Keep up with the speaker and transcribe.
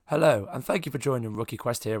Hello, and thank you for joining Rookie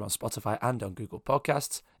Quest here on Spotify and on Google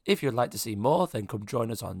Podcasts. If you'd like to see more, then come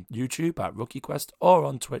join us on YouTube at Rookie Quest or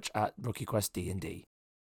on Twitch at Rookie Quest D&D.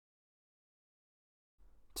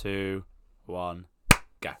 2, 1,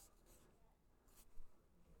 go.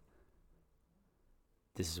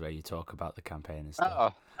 This is where you talk about the campaign and stuff.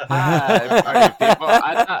 Oh, hi, party people.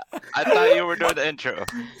 I thought you were doing the intro.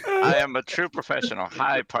 I am a true professional.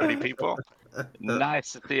 Hi, party people.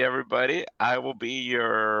 Nice to see everybody. I will be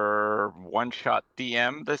your one-shot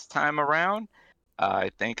DM this time around. I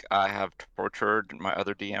think I have tortured my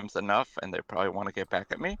other DMs enough, and they probably want to get back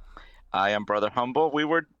at me. I am Brother Humble. We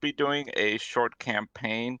would be doing a short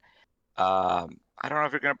campaign. I don't know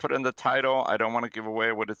if you're going to put in the title. I don't want to give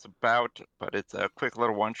away what it's about, but it's a quick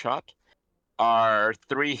little one-shot. Our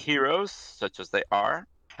three heroes, such as they are,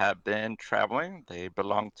 have been traveling. They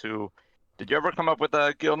belong to... Did you ever come up with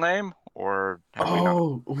a guild name, or have we not?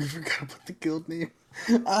 Oh, we forgot about the guild name.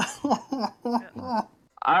 All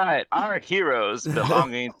right, our heroes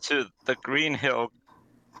belonging to the Green Hill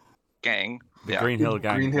gang. The Green Hill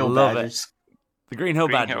Gang. Green Hill Love Badgers. it. The Green Hill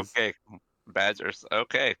Green Badgers. Hill Badgers.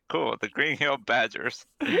 Okay, cool. The Green Hill Badgers.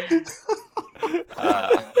 This is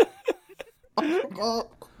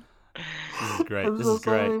great. This is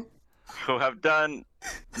great. Who have done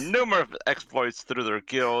numerous exploits through their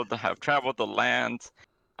guild, have traveled the land.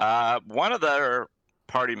 One of their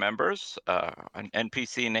party members, an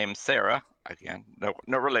NPC named Sarah, again,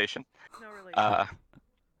 no relation,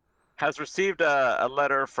 has received a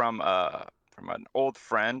letter from an old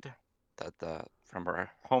friend from her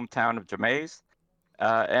hometown of Jamaise,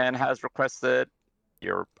 and has requested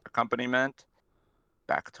your accompaniment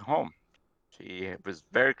back to home. She was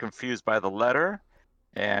very confused by the letter,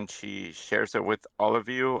 and she shares it with all of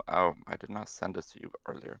you. Oh, I did not send this to you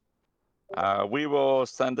earlier. We will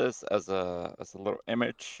send this as a little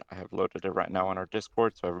image. I have loaded it right now on our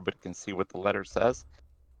Discord so everybody can see what the letter says.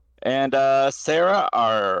 And Sarah,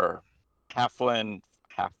 our halfling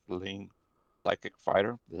psychic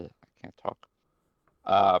fighter, I can't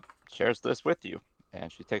talk, shares this with you.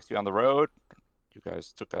 And she takes you on the road. You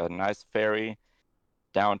guys took a nice ferry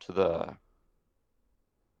down to the...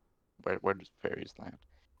 Where does ferries land?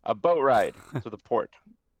 A boat ride to the port.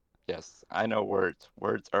 Yes, I know words.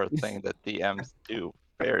 Words are a thing that DMs do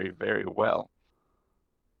very, very well.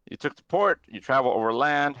 You took the port, you travel over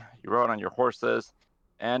land, you rode on your horses,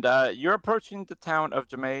 and you're approaching the town of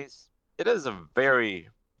Jamaise. It is a very,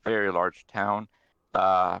 very large town.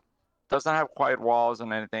 Doesn't have quite walls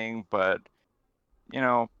and anything, but,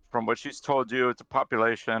 from what she's told you, it's a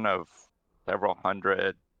population of several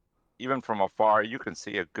hundred. Even from afar, you can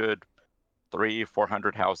see a good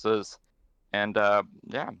 300-400 houses. And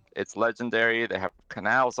yeah, it's legendary. They have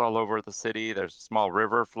canals all over the city. There's a small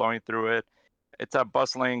river flowing through it. It's a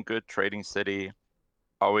bustling, good trading city.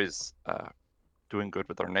 Always doing good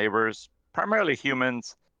with our neighbors, primarily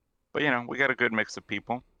humans, but we got a good mix of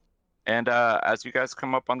people. And as you guys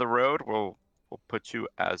come up on the road, we'll put you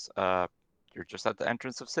as you're just at the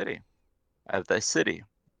entrance of the city.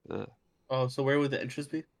 Oh, so where would the entrance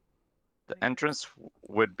be? The entrance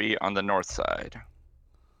would be on the north side.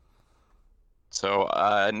 So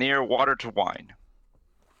near Water to Wine,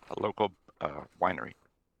 a local winery.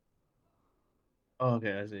 Oh,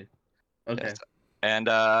 okay, I see. Okay. Yes. And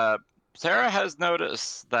Sarah has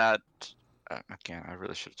noticed that... again, I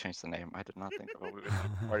really should have changed the name. I did not think we would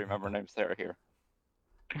have a party member named Sarah here.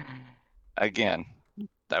 Again,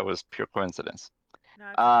 that was pure coincidence. No,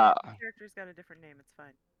 the character's got a different name. It's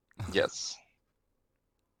fine. Yes.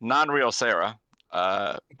 Non-real Sarah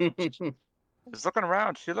is looking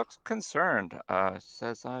around. She looks concerned.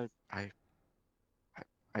 Says, I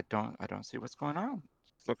don't see what's going on.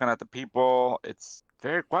 She's looking at the people. It's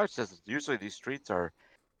very quiet. She says, usually these streets are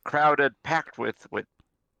crowded, packed with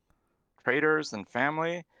traders and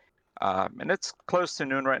family. And it's close to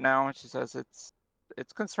noon right now. And she says,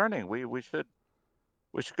 it's concerning. We should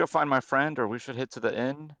go find my friend, or we should head to the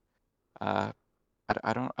inn. I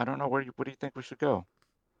don't know what do you think we should go?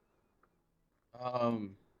 So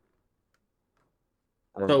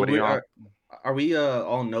are we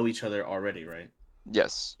all know each other already, right?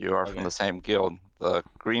 Yes, you are from the same guild, the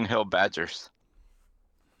Green Hill Badgers.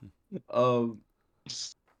 I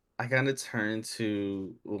kind of turn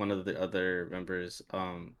to one of the other members.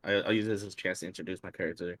 I'll use this as a chance to introduce my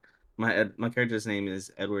character. My character's name is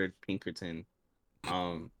Edward Pinkerton.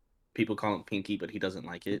 People call him Pinky, but he doesn't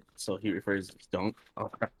like it, so he refers to don't. Oh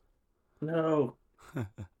crap! No.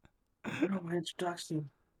 No, my introduction.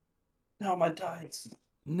 No, my dice.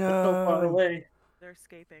 No. It's so far away. They're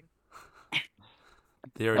escaping.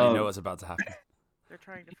 They already know what's about to happen. They're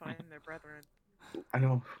trying to find their brethren. I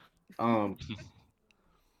know.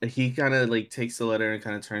 he kind of like takes the letter and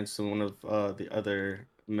kind of turns to one of the other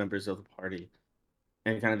members of the party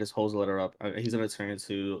and kind of just holds the letter up. He's gonna turn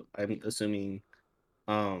to, I'm assuming,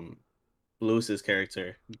 um, Lewis's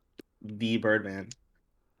character, the Birdman.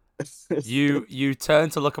 You turn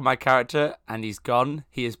to look at my character, and he's gone.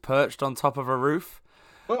 He is perched on top of a roof,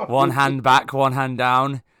 Oh, one hand back, one hand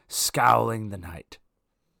down, scowling the night.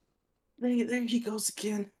 there he goes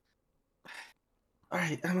again. All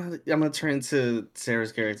right, I'm gonna turn to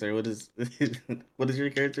Sarah's character. What is what is your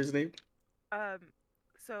character's name? Um,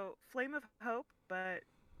 so flame of hope, but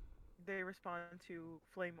they respond to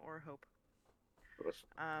flame or hope.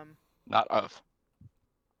 Um, Not of.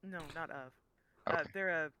 no, not of. Okay. They're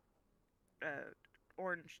a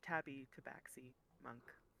orange tabby tabaxi monk.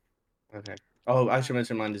 Okay. Oh, I should Um,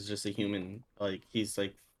 mention mine is just a human. Like he's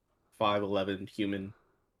like 5'11" human.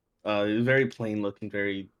 Very plain looking,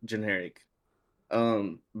 very generic.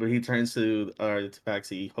 But he turns to the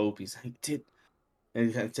tabaxi Hope. He's like, and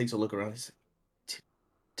he kind of takes a look around. He's like,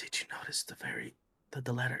 did you notice the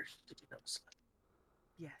letters? Did you notice?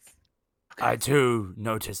 yes. Okay. I too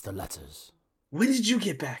noticed the letters. When did you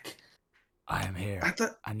get back? I am here. I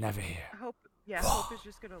thought. I'm never here. Hope. Yeah, Hope is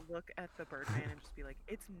just gonna look at the Birdman and just be like,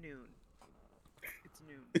 "It's noon. It's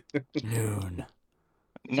noon." Noon.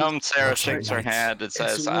 Gnome Sarah Looks like shakes her night. hand and It's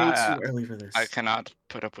says, way too early for this. I cannot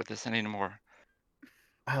put up with this anymore.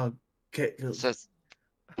 Okay. Says,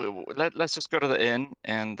 let's just go to the inn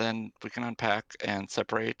and then we can unpack and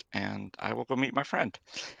separate and I will go meet my friend.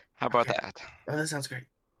 How about Okay. that? Oh, that sounds great.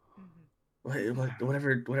 Mm-hmm.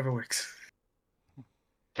 Whatever works.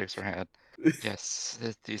 Shakes her head. Yes,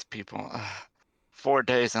 these people. 4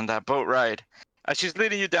 days on that boat ride. She's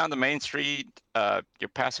leading you down the main street. You're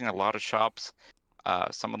passing a lot of shops.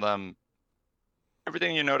 Some of them,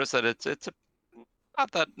 everything you notice that it's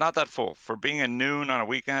not that full for being a noon on a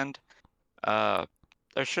weekend.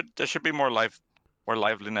 There should be more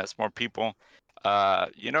liveliness, more people.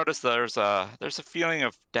 You notice there's a feeling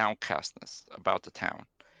of downcastness about the town.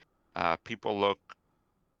 People look.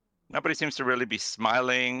 Nobody seems to really be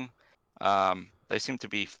smiling. They seem to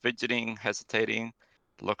be fidgeting, hesitating,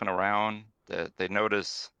 looking around. They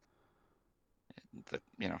notice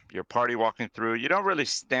your party walking through. You don't really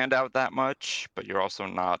stand out that much, but you're also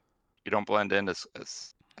not. You don't blend in as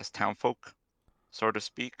town folk, so to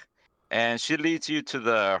speak. And she leads you to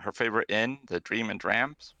her favorite inn, the Dream and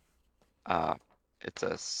Drams. It's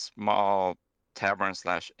a small tavern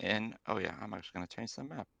 / inn. Oh yeah, I'm actually gonna change the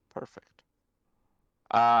map. Perfect.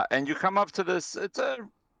 And you come up to this. It's a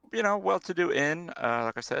well-to-do inn.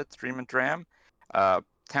 Like I said, Dream and Dram.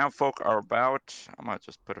 Town folk are about. I might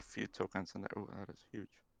just put a few tokens in there. Oh, that is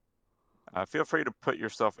huge. Feel free to put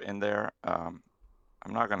yourself in there. I'm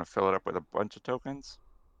not gonna fill it up with a bunch of tokens.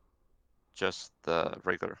 Just the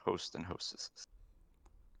regular host and hostesses.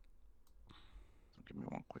 Give me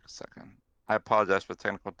one quick second. I apologize for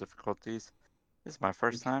technical difficulties. This is my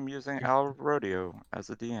first time using Al Rodeo as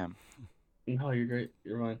a DM. No, you're great.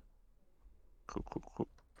 You're fine. Cool.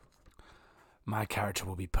 My character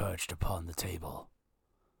will be perched upon the table.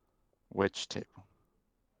 Which table?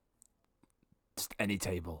 Just any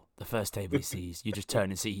table. The first table he sees, you just turn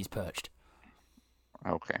and see he's perched.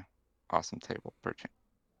 Okay. Awesome table perching.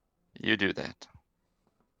 You do that.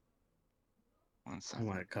 1 Oh second.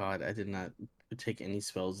 my god, I did not take any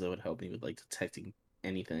spells that would help me with like detecting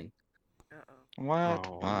anything. Uh-oh. What?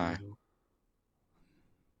 Oh, Why? no.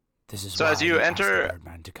 This is So why as you he asked the enter,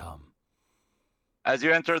 Birdman to come. As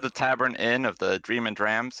you enter the tavern inn of the Dream and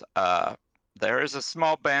Drams, there is a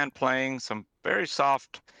small band playing some very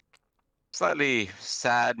soft, slightly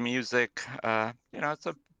sad music. It's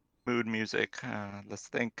a mood music. Let's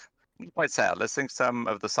think, quite sad. Let's think some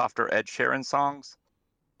of the softer Ed Sheeran songs,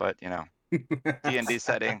 but D&D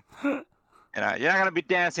setting. You're not gonna be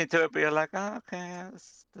dancing to it, but you're like, oh, okay, yeah,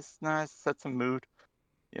 this is nice. Set some mood,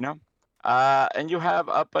 you know. And you have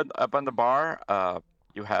up on the bar,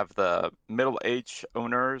 you have the middle-aged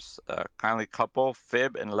owners, kindly couple,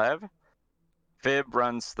 Fib and Lev. Fib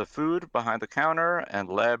runs the food behind the counter, and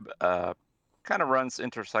Leb kind of runs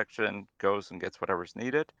intersection, goes and gets whatever's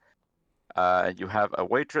needed. You have a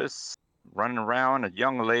waitress running around, a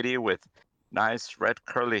young lady with nice red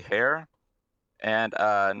curly hair, and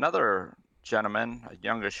another gentleman, a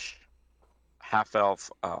youngish half elf,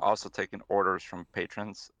 also taking orders from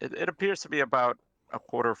patrons. It appears to be about a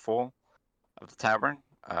quarter full of the tavern.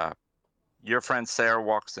 Your friend Sarah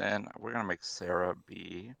walks in. We're gonna make Sarah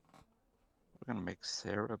be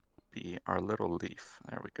our little leaf.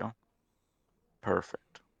 There we go.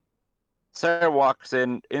 Perfect. Sarah walks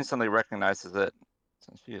in, instantly recognizes it.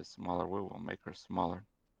 Since she is smaller, we will make her smaller.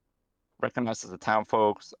 recognizes the town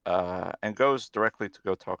folks, and goes directly to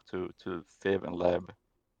go talk to Viv and Leb,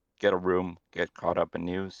 get a room, get caught up in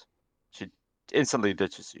news. She instantly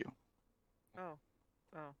ditches you. Oh,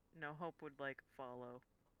 oh, no, Hope would like follow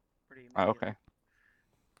pretty Oh, okay.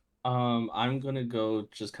 immediately. I'm gonna go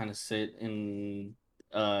just kind of sit in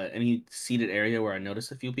any seated area where I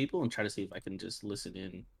notice a few people and try to see if I can just listen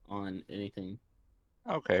in on anything.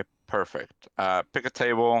 Okay, perfect. Pick a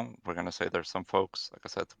table. We're gonna say there's some folks. Like I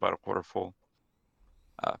said, it's about a quarter full.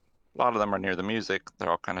 A lot of them are near the music. They're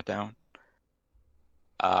all kind of down.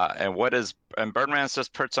 And Birdman's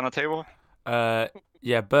just perched on a table.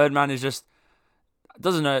 Yeah, Birdman is just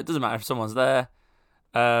doesn't know. It doesn't matter if someone's there.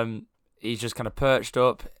 He's just kind of perched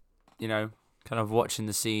up, kind of watching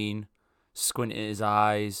the scene, squinting his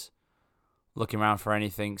eyes, looking around for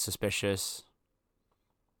anything suspicious.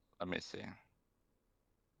 Let me see.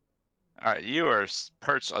 All right, you are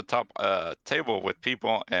perched atop a table with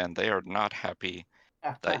people, and they are not happy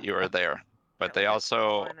that you are there. But Yeah, like a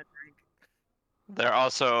claw also and a drink. they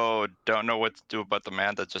also don't know what to do about the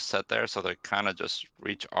man that just sat there, so they kind of just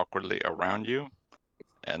reach awkwardly around you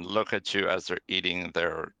and look at you as they're eating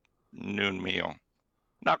their noon meal.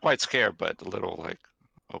 Not quite scared, but a little like,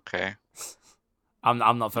 okay. I'm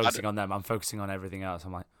not Not- focusing on them. I'm focusing on everything else.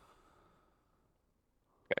 I'm like,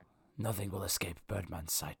 Okay. nothing will escape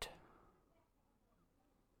Birdman's sight.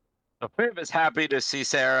 So Viv is happy to see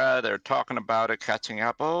Sarah. They're talking about it, catching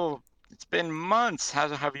up. Oh, it's been months. How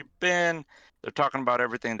have you been? They're talking about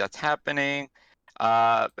everything that's happening.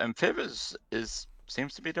 And Viv is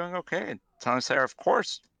seems to be doing okay. Telling Sarah, of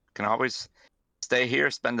course, can always stay here,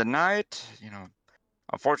 spend the night.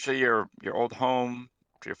 Unfortunately, your old home,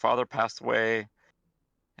 your father passed away.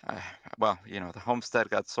 Uh, well, the homestead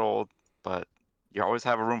got sold, but you always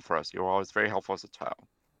have a room for us. You were always very helpful as a child.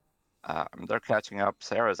 They're catching up.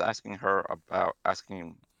 Sarah's asking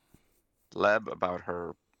Leb about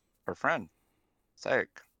her friend, Saik.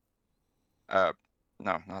 Uh,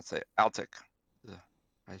 no, not Saik. Altic. Ugh,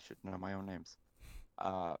 I should know my own names.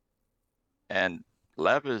 Uh, and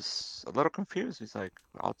Leb is a little confused. He's like,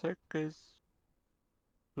 Altic is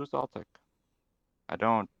who's Altic? I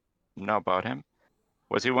don't know about him.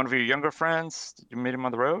 Was he one of your younger friends? Did you meet him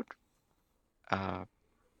on the road? Uh,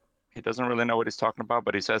 he doesn't really know what he's talking about,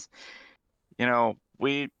 but he says,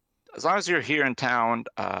 we, as long as you're here in town,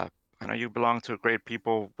 I know you belong to great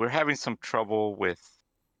people. We're having some trouble with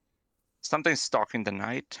something stalking the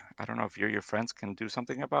night. I don't know if your friends can do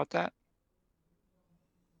something about that.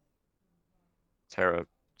 Tara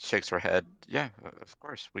shakes her head. Yeah, of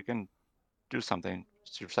course, we can do something.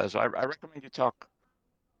 She says, I recommend you talk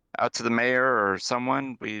out to the mayor or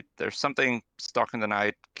someone. There's something stalking the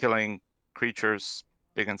night, killing creatures,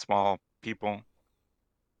 big and small, people.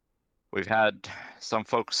 We've had some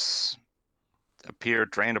folks appear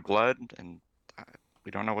drained of blood, and uh,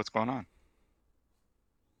 we don't know what's going on.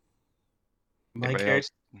 My Anybody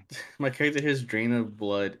character, else? my character hears drain of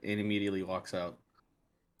blood and immediately walks out.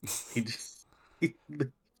 He just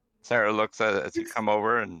Sarah looks at as you come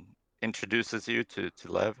over and introduces you to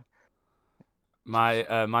Lev. My Goes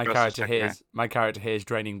to character shake your hand. hears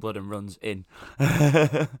draining blood and runs in.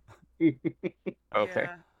 Okay.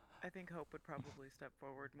 Yeah, I think Hope would probably step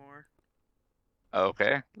forward more.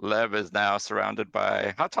 Okay. Lev is now surrounded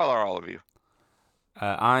by. How tall are all of you?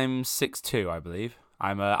 I'm 6'2", I believe.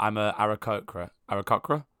 I'm a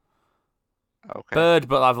Aarakocra Okay. bird,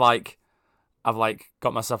 but I've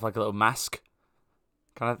got myself like a little mask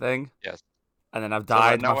kind of thing, Yes. and then I've So that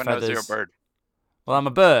dyed no my one knows you're a feathers. bird. Well, I'm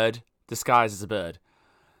a bird disguised as a bird.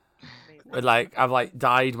 Amazing. But I've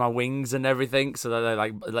dyed my wings and everything, so that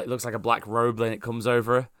it looks like a black robe when it comes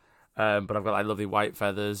over. But I've got lovely white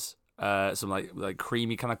feathers, some like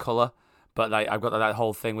creamy kind of color. But I've got that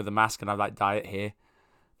whole thing with the mask, and I've dye it here,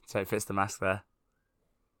 so it fits the mask there.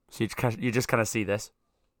 So you just kind of see this.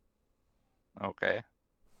 Okay.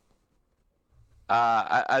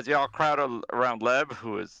 As y'all crowd around Lev,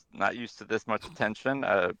 who is not used to this much attention,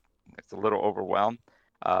 it's a little overwhelmed.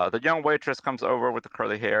 The young waitress comes over with the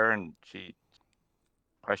curly hair, and she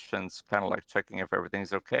questions, kind of like checking if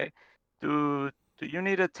everything's okay. Do Do you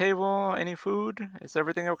need a table? Any food? Is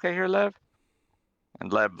everything okay here, Lev?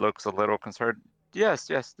 And Lev looks a little concerned. Yes,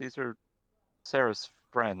 yes, these are Sarah's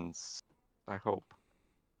friends. I hope.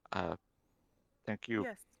 Uh, thank you,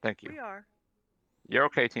 Yes, thank you. we are. You're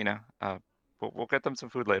okay, Tina. We'll get them some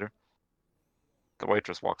food later. The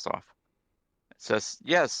waitress walks off. It says,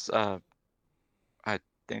 yes, I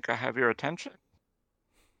think I have your attention.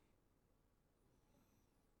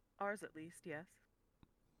 Ours at least, yes.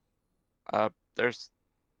 There's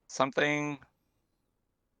something.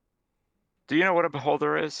 Do you know what a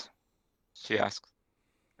beholder is? She asks.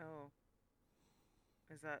 Oh,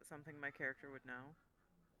 Is that something my character would know?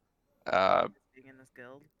 Uh, Being in this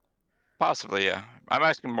guild? Possibly, yeah. I'm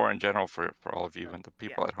asking more in general for all of you and the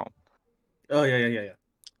Yeah. people at home. Oh yeah.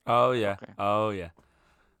 Oh yeah. Okay. Oh yeah.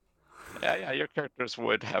 Yeah. Your characters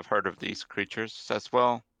would have heard of these creatures as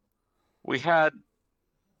well. We had.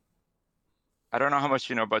 I don't know how much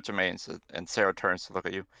you know about domains, and Sarah turns to look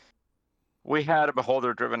at you. We had a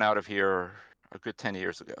beholder driven out of here a good 10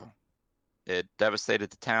 years ago. It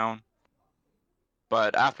devastated the town,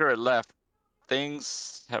 but after it left,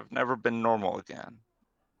 things have never been normal again.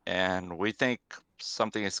 And we think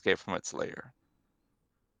something escaped from its lair.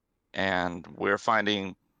 And we're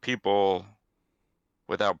finding people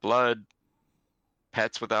without blood,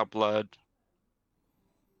 pets without blood,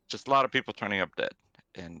 just a lot of people turning up dead.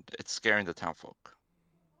 And it's scaring the townfolk.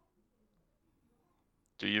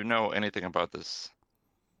 Do you know anything about this?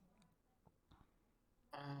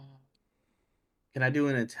 Can I do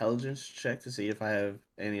an intelligence check to see if I have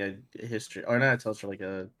any history, or not intelligence, like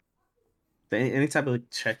any type of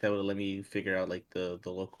check that would let me figure out like the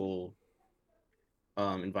local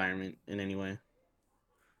environment in any way?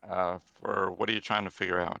 For what are you trying to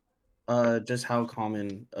figure out? Just how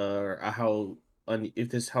common or how if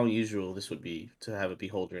this how usual this would be to have a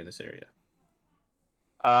beholder in this area.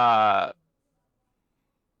 Uh,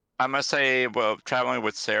 I must say, well, traveling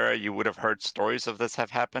with Sarah, you would have heard stories of this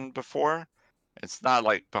have happened before. It's not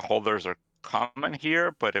like beholders are common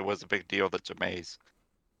here, but it was a big deal that Jameis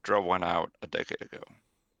drove one out a decade ago.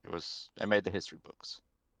 It made the history books.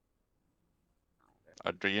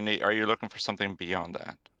 Are you looking for something beyond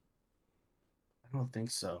that? I don't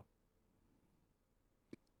think so.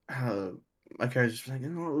 Uh, my character's like,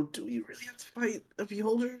 no, do we really have to fight a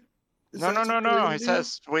beholder? Is No, that no, no, something we're no. gonna He do?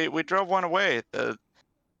 says we drove one away. The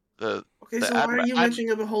Okay, the so why are you admin mentioning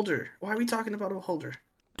a beholder? Why are we talking about a beholder?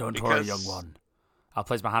 Don't worry, young because one. I'll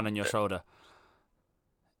place my hand on your shoulder.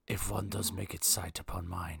 If one does make its sight upon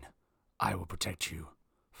mine, I will protect you,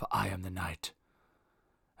 for I am the knight,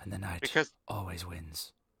 and the knight because always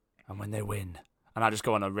wins. And when they win, and I just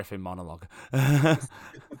go on a riffing monologue,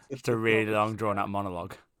 just a really long, drawn-out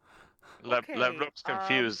monologue. Lev Okay. looks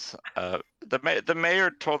confused. The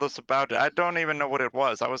mayor told us about it. I don't even know what it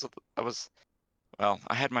was. Well,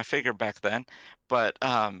 I had my figure back then, but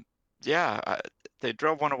yeah, they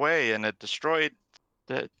drove one away and it destroyed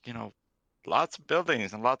lots of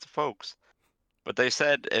buildings and lots of folks. But they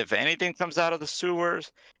said if anything comes out of the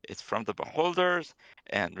sewers, it's from the beholders,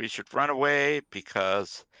 and we should run away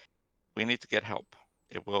because we need to get help.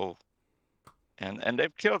 It will, and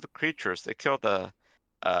they've killed the creatures. They killed uh,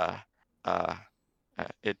 uh,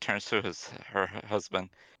 it turns to her husband.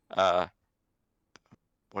 Uh,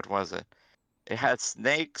 what was it? It had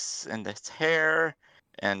snakes in its hair,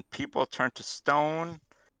 and people turned to stone.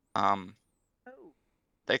 Um, Oh.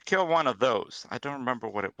 they killed one of those. I don't remember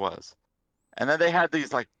what it was. And then they had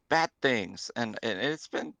these like bat things, and it's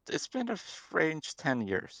been a strange 10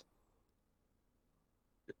 years.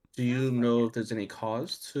 Do you Sounds like know it. if there's any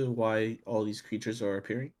cause to why all these creatures are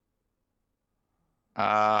appearing?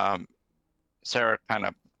 Um, Sarah kind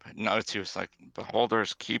of noticed. He was like,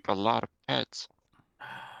 beholders keep a lot of pets.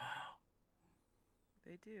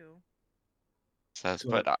 They do. Says, So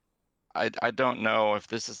but I don't know if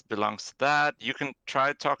belongs to that. You can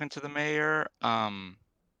try talking to the mayor.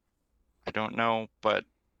 I don't know, but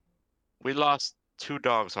we lost 2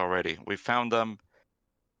 dogs already. We found them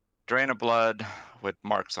drain of blood with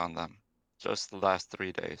marks on them just the last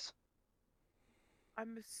 3 days.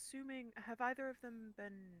 I'm assuming, have either of them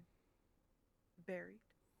been buried?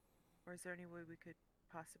 Or is there any way we could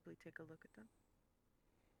possibly take a look at them?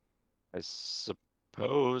 I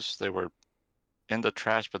suppose they were in the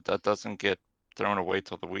trash, but that doesn't get thrown away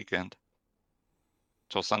till the weekend,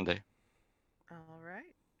 till Sunday. All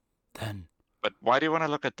right. Then But why do you want to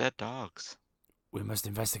look at dead dogs? we must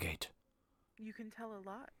investigate. You can tell a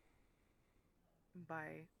lot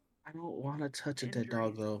by I don't want to touch a dead injuries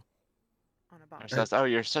dog though. on a Or body. says, oh,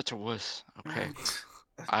 you're such a wuss. Okay,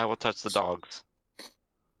 I will touch the dogs.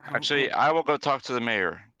 I Actually, I will go talk to the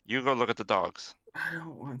mayor. You go look at the dogs. I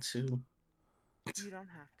don't want to. You don't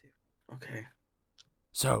have to. Okay,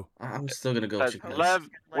 So, I'm still gonna go Uh, with you Suppose guys. Lev, you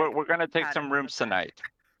could, we're gonna take pat him some on the rooms back. tonight.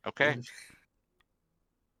 Okay?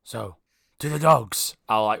 so, to the dogs.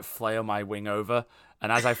 I'll like flail my wing over,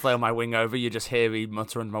 and as I flail my wing over, you just hear me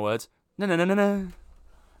mutter under my words. No, no, no, no, no.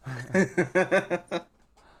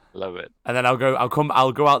 Love it. And then I'll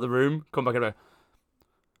go out the room, come back and go,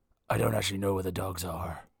 I don't actually know where the dogs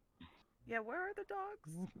are. Yeah, where are the dogs?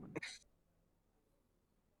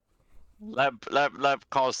 Lev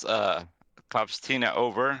calls Tina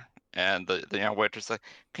over, and the young waitress like,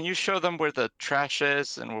 can you show them where the trash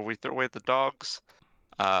is and where we throw away the dogs?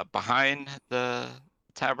 behind the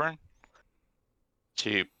tavern.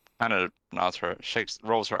 She kind of nods her,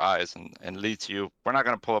 rolls her eyes, and leads you. We're not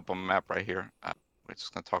gonna pull up a map right here. We're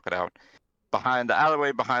just gonna talk it out. Behind the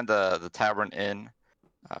alleyway, behind the tavern inn.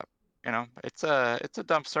 Uh, it's a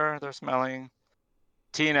dumpster. They're smelling.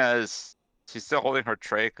 She's still holding her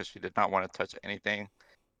tray because she did not want to touch anything,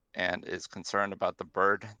 and is concerned about the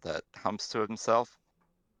bird that hums to himself.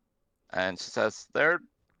 And she says, "They're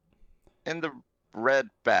in the red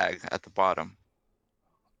bag at the bottom."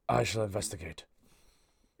 I shall investigate.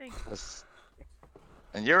 Thank you.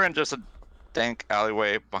 And you're in just a dank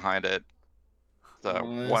alleyway behind it. The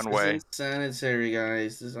This one way. isn't sanitary,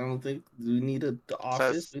 guys. I don't think we need the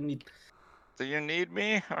office. Says, We need. "Do you need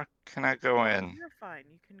me, or can I go No, in?" you're fine.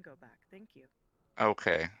 You can go back. Thank you.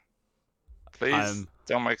 Okay. Please I'm.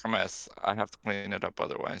 don't make a mess. I have to clean it up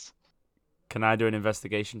otherwise. Can I do an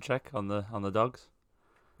investigation check on the dogs?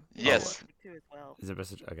 Yes. Me too as well. Is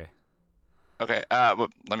it okay? Okay. Well,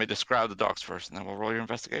 let me describe the dogs first, and then we'll roll your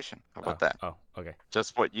investigation. How about that? Oh, okay.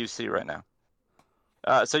 Just what you see right now.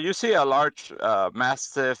 So you see a large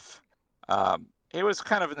mastiff. He was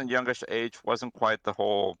kind of in the youngish age. Wasn't quite the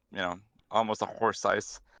whole, almost a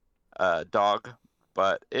horse-sized dog,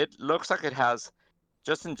 but it looks like it has.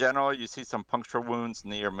 Just in general, you see some puncture wounds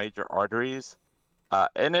near major arteries,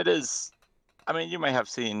 and it is. I mean, you may have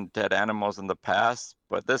seen dead animals in the past,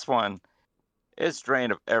 but this one is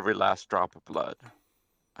drained of every last drop of blood.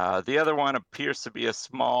 The other one appears to be a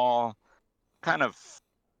small, kind of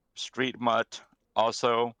street mutt.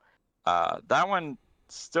 Also, that one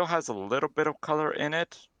still has a little bit of color in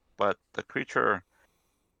it, but the creature,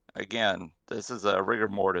 again, this is a rigor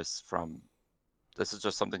mortis from. This is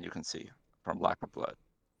just something you can see from lack of blood.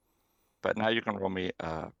 But now you can roll me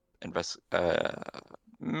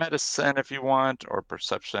medicine if you want, or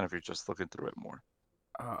perception if you're just looking through it more,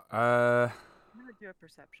 Uh, I'm gonna do a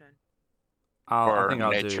perception. I or think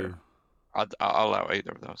I'll nature. do. I'll allow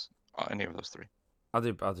either of those, any of those three. I'll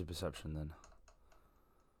do perception then.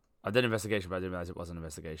 I did investigation, but I didn't realize it was an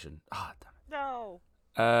investigation. Ah, No.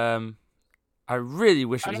 damn it. I really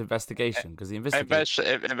wish it I was don't- investigation because the investigation.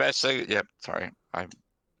 Investigate. Yep. Sorry.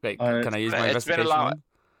 Wait, Uh, can I use my It's been a investigation long. one?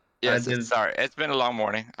 Yes. did. Sorry. It's been a long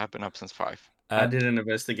morning. I've been up since 5. I did an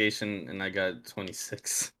investigation and I got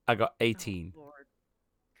 26. I got Oh, 18. Lord.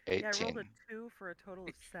 18. Yeah, I rolled a 2 for a total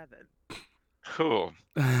of 7. Cool.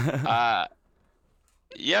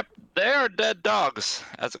 Yep. They are dead dogs.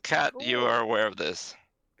 As a cat, you Cool. are aware of this.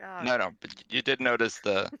 God. No. But you did notice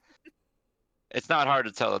the. It's not hard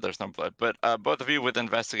to tell that there's no blood, but both of you with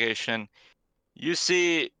investigation, you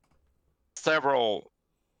see several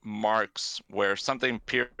marks where something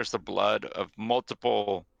pierced the blood of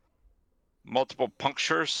multiple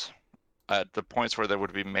punctures at the points where there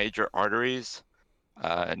would be major arteries,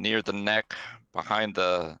 near the neck, behind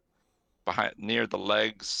near the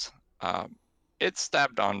legs. It's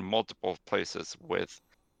stabbed on multiple places with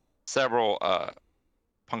several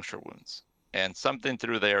puncture wounds, and something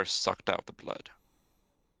through there sucked out the blood.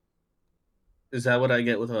 Is that what I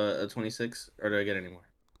get with a 26, or do I get any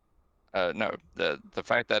more? No, the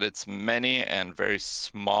fact that it's many and very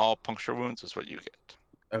small puncture wounds is what you get.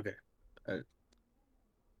 Okay.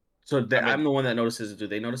 So I mean, I'm the one that notices it. Do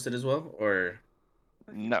they notice it as well, or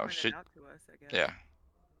If you no, pointed it out to us, I guess.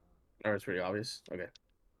 yeah. it's pretty obvious? Okay.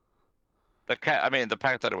 I mean, the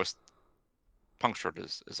fact that it was punctured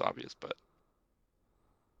is obvious, but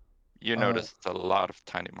you notice it's a lot of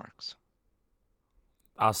tiny marks.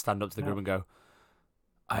 I'll stand up to the group and go,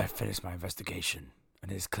 I have finished my investigation,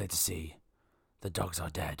 and it is clear to see the dogs are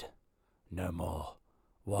dead. No more.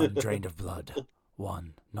 One drained of blood,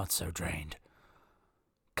 one not so drained.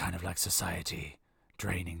 Kind of like society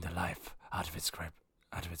draining the life out of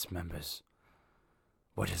its members.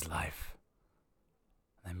 What is life?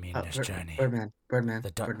 The meaningless journey. Birdman. Birdman.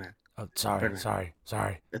 Oh, sorry.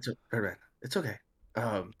 Birdman. It's okay.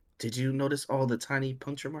 Did you notice all the tiny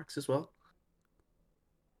puncture marks as well?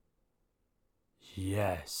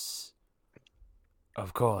 Yes.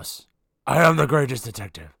 Of course. I am the greatest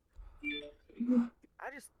detective.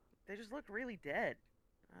 They just look really dead.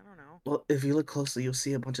 I don't know. Well, if you look closely, you'll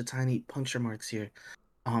see a bunch of tiny puncture marks here.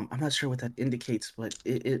 I'm not sure what that indicates, but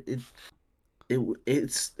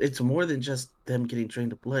it's more than just them getting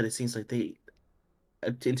drained of blood. It seems like they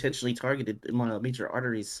intentionally targeted one of the major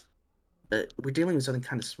arteries. We're dealing with something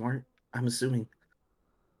kind of smart, I'm assuming.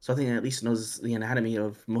 Something that at least knows the anatomy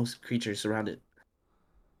of most creatures around it.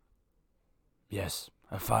 Yes,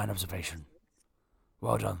 a fine observation.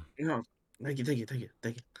 Well done. No, thank you.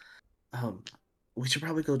 We should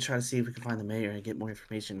probably go try to see if we can find the mayor and get more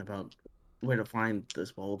information about where to find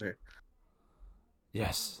this boulder.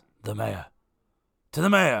 Yes, the mayor. To the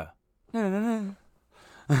mayor.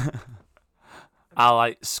 I'll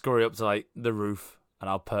like scurry up to like the roof, and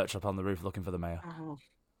I'll perch up on the roof looking for the mayor. Oh.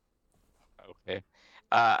 Okay.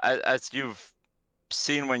 As you've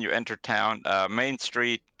seen when you enter town, Main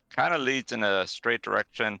Street kind of leads in a straight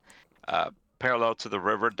direction, parallel to the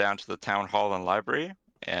river down to the town hall and library,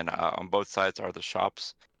 and on both sides are the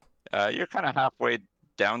shops. You're kind of halfway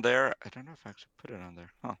down there. I don't know if I actually put it on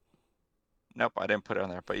there. Huh. Nope, I didn't put it on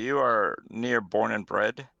there. But you are near Born and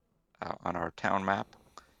Bred on our town map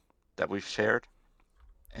that we've shared.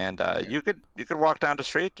 And you could walk down the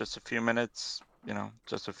street just a few minutes,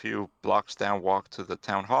 just a few blocks down, walk to the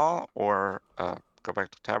town hall, or go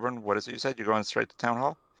back to tavern. What is it you said? You're going straight to town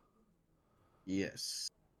hall?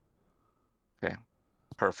 Yes. Okay,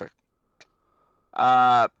 perfect.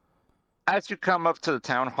 As you come up to the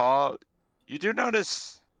town hall, you do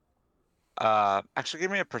notice. Actually, give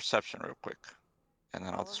me a perception real quick, and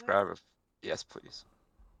then I'll All of us? describe it. Yes, please.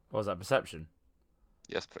 What was that, perception?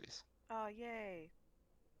 Yes, please. Oh, yay.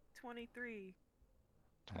 23.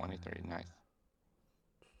 23, nice.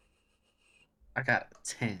 I got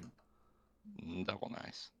 10. Double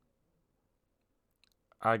nice.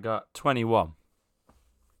 I got 21.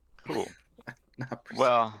 Cool. Not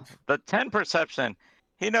Well, perceptive. the 10 perception,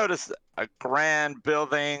 he noticed a grand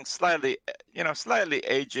building, slightly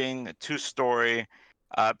aging, a 2-story,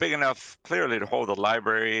 big enough clearly to hold a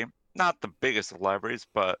library. Not the biggest of libraries,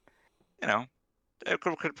 but it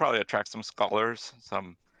could probably attract some scholars.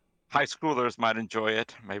 Some high schoolers might enjoy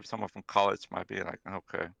it. Maybe someone from college might be like,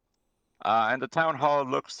 okay. And the town hall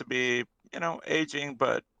looks to be, aging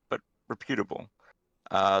but reputable.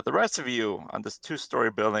 The rest of you on this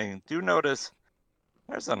 2-story building do notice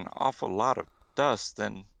there's an awful lot of dust,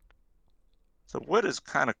 and the wood is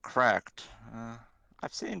kind of cracked.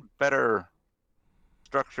 I've seen better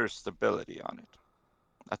structure stability on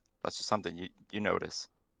it. That's just something you notice.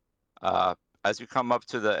 As you come up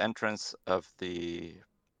to the entrance of the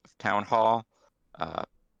town hall,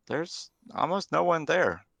 there's almost no one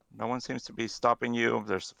there. No one seems to be stopping you.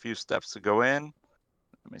 There's a few steps to go in.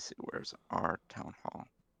 Let me see, where's our town hall?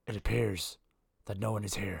 It appears that no one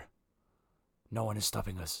is here. No one is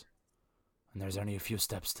stopping us. And there's only a few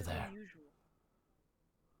steps to That's there. unusual.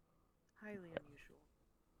 Highly unusual.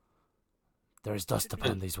 There is dust Should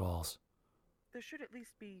upon be- these walls. There should at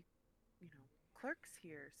least be, clerks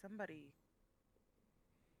here. Somebody.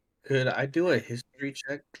 Could I do a history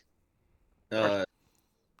check? course.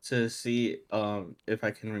 To see if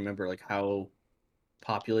I can remember like how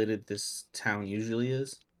populated this town usually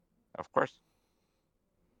is. Of course.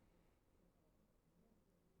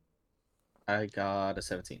 I got a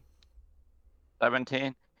 17.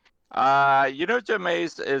 17.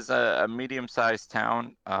 Jamaise is a medium-sized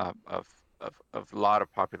town of a lot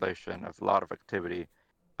of population, of a lot of activity.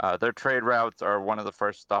 Their trade routes are one of the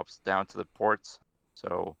first stops down to the ports,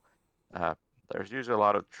 so there's usually a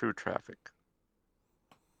lot of through traffic.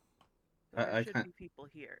 So there I should can't- be people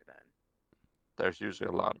here then. There's usually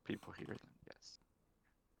a lot of people here. Then yes.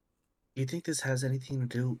 Do you think this has anything to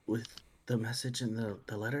do with the message in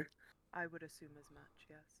the letter? I would assume as much,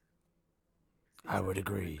 yes. I would Things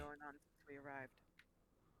have been agree. going on since we arrived.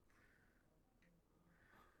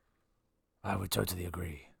 I would totally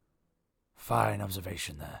agree. Fine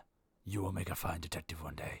observation there. You will make a fine detective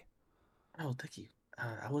one day. Oh, thank you.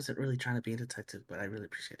 I wasn't really trying to be a detective, but I really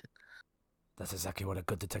appreciate That's exactly what a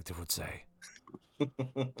good detective would say. it.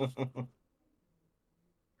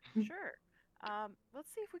 Sure.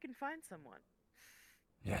 Let's see if we can find someone.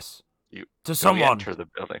 Yes. You To we someone. enter the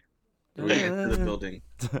building. We enter the building.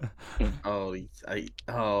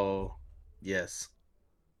 Oh, yes.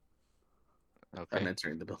 I'm Okay.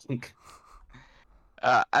 entering the building.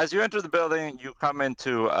 As you enter the building, you come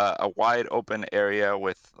into a wide open area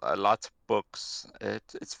with lots of books.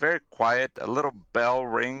 It's very quiet. A little bell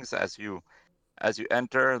rings as you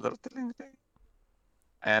enter. A little ding ding.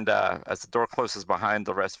 And as the door closes behind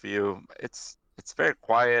the rest of you, it's very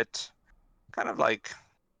quiet. Kind of like,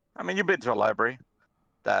 you've been to a library.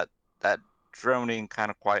 That droning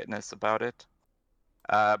kind of quietness about it.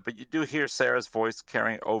 But you do hear Sarah's voice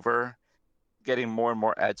carrying over, getting more and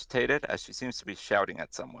more agitated as she seems to be shouting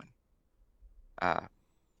at someone.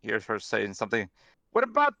 Here's her saying something. What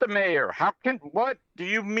about the mayor? What do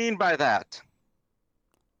you mean by that?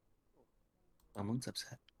 Someone's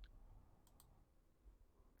upset.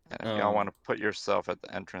 And if y'all want to put yourself at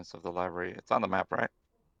the entrance of the library, it's on the map, right?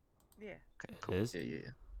 Yeah. Okay, It cool. is. Yeah.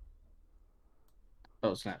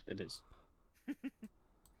 Oh, snap! It is.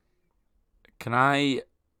 Can I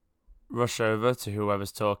rush over to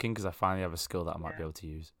whoever's talking? Because I finally have a skill that I might be Yeah. able to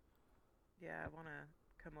use. Yeah, I want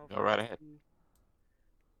to come over. Go right and ahead. see-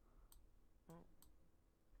 Oh,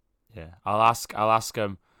 Yeah, I'll ask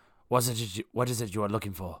him. What is it you are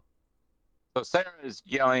looking for? So Sarah is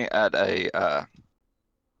yelling at a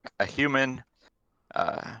human,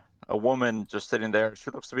 a woman just sitting there.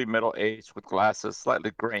 She looks to be middle aged with glasses,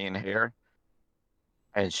 slightly graying hair,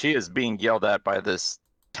 and she is being yelled at by this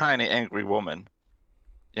tiny angry woman.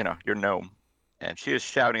 You know, your gnome. And she is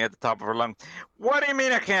shouting at the top of her lungs, "What do you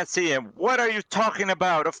mean I can't see him? What are you talking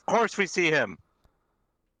about? Of course we see him."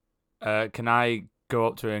 Can I go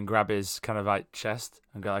up to him and grab his kind of like chest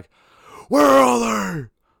and go like, "Where are they?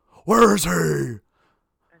 Where is he? I knew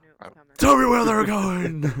it was coming. Tell me where they're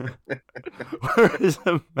going. Where is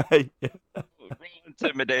the mayor?" Roll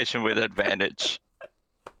intimidation with advantage.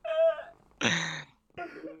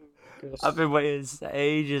 I've been waiting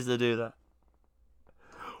ages to do that.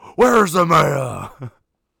 Where's the mayor?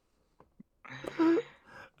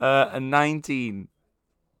 A 19.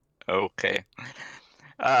 Okay.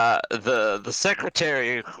 The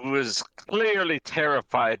secretary, who is clearly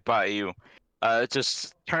terrified by you,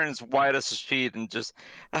 just turns white as a sheet and just,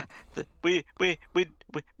 we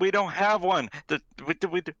don't have one.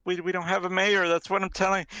 We don't have a mayor. That's what I'm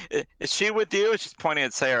telling. Is she with you? She's pointing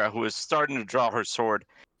at Sarah, who is starting to draw her sword,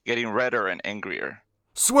 getting redder and angrier.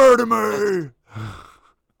 Swear to me.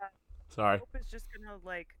 Sorry. Hope is just gonna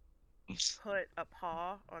like put a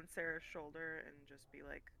paw on Sarah's shoulder and just be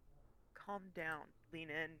like, calm down, lean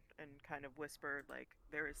in and kind of whisper like,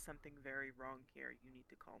 there is something very wrong here, you need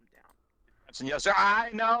to calm down. And yes, I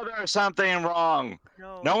know there's something wrong.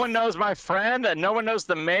 No, No one knows my friend, and no one knows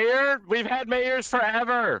the mayor. We've had mayors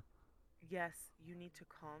forever. yes, you need to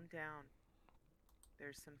calm down.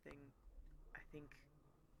 There's something, I think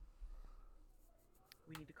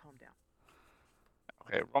we need to calm down.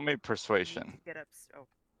 Okay, roll me We need persuasion. to get up.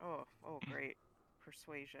 Oh, great.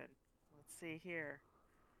 Persuasion. Let's see here.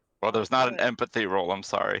 Well, there's not an Good. empathy roll. I'm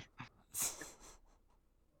sorry.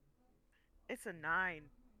 It's a 9.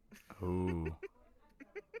 Ooh.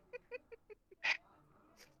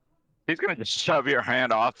 He's gonna just shove your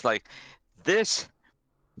hand off like this.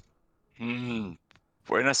 We're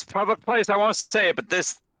in a public place. I won't say it, but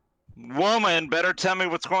this woman better tell me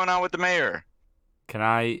what's going on with the mayor. Can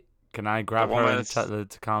I grab her woman and is- tell her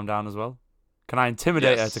to calm down as well? Can I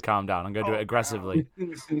intimidate her Yes. to calm down? I'm going to do Oh, it no. aggressively.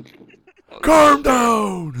 Well, Calm fair.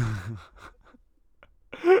 down.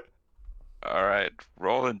 All right,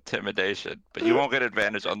 roll intimidation, but you won't get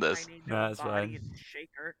advantage on this. Tiny No, gnome that's body fine. and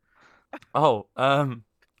shaker. Oh,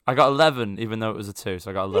 I got 11, even though it was a 2, so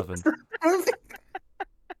I got 11.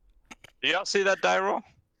 Do y'all see that die roll?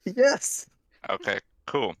 Yes. Okay,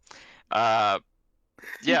 cool.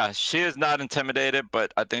 Yeah, she is not intimidated,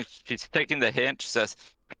 but I think she's taking the hint. She says,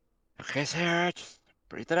 "Okay, Sarah, just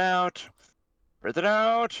breathe it out. Breathe it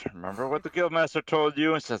out. Remember what the guildmaster told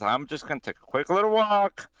you." And says, "I'm just gonna take a quick little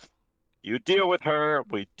walk. You deal with her.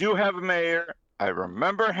 We do have a mayor. I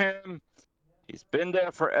remember him. He's been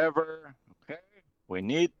there forever. Okay, we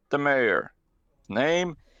need the mayor. His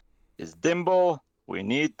name is Dimble. We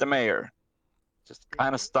need the mayor." Just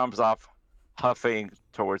kind of stumps off, huffing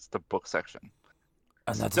towards the book section.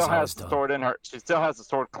 And She that still is how has it's the done. sword in her. She still has the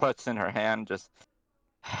sword clutched in her hand, just,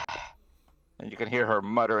 and you can hear her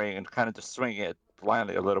muttering and kind of just swinging it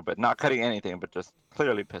blindly a little bit, not cutting anything, but just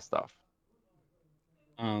clearly pissed off.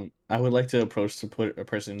 I would like to approach the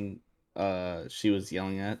person she was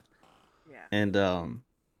yelling at, Yeah. and The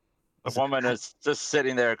woman is just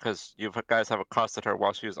sitting there because you guys have accosted her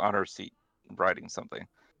while she was on her seat writing something,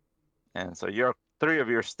 and so three of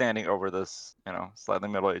you are standing over this, slightly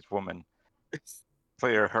middle-aged woman.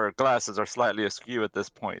 Clear, her glasses are slightly askew at this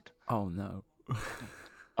point. Oh, no.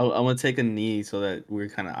 I'm gonna take a knee so that we're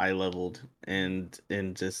kind of eye leveled, and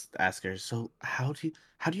just ask her. So how do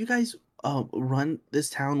you guys run this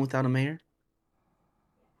town without a mayor?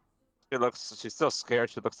 She's still scared.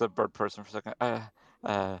 She looks at the bird person for a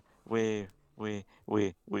second. We, we,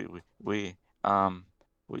 we, we, we, we, um,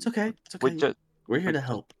 we, It's okay. It's we okay. just, We're here we to just,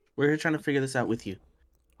 help. We're here trying to figure this out with you.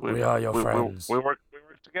 We are your friends. We work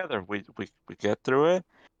together. We get through it,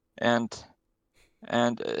 and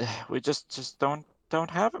we just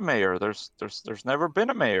don't have a mayor. There's never been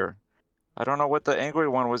a mayor. I don't know what the angry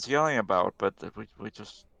one was yelling about, but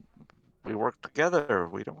we work together.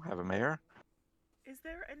 We don't have a mayor. Is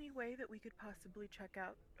there any way that we could possibly check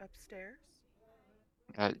out upstairs?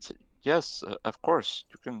 Yes, of course.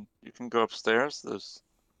 You can go upstairs.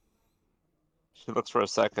 She looks for a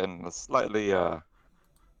second, a slightly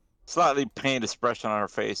pained expression on her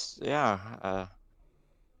face. Yeah,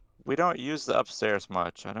 we don't use the upstairs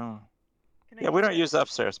much. I don't. Can I Yeah, we use don't it? use the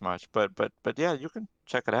upstairs much, but yeah, you can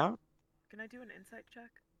check it out. Can I do an insight check?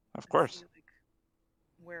 Of And course. see, like,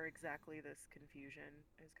 where exactly this confusion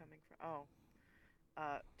is coming from? Oh,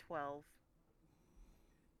 12.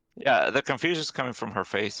 Yeah, the confusion's coming from her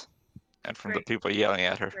face and from the Great, people yelling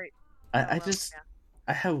at her. great. I Well, just yeah.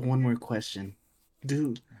 I have one more question.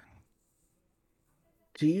 Do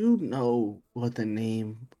do you know what the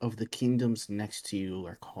name of the kingdoms next to you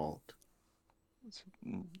are called?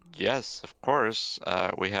 Yes, of course.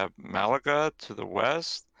 We have Malaga to the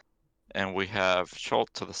west, and we have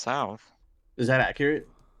Schult to the south. Is that accurate?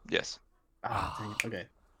 Yes. Ah, dang it. Okay.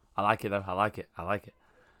 I like it though. I like it. I like it.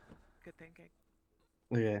 Good thinking.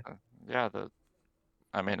 Okay. Yeah,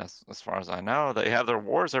 I mean, as far as I know, they have their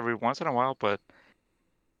wars every once in a while, but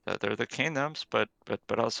they're the kingdoms. But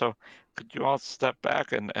also, could you all step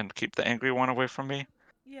back and keep the angry one away from me?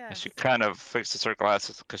 And Yes. she kind of fixes her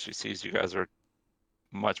glasses because she sees you guys are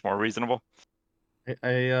much more reasonable.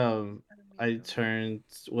 I turned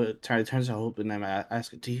what turns to Hope and I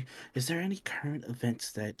ask, is there any current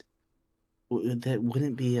events that that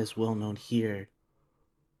wouldn't be as well known here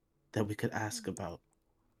that we could ask about?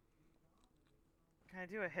 Can I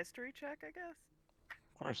do a history check, I guess?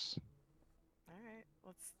 Of course. All right,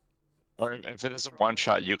 let's. Or if it is a one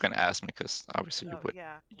shot, you can ask me because obviously Oh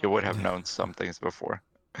yeah. you Well, would have known some things before.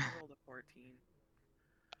 I rolled a 14.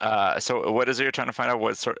 So what is it you're trying to find out?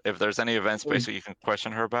 What sort, if there's any events Well, basically you can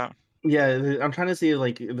question her about? Yeah, I'm trying to see if,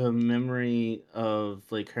 like, the memory of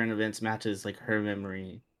like current events matches like her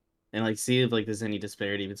memory, and like see if like there's any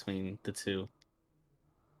disparity between the two.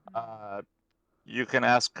 Uh, you can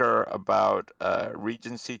ask her about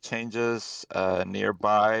regency changes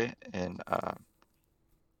nearby in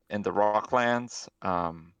the Rocklands.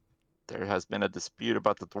 There has been a dispute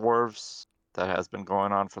about the dwarves that has been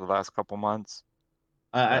going on for the last couple months.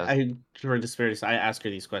 I for disparity, so I ask her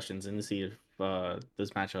these questions and to see if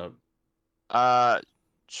this match up.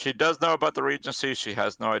 She does know about the regency. She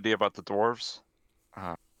has no idea about the dwarves,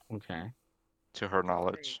 Okay. to her That may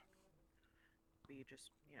knowledge. be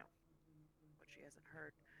just what she hasn't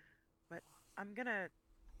heard. But I'm gonna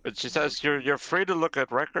But she note. says you're free to look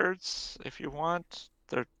at records if you want.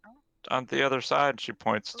 They're Oh, on the other side. She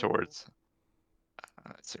points ooh. towards.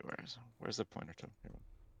 Let's see, where's the pointer to? Here.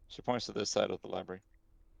 She points to this side of the library.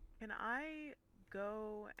 Can I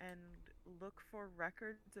go and look for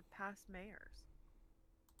records of past mayors?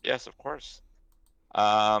 Yes, of course.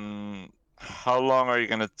 How long are you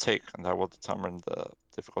gonna take? And that will determine the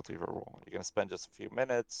difficulty of your roll. You're gonna spend just a few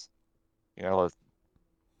minutes. You're gonna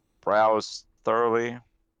browse thoroughly.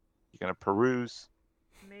 You're gonna peruse.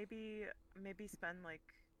 Maybe spend like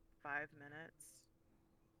 5 minutes.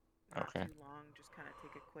 Not Okay. too long. Just kind of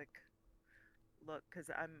take a quick look, because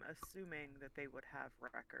I'm assuming that they would have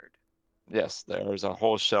record. Yes, there's a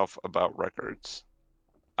whole shelf about records.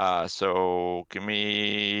 So give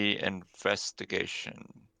me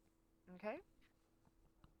investigation. Okay.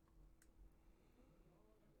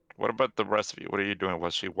 What about the rest of you? What are you doing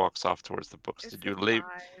while she walks off towards the books? It's Did a you leave?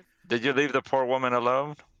 5. Did you leave the poor woman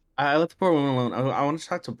alone? I let the poor woman alone. I want to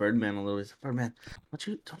talk to Birdman a little bit. Birdman,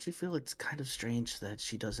 don't you feel it's kind of strange that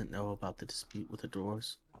she doesn't know about the dispute with the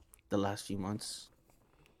dwarves the last few months,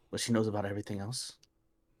 but she knows about everything else?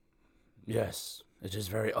 Yes, it is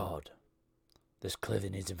very odd. This clearly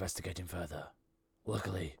needs investigating further.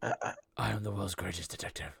 Luckily, I am the world's greatest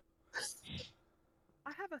detective.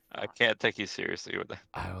 I have a I thought. can't take you seriously with that.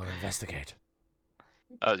 I will investigate.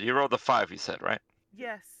 You rolled a 5, you said, right?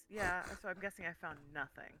 Yes, yeah. So I'm guessing I found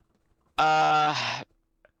nothing. Uh,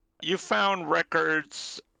 you found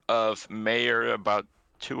records of Mayor about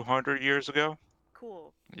 200 years ago.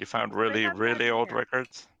 Cool. You found So they really, haven't had really old mayors.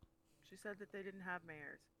 records. She said that they didn't have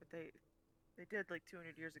mayors, but they did like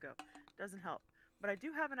 200 years ago. Doesn't help. But I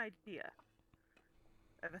do have an idea.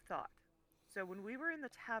 I have a thought. So when we were in the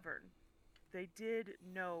tavern, they did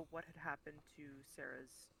know what had happened to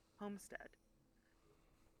Sarah's homestead,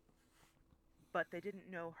 but they didn't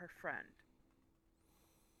know her friend.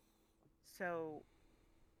 So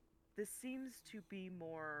this seems to be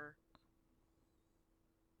more.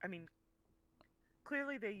 I mean,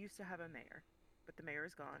 clearly they used to have a mayor, but the mayor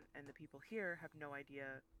is gone, and the people here have no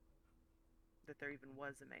idea that there even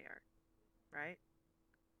was a mayor, right?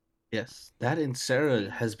 Yes, that and It Sarah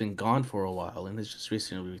seems. has been gone for a while and has just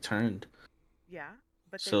recently returned. Yeah,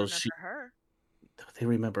 but they So remember her. they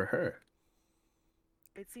remember her.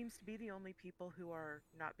 It seems to be the only people who are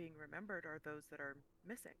not being remembered are those that are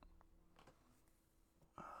missing.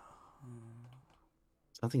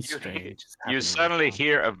 Something You strange is you happening right suddenly now.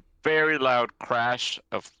 hear a very loud crash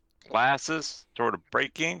of glasses sort of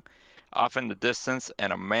breaking off in the distance,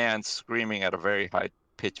 and a man screaming at a very high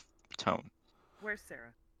pitched tone. Where's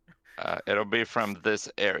Sarah? It'll be from this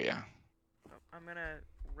area. Oh, I'm gonna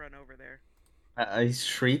run over there. I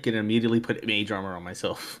shriek and immediately put mage armor on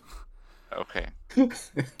myself. Okay.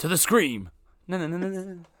 To the scream. No, no, no, no,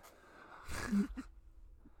 no.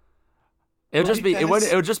 It'll just be.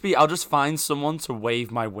 It'll just be. I'll just find someone to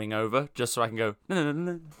wave my wing over, just so I can go. No, no,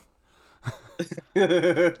 no,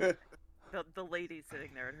 no. The lady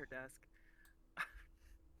sitting there at her desk.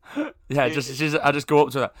 Yeah, I just go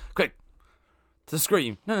up to her. Quick, to the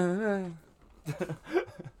scream. No, no, no,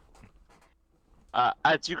 no.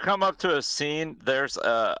 As you come up to a scene, there's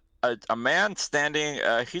a man standing.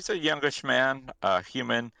 He's a youngish man,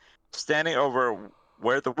 human, standing over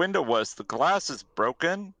where the window was. The glass is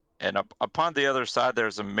broken, and upon the other side,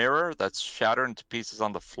 there's a mirror that's shattered into pieces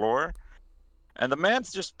on the floor. And the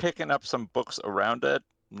man's just picking up some books around it,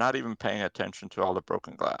 not even paying attention to all the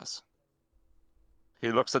broken glass.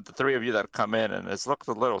 He looks at the three of you that come in and is looked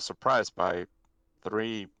a little surprised by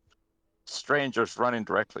three strangers running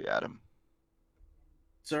directly at him.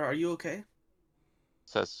 Sir, are you okay?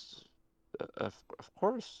 Says, of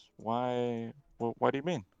course. Why? What do you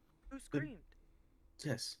mean? Who screamed?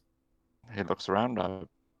 Yes. He looks around.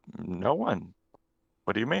 No one.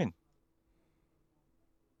 What do you mean?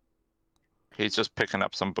 He's just picking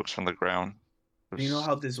up some books from the ground. Do you know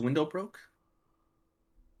how this window broke?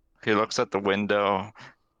 He looks at the window.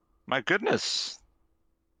 My goodness.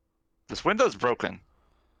 This window's broken.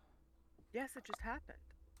 Yes, it just happened.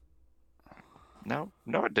 No,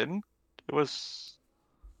 it didn't. It was.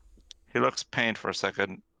 He looks pained for a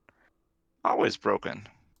second. Always broken.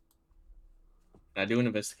 Can I do an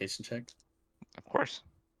investigation check? Of course.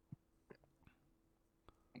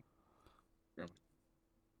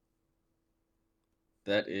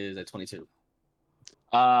 That is a 22.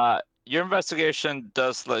 Your investigation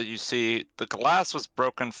does let you see the glass was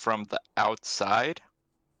broken from the outside.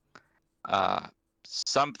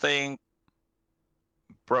 Something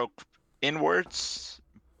broke inwards,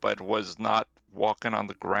 but was not walking on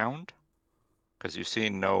the ground, because you see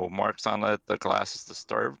no marks on it. The glass is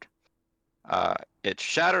disturbed. It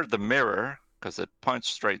shattered the mirror because it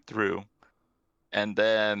punched straight through, and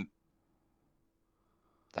then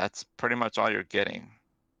that's pretty much all you're getting.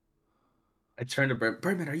 I turned to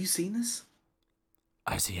Birdman, are you seeing this?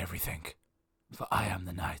 I see everything, for I am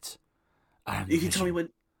the night. I am the You can tell me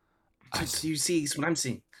vision. what you see is what I'm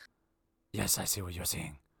seeing. Yes, I see what you're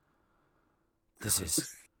seeing. This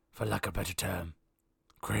is, for lack of a better term,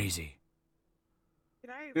 crazy.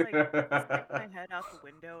 Can I stick my head out the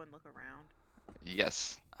window and look around?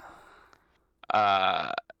 Yes.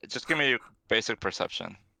 Just give me a basic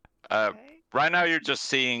perception. Okay. Right now you're just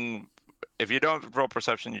seeing. If you don't roll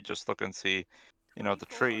perception, you just look and see, the 24.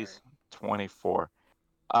 trees. 24.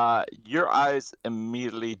 Your eyes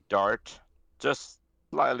immediately dart just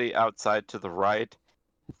slightly outside to the right.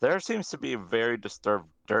 There seems to be very disturbed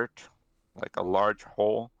dirt, like a large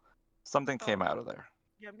hole. Something came out of there.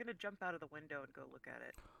 Yeah, I'm gonna jump out of the window and go look at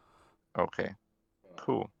it. Okay,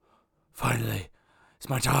 cool. Finally, it's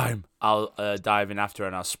my time. I'll dive in after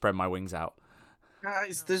and I'll spread my wings out.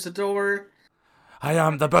 Guys, there's a door. I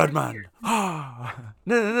am the Birdman. Ah,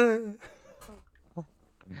 no.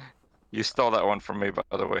 You stole that one from me, by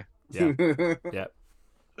the way. Yeah. Yeah.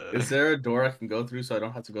 Is there a door I can go through so I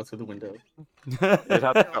don't have to go through the window? You'd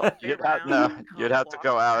have to go. Around, You'd have to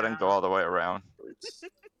go walk out and go around. all the way around.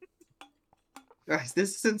 Guys,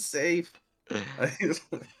 this isn't safe.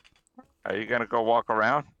 Are you gonna go walk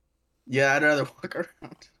around? Yeah, I'd rather walk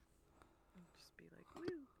around. Just be like,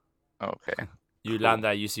 woo. Okay. You Cool. land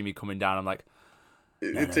there, you see me coming down. I'm like,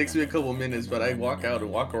 It takes me a couple minutes, but I walk out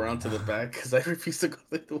and walk around to the back because I refuse to go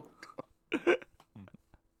through the window.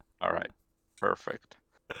 All right. Perfect.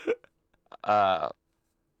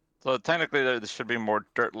 So technically there should be more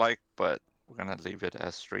dirt-like, but we're gonna leave it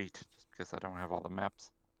as street just because I don't have all the maps.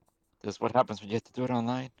 This is what happens when you have to do it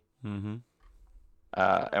online. mm-hmm.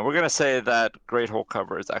 And we're gonna say that Great Hole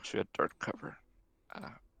cover is actually a dirt cover.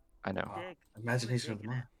 I know. Dig. Imagination of the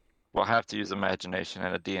Digging mind. it. We'll have to use imagination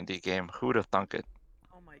in a D&D game. Who'd have thunk it?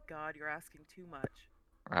 Oh my god, you're asking too much.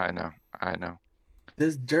 I know.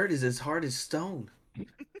 This dirt is as hard as stone.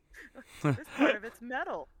 This part of it's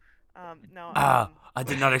metal. No. I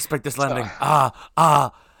did not expect this landing. I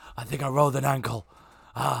think I rolled an ankle.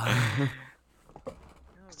 No,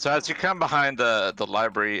 So as you come behind the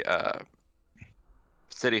library,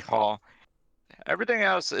 city hall, everything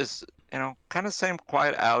else is, kind of same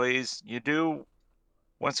quiet alleys. You do,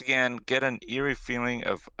 once again, get an eerie feeling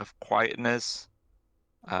of quietness.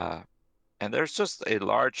 And there's just a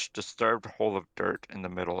large disturbed hole of dirt in the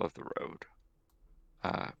middle of the road.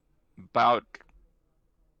 About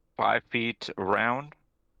 5 feet around.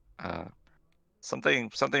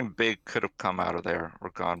 Something big could have come out of there or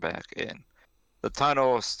gone back in. The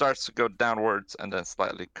tunnel starts to go downwards and then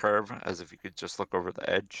slightly curve, as if you could just look over the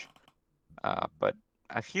edge. But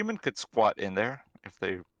a human could squat in there if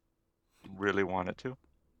they really wanted to.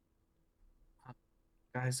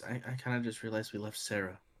 Guys, I kind of just realized we left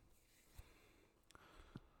Sarah.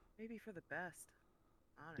 Maybe for the best.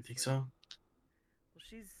 You Honestly. think so? Well,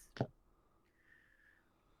 she's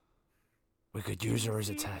We could use her as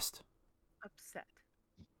a She- test. upset.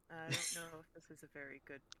 I don't know if this is a very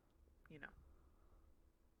good, you know.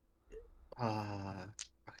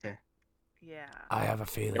 Okay. Yeah. I have a You're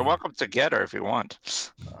feeling. welcome to get her if you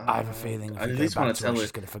want. I have a feeling if I we at go least back want to to her, tell her.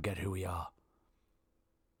 she's gonna forget who we are.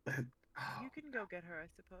 You can go get her, I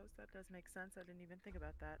suppose. That does make sense. I didn't even think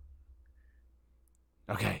about that.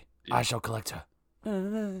 Okay, I shall collect her.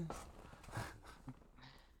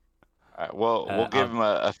 All right, we'll give him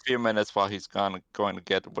a few minutes while he's going to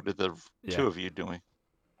get. What are the two of you doing?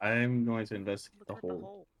 I'm going to investigate Look the at the hole.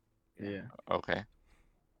 hole. Yeah. Okay.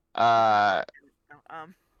 No,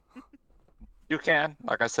 You can,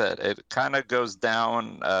 like I said, it kind of goes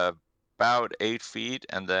down about 8 feet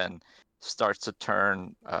and then starts to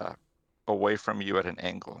turn away from you at an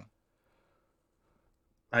angle.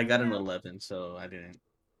 I got an Yeah. 11, so I didn't.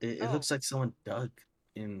 It Oh. looks like someone dug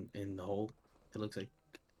in the hole. It looks like.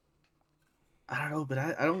 I don't know, but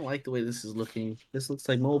I don't like the way this is looking. This looks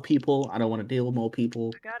like mole people. I don't want to deal with mole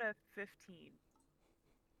people. I got a 15.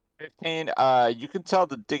 15. You can tell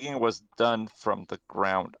the digging was done from the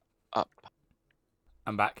ground up.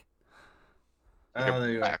 I'm back. You're There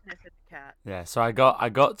you are. back. And I hit the cat. Yeah, so I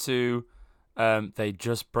got to they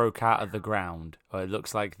just broke out of the ground. Or it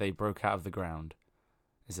looks like they broke out of the ground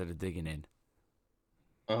instead of digging in.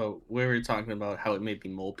 Oh, we were talking about how it may be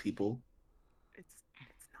mole people. It's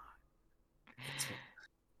not. It's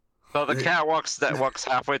So the cat walks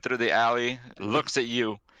halfway through the alley, looks at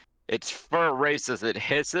you. Its fur races, it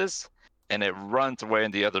hisses, and it runs away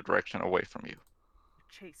in the other direction, away from you.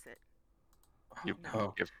 Chase it. You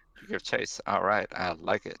Oh, you give chase. All right, I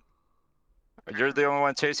like it. You're the only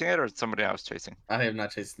one chasing it, or is somebody else chasing? I am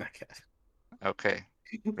not chasing that cat. Okay,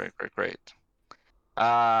 great. Give I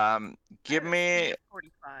have a me. speed of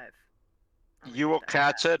 45. I'll You hit will that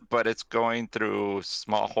catch cat. it, but it's going through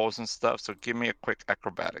small holes and stuff. So give me a quick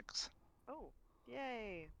acrobatics, Oh,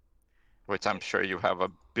 yay. which I'm Wait. sure you have a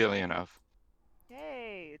billion of.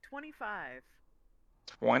 Yay, 25.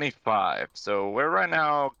 25. So we're right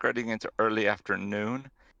now getting into early afternoon.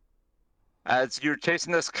 As you're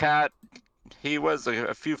chasing this cat, he was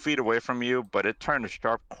a few feet away from you, but it turned a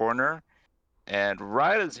sharp corner. And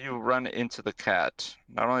right as you run into the cat,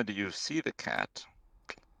 not only do you see the cat,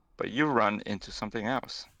 but you run into something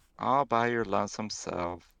else all by your lonesome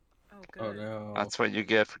self. Oh, Oh good. no. That's what you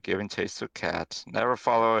get for giving chase to a cat. Never That's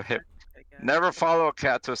follow a classic, I guess. Never follow a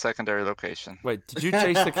cat to a secondary location. Wait, did you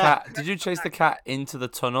chase the cat? Did you chase the cat into the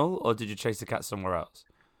tunnel, or did you chase the cat somewhere else?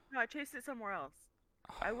 No, I chased it somewhere else.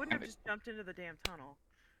 I wouldn't have just jumped into the damn tunnel.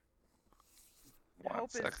 The One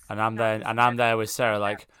hope sec. is And I'm not there, to and I'm spend there with it Sarah, that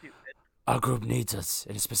like, stupid. our group needs us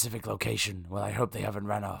in a specific location. Well, I hope they haven't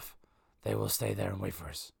ran off. They will stay there and wait for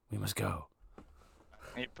us. We must go.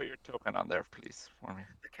 Can you put your token on there, please, for me?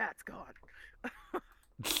 The cat's gone.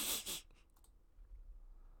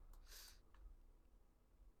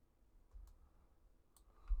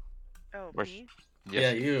 Oh, Where's- me?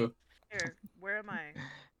 Yeah, Yes. you. Here, where am I?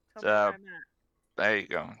 Tell me where I'm at. There you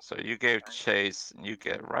go. So you gave chase, and you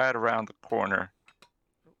get right around the corner.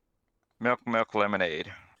 Milk,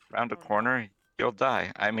 lemonade. Round the Oh, no. corner, you'll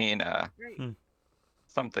die. I mean, Great.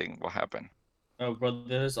 something will happen. Oh, bro,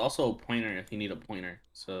 there's also a pointer if you need a pointer.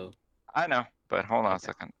 So I know, but hold on a Okay.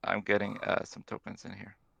 second. I'm getting some tokens in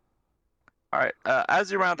here. All right.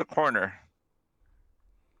 As you round the corner,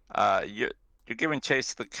 you're giving chase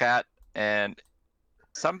to the cat, and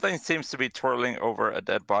something seems to be twirling over a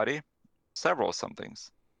dead body. Several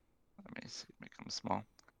somethings. Let me see, make them small.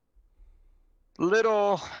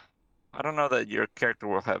 Little. I don't know that your character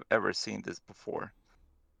will have ever seen this before,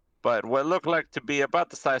 but what looked like to be about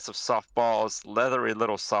the size of softballs, leathery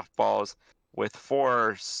little softballs with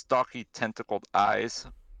 4 stocky tentacled eyes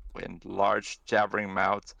and large jabbering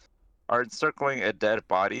mouths are encircling a dead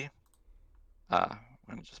body. I'm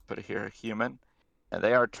going to just put it here, a human. And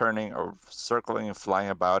they are turning or circling and flying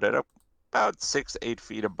about it about 6-8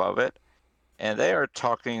 feet above it. And they are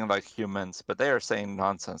talking like humans, but they are saying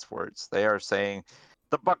nonsense words. They are saying,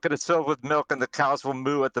 the bucket is filled with milk and the cows will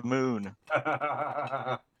moo at the moon.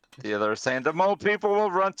 The other is saying, the mole people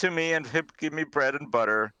will run to me and give me bread and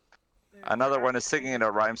butter. They're Another one is actually singing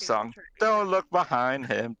a rhyme talking song. trade. Don't look behind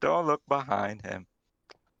him. Don't look behind him.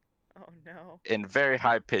 Oh, no. In very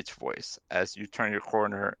high pitched voice as you turn your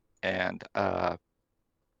corner and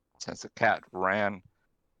since the cat ran,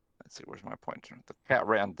 let's see, where's my pointer? The cat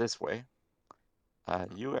ran this way.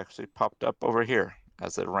 You actually popped up over here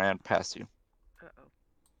as it ran past you. Uh-oh.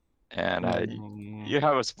 And Mm. you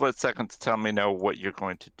have a split second to tell me know what you're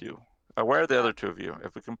going to do. Where are the other two of you?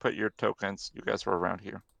 If we can put your tokens, you guys were around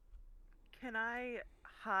here. Can I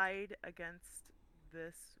hide against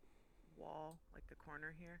this wall, like the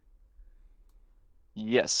corner here?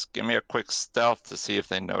 Yes, give me a quick stealth to see if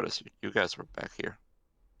they notice you. You guys were back here.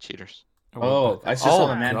 Cheaters. Oh, I just Oh, saw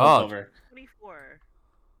the man hooked God. over. 24.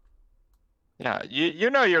 Yeah, you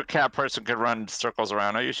know your cat person could run circles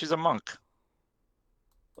around you. She's a monk.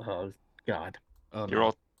 Oh God. Oh You no.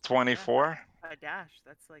 roll 24? A dash.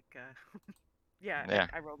 That's like, yeah, Yeah.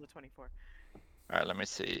 I rolled a 24. All right, let me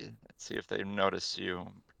see. Let's see if they notice you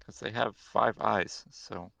because they have 5 eyes,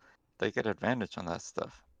 so they get advantage on that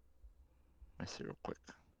stuff. Let me see real quick.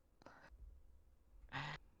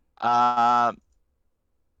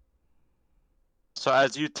 So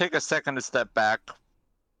as you take a second to step back,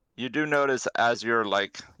 you do notice as you're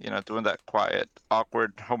like, doing that quiet,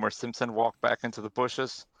 awkward Homer Simpson walk back into the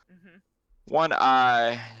bushes, Mm-hmm. one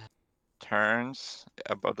eye turns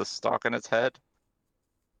above the stalk in its head.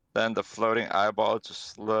 Then the floating eyeball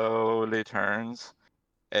just slowly turns,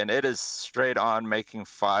 and it is straight on making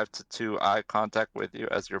 5-2 eye contact with you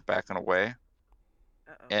as you're backing away.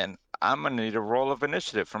 Uh-oh. And I'm gonna need a roll of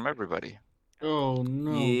initiative from everybody. Oh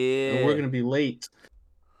no. Yeah. And we're gonna be late.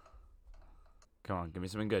 Come on, give me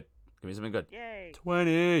something good. Give me something good. Yay.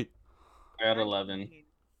 20. I got 11. 19.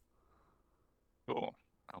 Cool.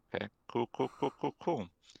 Okay. Cool.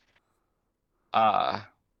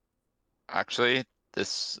 Actually,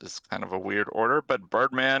 this is kind of a weird order, but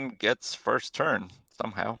Birdman gets first turn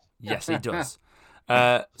somehow. Yes, he does.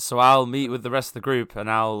 So I'll meet with the rest of the group and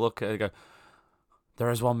I'll look at it and go, there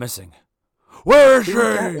is one missing. Where is She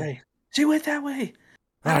went that she? way. She went that way.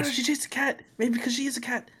 I don't know. Right. She chased a cat. Maybe because she is a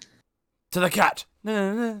cat. To the cat.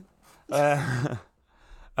 And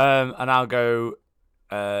I'll go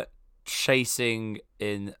chasing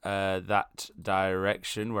in that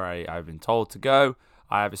direction where I've been told to go.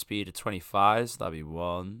 I have a speed of 25, so that'll be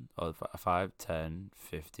 1, 5, 10,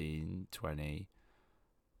 15, 20,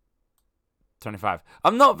 25.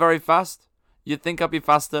 I'm not very fast. You'd think I'd be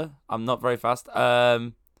faster. I'm not very fast.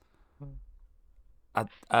 I'll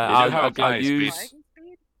flying speed. use. Flying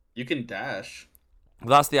speed? You can dash. Well,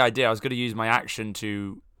 that's the idea. I was going to use my action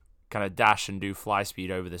to kind of dash and do fly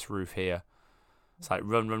speed over this roof here. It's like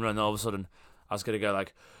run. And all of a sudden, I was going to go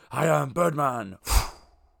like, I am Birdman.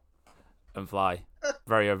 And fly.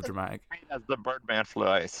 Very overdramatic. As the Birdman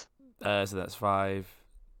flies. So that's 5,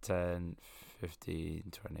 10, 15,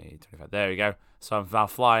 20, 25. There we go. So I'm now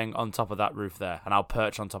flying on top of that roof there. And I'll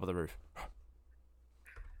perch on top of the roof.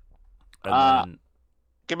 And then...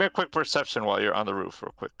 Give me a quick perception while you're on the roof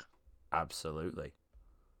real quick. Absolutely.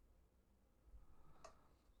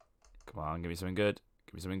 Come on, give me something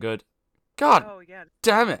good. God Oh, yeah.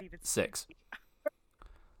 damn not it. even- 6.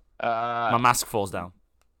 My mask falls down.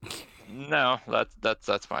 No,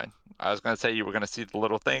 that's fine. I was gonna say you were gonna see the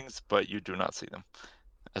little things, but you do not see them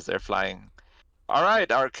as they're flying. All right,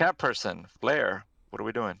 our cat person, Flair. What are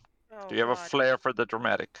we doing? Oh, Do you have a God. flair for the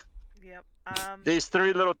dramatic? Yep. These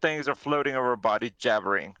 3 little things are floating over a body,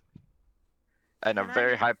 jabbering, in a Can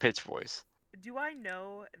very I- high-pitched voice. Do I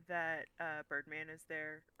know that Birdman is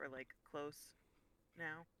there or like close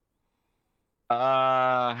now?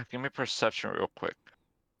 Give me perception real quick.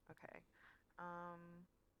 Okay.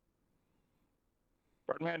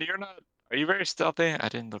 Birdman, you're not. Are you very stealthy? I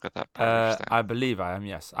didn't look at that part of your stat. I believe I am,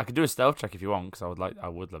 yes. I could do a stealth check if you want, because I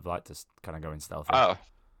would have liked to kind of go in stealthy. Oh,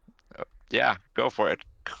 yeah, go for it.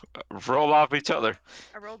 Roll off each other.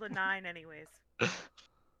 I rolled a 9 anyways.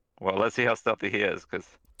 Well, let's see how stealthy he is, because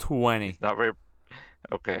 20. he's not very.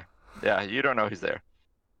 Okay. Yeah, you don't know he's there.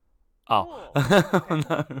 Oh. Cool. Okay.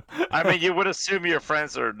 No. I mean, you would assume your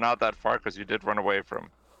friends are not that far because you did run away from,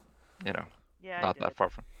 Yeah, I not did. that far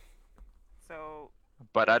from. So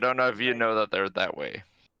But I don't know if you Right. know that they're that way.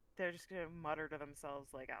 they're just gonna mutter to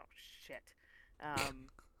themselves like, "Oh shit," and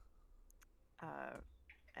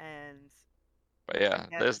But yeah,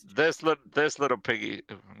 Yeah, this little piggy.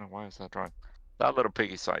 Oh, no, why is that drawing? That little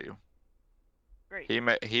piggy saw you. great.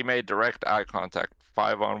 He made direct eye contact,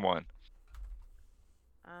 5-on-1.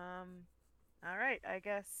 All right. I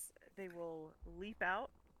guess they will leap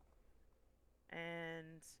out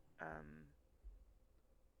and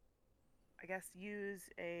I guess use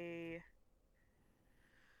a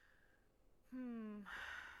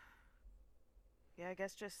Yeah, I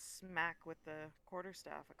guess just smack with the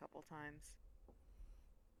quarterstaff a couple times.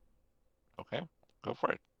 Okay, go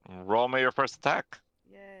for it. Roll me your first attack.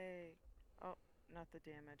 Yay! Oh, not the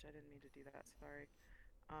damage. I didn't mean to do that. Sorry.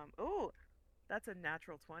 Oh, that's a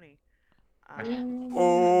natural 20.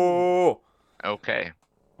 Oh, Okay.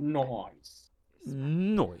 Nice.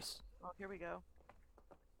 noise. Oh, here we go.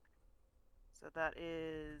 So that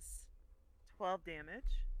is 12 damage.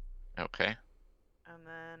 Okay. And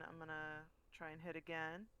then I'm gonna try and hit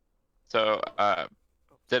again. So, Oh,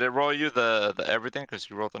 did it roll you the everything? Because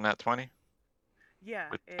you rolled the nat 20?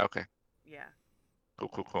 yeah, Okay. yeah.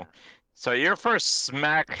 Cool. So your first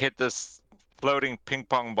smack hit this floating ping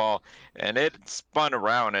pong ball, and it spun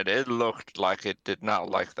around, and it looked like it did not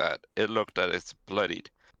like that. It looked that it's bloodied.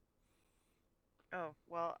 Oh,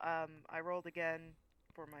 well, I rolled again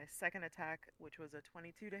for my second attack, which was a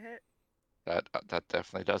 22 to hit. That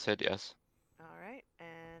definitely does hit, yes. All right,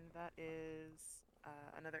 and that is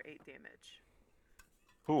another 8 damage.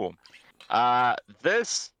 Cool.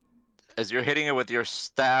 This, as you're hitting it with your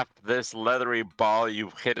staff, this leathery ball,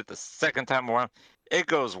 you hit it the second time around, it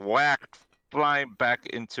goes whack, flying back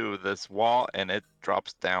into this wall, and it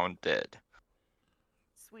drops down dead.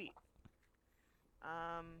 Sweet.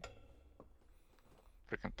 Um,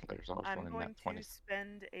 Freaking players always I'm running going nat to 20s.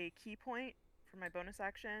 spend a key point for my bonus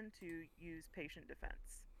action to use patient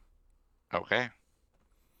defense. Okay.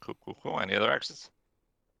 Cool. Any other actions?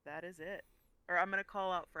 That is it. Or I'm gonna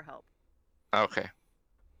call out for help. Okay.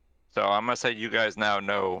 So I'm gonna say you guys now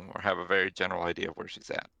know or have a very general idea of where she's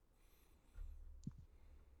at.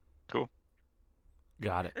 Cool.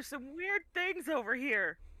 Got it. There's some weird things over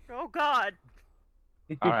here. Oh God.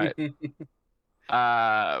 All right.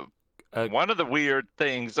 One of the weird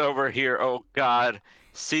things over here, oh God,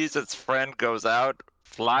 sees its friend goes out,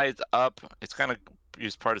 flies up. It's gonna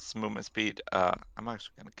use part of its movement speed. I'm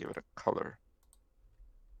actually gonna give it a color.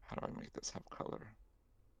 How do I make this have color?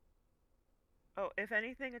 Oh, if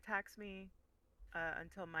anything attacks me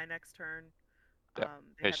until my next turn, Yeah, they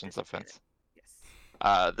have patience disadvantage. offense.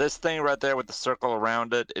 Yes. This thing right there with the circle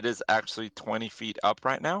around it, it is actually 20 feet up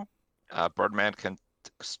right now. Birdman can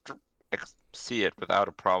see it without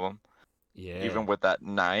a problem, Yeah. even with that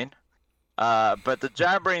 9. But the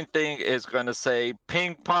jabbering thing is going to say,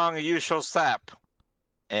 "Ping pong, you shall sap,"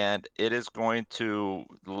 and it is going to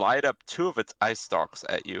light up 2 of its ice stalks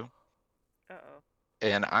at you. Uh-oh.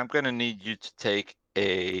 And I'm going to need you to take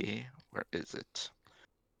a, where is it?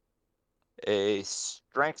 A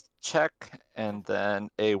strength check and then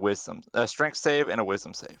a strength save and a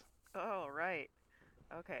wisdom save. Oh, right.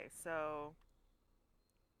 Okay, so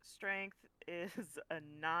strength is a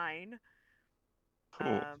 9.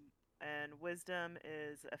 Cool. And wisdom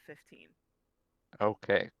is a 15.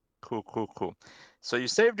 Okay. Cool. So you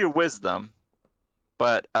saved your wisdom,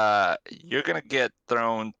 but you're gonna get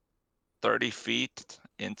thrown 30 feet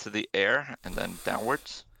into the air and then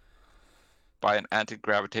downwards by an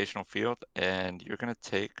anti-gravitational field, and you're gonna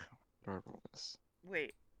take. Where do I roll this?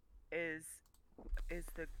 Wait, is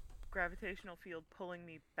the gravitational field pulling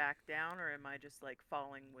me back down, or am I just like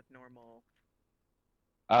falling with normal?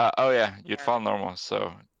 Oh yeah, you'd fall Gravity. normal,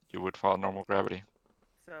 so you would fall normal gravity.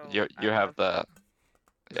 So You I'm have a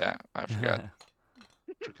the, yeah, I forgot.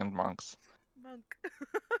 Freaking monks. monk.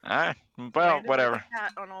 Alright, well, Landed like whatever. a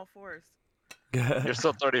cat on all fours. You're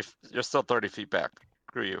still 30 feet back.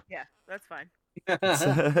 Screw you. Yeah, that's fine.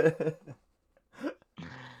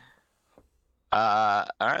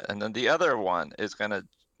 Alright, and then the other one is gonna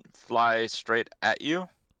fly straight at you.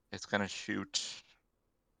 It's gonna shoot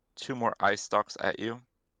 2 more ice stalks at you.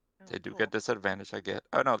 Oh, They do cool. get disadvantage, I get.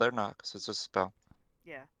 Oh no, they're not, because it's a spell.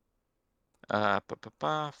 Yeah. 4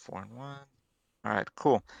 and 1. Alright,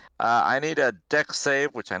 cool. I need a dex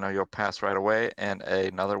save, which I know you'll pass right away, and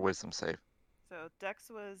another wisdom save. So Dex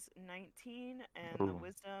was 19, and the Ooh.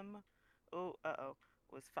 wisdom,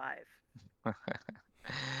 was 5.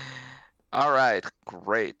 Alright,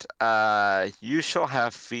 great. You shall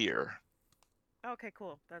have fear. Okay,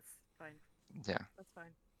 cool. That's fine. Yeah. That's fine.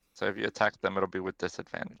 So if you attack them, it'll be with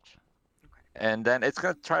disadvantage. Okay. And then it's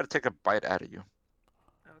gonna try to take a bite out of you.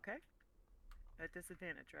 Okay. At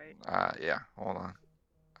disadvantage, right? Yeah, hold on.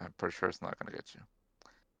 I'm pretty sure it's not gonna get you.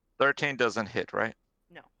 13 doesn't hit, right?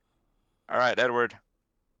 No. Alright, Edward.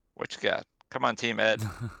 What you got? Come on, Team Ed.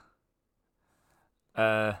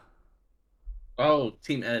 Oh,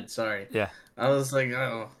 Team Ed, sorry. Yeah. I was like,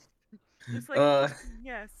 oh. Just like,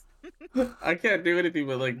 yes. I can't do anything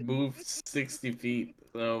but like move 60 feet.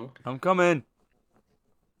 So I'm coming.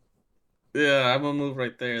 yeah, I'm gonna move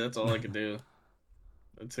right there. That's all I can do.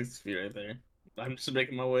 That's 60 feet right there. I'm just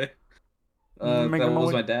making my way. That Making my was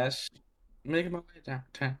way. my dash. Making my way down.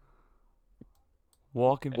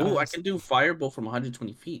 Walking Oh, I past. can do firebolt from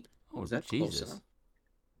 120 feet. Oh, Is that close Jesus. enough?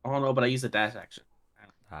 Oh no, but I use the dash action.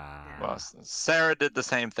 Well, Ah. Sarah did the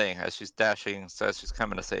same thing as she's dashing, so she's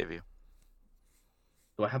coming to save you.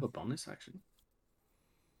 Do I have a bonus action?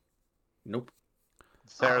 Nope.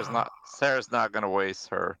 Sarah's not gonna waste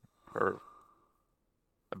her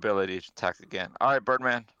ability to attack again. All right,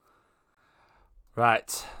 Birdman.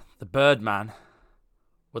 Right. The Birdman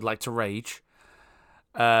would like to rage.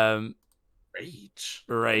 Rage.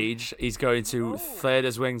 Rage. He's going to Oh. flare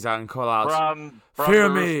his wings out and call out, From "Fear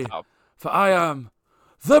the me, rooftop. for I am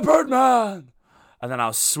the Birdman!" And then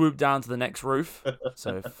I'll swoop down to the next roof.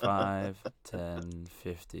 So 5, 10,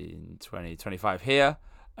 15, 20, 25 here.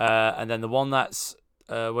 And then the one that's,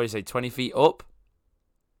 what do you say, 20 feet up?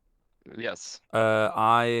 Yes.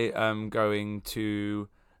 I am going to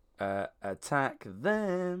attack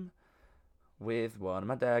them with one of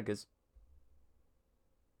my daggers.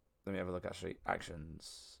 Let me have a look, actually.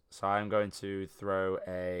 Actions. So I'm going to throw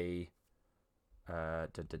a... I'm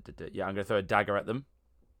going to throw a dagger at them.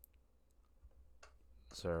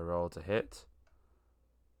 So roll to hit.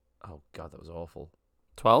 Oh, God, that was awful.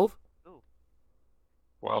 12?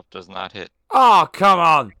 12 does not hit. Oh, come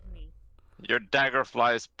on! Your dagger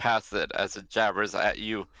flies past it as it jabbers at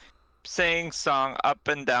you, sing song up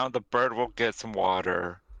and down. The bird will get some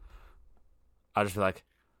water. I'll just be like,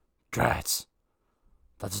 "Drats,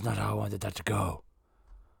 that's not how I wanted that to go.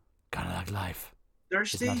 Kind of like life.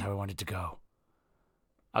 It's Thirsty. not how I wanted to go."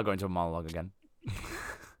 I'll go into a monologue again.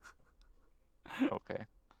 Okay.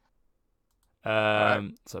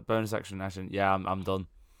 Alright. So bonus action. Yeah, I'm done.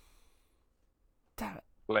 Damn it.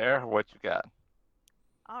 Blair, what you got?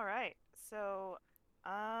 All right. So,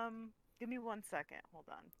 give me 1 second. Hold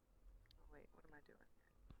on. Oh, wait, what am I doing?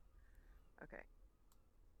 Okay.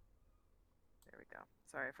 There we go.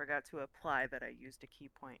 Sorry, I forgot to apply that I used a key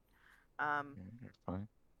point. You're fine.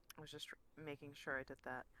 I was just making sure I did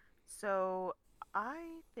that. So,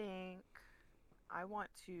 I think I want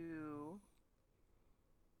to.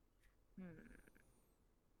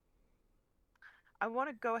 I want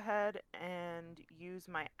to go ahead and use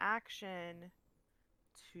my action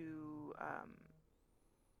to. Oh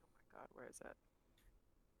my God, where is it?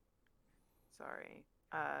 Sorry.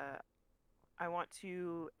 I want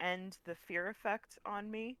to end the fear effect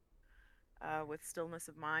on me with stillness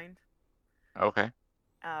of mind. Okay.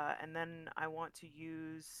 And then I want to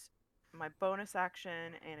use my bonus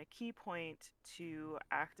action and a key point to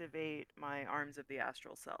activate my arms of the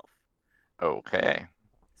astral self. Okay.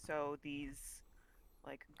 So these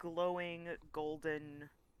like glowing golden,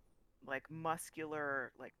 like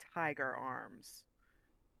muscular, like tiger arms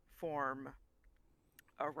form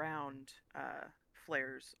around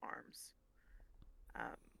Flair's arms,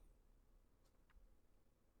 um,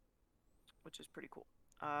 which is pretty cool.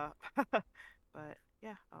 But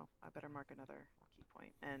yeah, oh, I better mark another key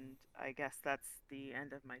point, and I guess that's the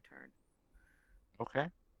end of my turn. Okay.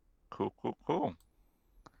 Cool.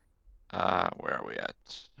 Where are we at?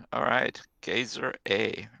 All right. Gazer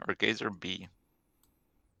A or Gazer B.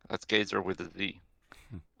 That's Gazer with a Z.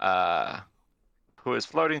 Who is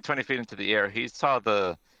floating 20 feet into the air. He saw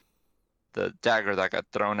the dagger that got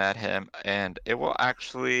thrown at him, and it will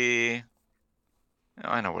actually.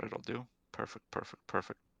 I know what it'll do. Perfect.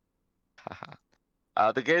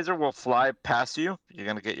 Haha. The Gazer will fly past you. You're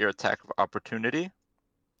gonna get your attack of opportunity.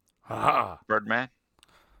 Ah, Birdman.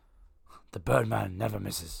 the Birdman never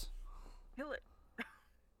misses. Kill it.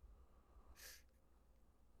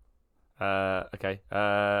 Okay.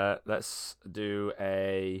 Let's do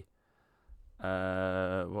a.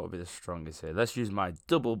 What would be the strongest here? Let's use my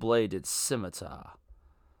double-bladed scimitar.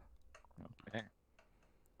 Okay.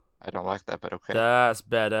 I don't like that, but okay. That's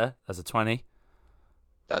better. That's a 20.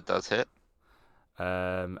 That does hit.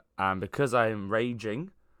 And because I am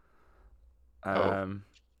raging, Shoot.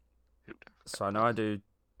 so I know I do.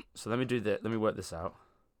 So let me do that. Let me work this out.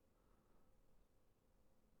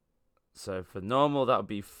 So for normal, that would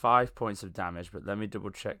be 5 points of damage, but let me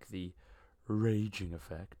double check the raging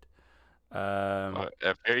effect.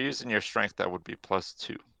 If you're using your strength, that would be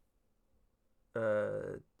 +2.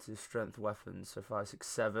 To strength weapons, so 5, 6,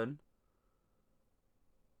 7.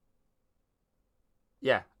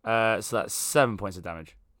 Yeah. So that's 7 points of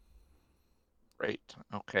damage. Great.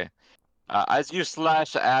 Okay. As you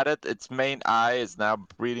slash at it, its main eye is now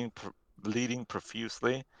bleeding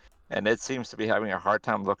profusely, and it seems to be having a hard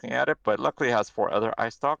time looking at it. But luckily, it has 4 other eye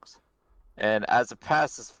stalks. And as it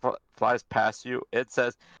flies past you, it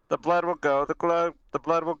says, "The blood will go. The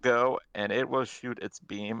blood will go," and it will shoot its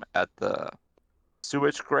beam at the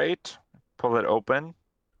sewage grate. Pull it open.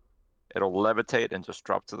 It'll levitate and just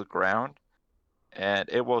drop to the ground, and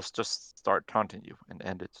it will just start taunting you and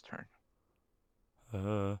end its turn.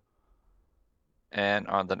 And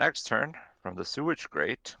on the next turn, from the sewage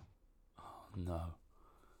grate, Oh no.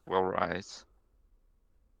 will rise.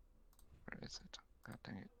 Where is it? God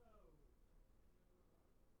dang it.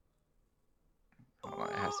 Hold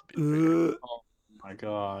on, it has to be bigger. Oh my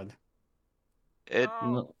god. It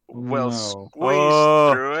Oh, will No. squeeze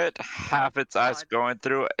Oh. through it, half its eyes God. going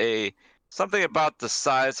through something about the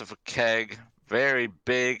size of a keg, very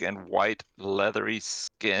big and white, leathery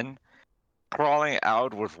skin, crawling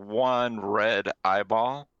out with one red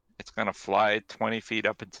eyeball. It's gonna fly 20 feet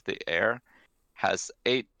up into the air. Has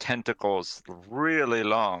 8 tentacles, really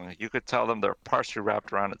long. You could tell them they're partially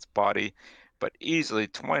wrapped around its body, but easily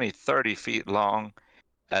 20, 30 feet long,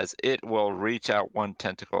 as it will reach out one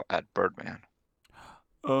tentacle at Birdman.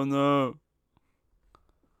 Oh no.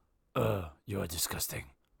 You are disgusting.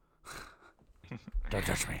 Don't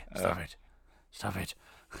touch me. Stop it. Stop it.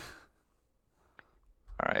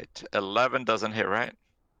 All right, 11 doesn't hit, right?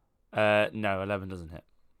 No, 11 doesn't hit.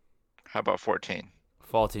 How about 14?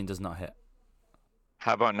 14 does not hit.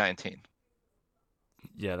 How about 19?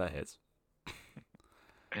 Yeah, that hits.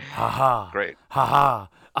 Ha ha. Great. Ha ha.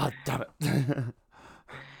 Ah, damn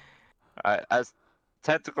it. As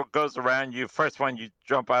tentacle goes around you, first one you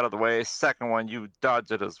jump out of the way, second one you dodge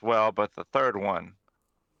it as well, but the third one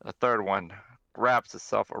wraps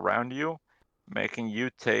itself around you, making you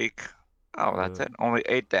take, oh, that's it, only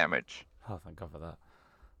 8 damage. Oh, thank God for that.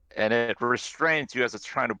 And it restrains you as it's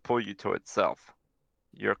trying to pull you to itself.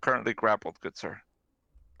 You're currently grappled, good sir.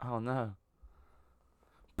 Oh no.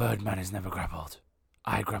 Birdman is never grappled.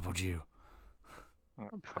 I grappled you.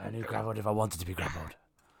 I only grappled if I wanted to be grappled.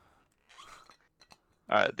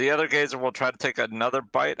 Alright, the other gazer will try to take another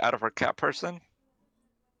bite out of her cat person.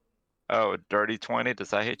 Oh, dirty 20, does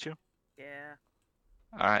that hit you? Yeah.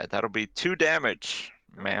 Alright, that'll be 2 damage,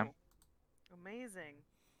 ma'am. Ooh, amazing.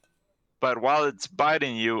 But while it's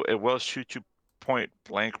biting you, it will shoot you point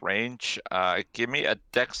blank range. Give me a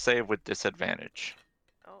dex save with disadvantage.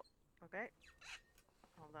 Oh, okay.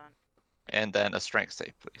 Hold on. And then a strength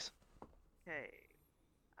save, please. Okay.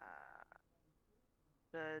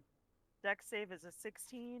 The dex save is a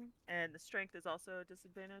 16, and the strength is also a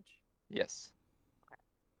disadvantage. Yes.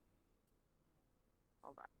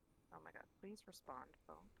 Hold on. Oh my god. Please respond,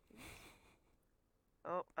 phone. Please.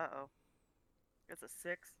 Oh, uh-oh. It's a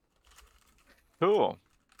 6. Cool.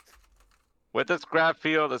 With this grab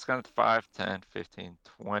field, it's going to 5, 10, 15,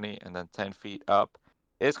 20, and then 10 feet up.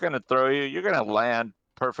 It's going to throw you. You're going to land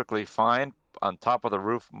perfectly fine on top of the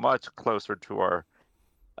roof, much closer to our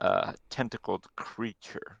tentacled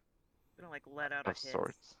creature Gonna like let out a of hiss.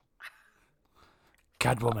 sorts.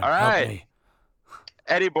 Catwoman, All help right. me.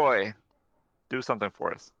 Eddie boy, do something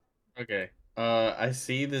for us. Okay. I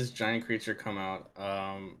see this giant creature come out.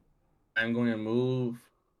 I'm going to move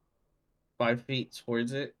 5 feet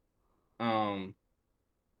towards it. I'm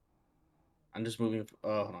just moving.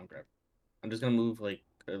 Hold on, grab. I'm just gonna move like.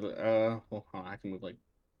 Hold on. I can move like.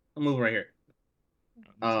 I'll move right here.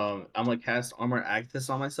 I'm gonna cast Armor Actus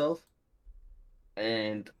on myself,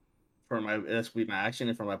 and that's be my action,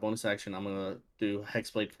 and for my bonus action, I'm gonna do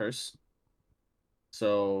Hexblade Curse.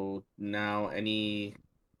 So now any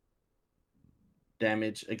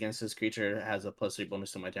damage against this creature has a +3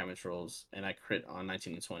 bonus to my damage rolls, and I crit on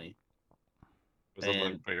 19 and 20. It was a And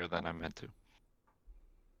little bigger than I meant to.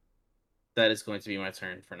 that is going to be my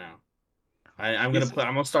turn for now. I'm He's-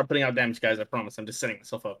 gonna start putting out damage, guys. I promise. I'm just setting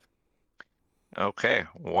myself up. Okay,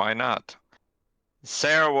 why not?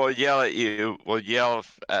 Sarah will yell at you. Will yell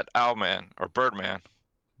at Owlman or Birdman.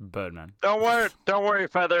 Birdman. Don't worry,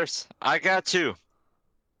 Feathers. I got you.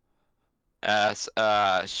 As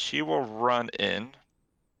she will run in.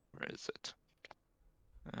 Where is it?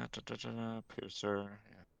 Piercer.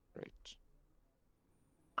 Yeah, great.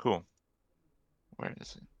 Cool. Where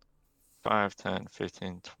is it? 5, 10,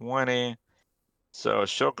 15, 20. So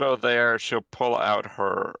she'll go there. She'll pull out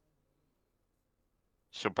her.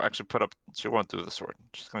 She'll actually put up. She won't do the sword.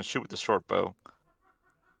 She's gonna shoot with the short bow.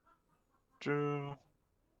 All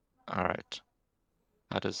right.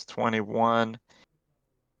 That is 21.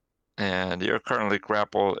 And you're currently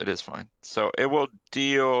grappled. It is fine. So it will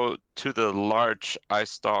deal to the large eye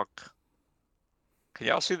stalk. Can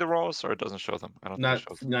y'all see the rolls, or it doesn't show them? I don't think it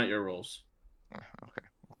shows them. Not your rolls. Okay,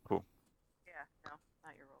 cool. Yeah, no,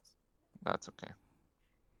 not your rolls. That's okay.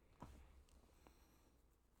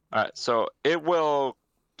 All right, so it will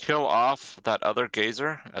kill off that other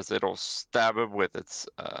gazer as it'll stab him with its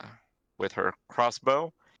with her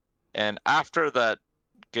crossbow. And after that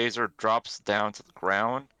gazer drops down to the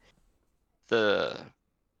ground,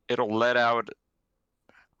 it'll let out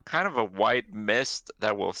kind of a white mist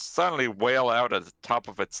that will suddenly wail out at the top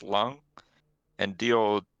of its lung and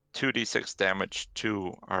deal 2d6 damage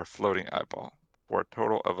to our floating eyeball for a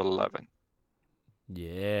total of 11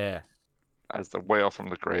 Yeah. as the wail from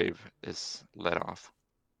the grave is let off.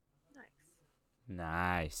 Nice.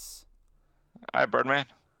 Nice. All right, Birdman,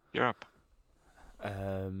 you're up.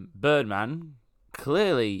 Birdman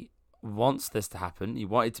clearly wants this to happen. He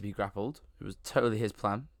wanted to be grappled. It was totally his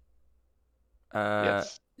plan.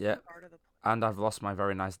 Yes. Yeah. Part of the And I've lost my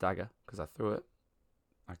very nice dagger because I threw it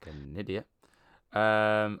like an idiot.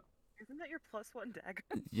 Um, Isn't that your +1 dagger?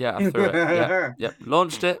 yeah, I threw it. Yeah, yep,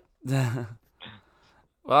 launched it.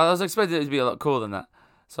 Well, I was expecting it to be a lot cooler than that,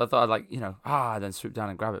 so I thought I'd then swoop down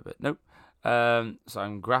and grab it, but nope. So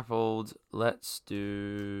I'm grappled. Let's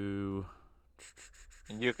do.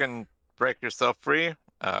 You can break yourself free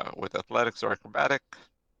with athletics or acrobatic,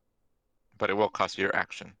 but it will cost you your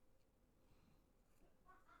action.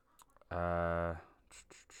 Oh,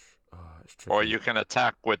 it's tricky. Or you can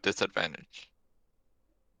attack with disadvantage.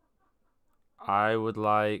 I would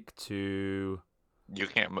like to. You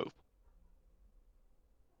can't move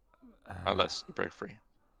unless you break free.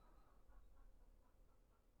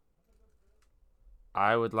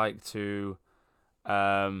 I would like to.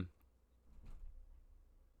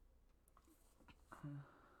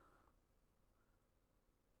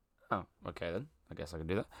 Oh, okay then. I guess I can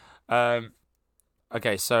do that.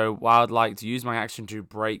 Okay, so I'd like to use my action to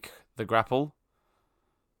break the grapple.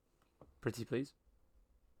 Pretty please.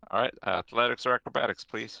 All right, athletics or acrobatics,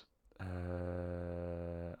 please.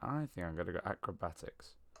 I think I'm gonna go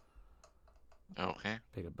acrobatics. Okay.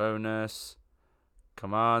 Bigger bonus.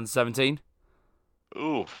 Come on, 17.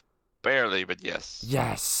 Oof, barely, but yes.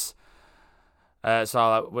 Yes. So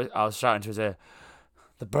I was shouting to his ear,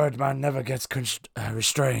 "The Birdman never gets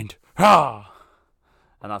restrained." Ha!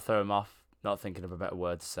 And I throw him off, not thinking of a better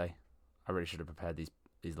word to say. I really should have prepared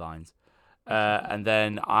these lines. And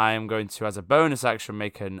then I'm going to, as a bonus action,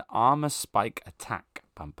 make an armor spike attack.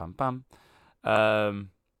 Pam pam pam.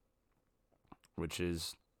 Which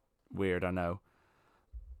is weird, I know.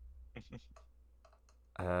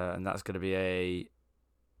 And that's going to be a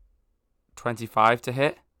 25 to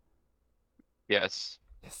hit. Yes.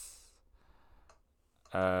 Yes.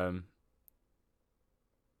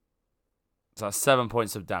 So that's 7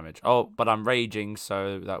 points of damage. Oh, but I'm raging,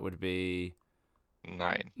 so that would be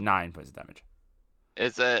 9. 9 points of damage.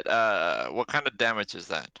 Is it what kind of damage is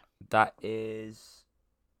that? That is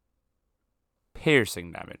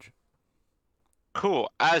piercing damage.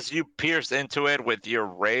 Cool. As you pierce into it with your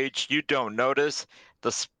rage, you don't notice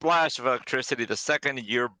the splash of electricity the second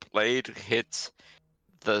your blade hits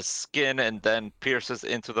the skin and then pierces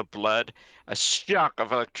into the blood. A shock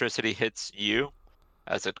of electricity hits you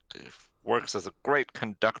as it works as a great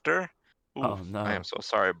conductor. Ooh, Oh no. I am so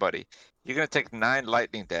sorry, buddy. You're gonna take 9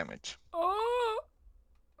 lightning damage. Oh.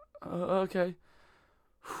 Okay.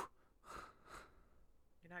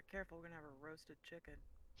 You're not careful, we're gonna have a roasted chicken.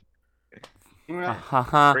 Ha ha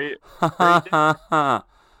ha. Free- Ha ha ha.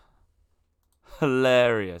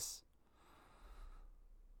 Hilarious.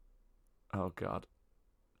 Oh god.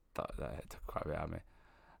 That took quite a bit out of me.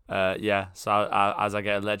 Yeah, so as I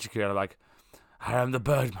get electrocuted, I'm like, "I am the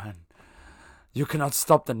Birdman. You cannot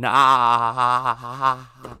stop the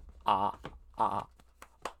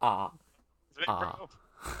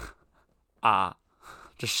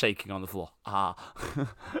just shaking on the floor.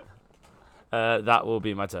 That will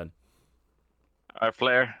be my turn. All right,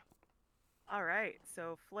 Flare. All right,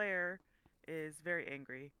 so Flare is very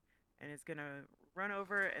angry and is gonna run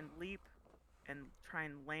over and leap and try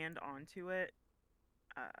and land onto it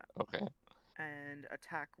Okay. and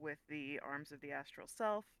attack with the arms of the astral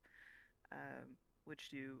self, which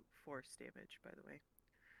do force damage, by the way.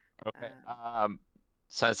 Okay.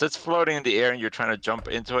 Since it's floating in the air and you're trying to jump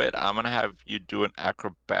into it, I'm gonna have you do an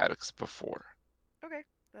acrobatics before, Okay,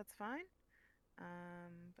 that's fine.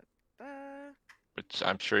 Ba- ba- which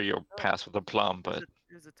I'm sure you'll pass with a plum, but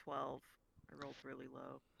it was a 12. I rolled really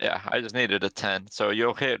low. yeah, I just needed a 10, so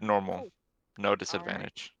you'll hit normal, Oh, no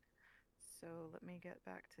disadvantage. so let me get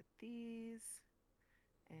back to these,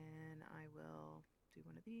 and I will do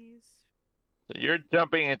one of these. So you're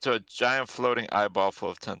jumping into a giant floating eyeball full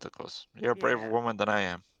of tentacles. You're a braver Yeah. woman than I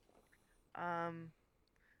am.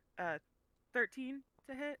 13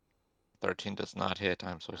 to hit. 13 does not hit.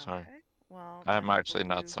 I'm so sorry. Okay. Well, I'm then actually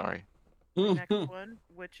we'll not do sorry. the next one,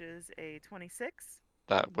 which is a 26.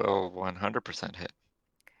 That will 100% hit.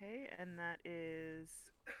 Okay, and that is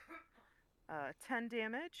 10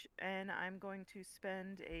 damage, and I'm going to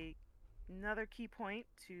spend another key point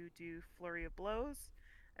to do flurry of blows,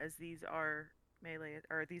 as these are melee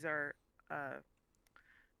or these are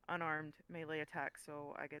unarmed melee attacks.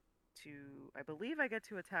 So I believe I get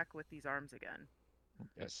to attack with these arms again,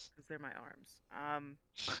 Yes. because they're my arms.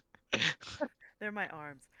 They're my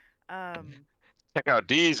arms. Check out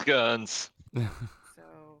these guns.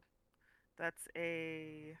 So that's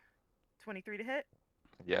a 23 to hit.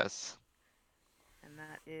 Yes. And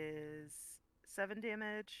that is 7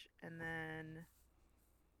 damage, and then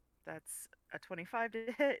that's a 25 to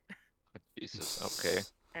hit, Jesus. Okay.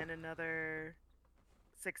 and another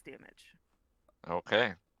 6 damage.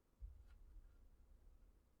 Okay.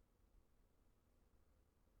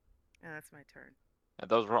 And that's my turn. And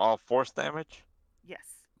those were all force damage? Yes.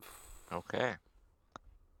 Okay.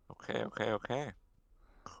 Okay.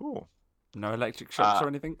 Cool. No electric shocks Uh, or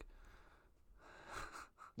anything?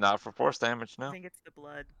 not for force damage, I no. think it's the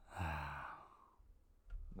blood.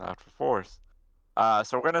 Not for force.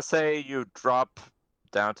 So we're gonna say you drop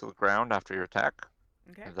down to the ground after your attack,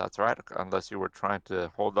 Okay. if that's right, unless you were trying to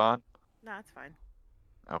hold on. No, it's fine.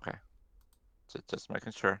 Okay. Just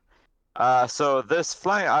making sure. So this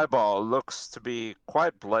flying eyeball looks to be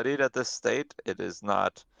quite bloodied at this state. It is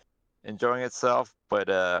not enjoying itself, but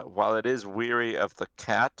while it is weary of the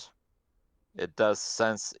cat, it does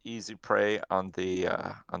sense easy prey on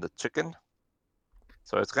the chicken.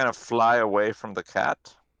 So it's gonna fly away from the cat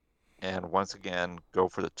and once again go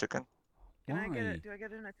for the chicken. Can I get Why? it? Do I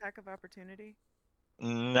get an attack of opportunity?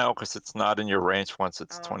 No, because it's not in your range once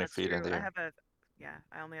it's Oh, 20 that's feet in true. the I air. have a, yeah,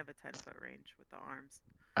 I only have a 10-foot range with the arms.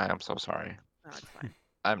 I am so sorry. No, it's fine.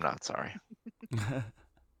 I'm not sorry.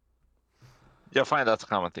 You'll find that's a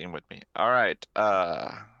common theme with me. All right.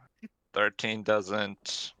 13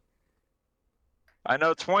 doesn't. I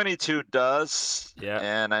know 22 does. Yeah.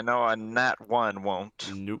 And I know a nat 1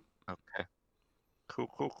 won't. Nope. Okay.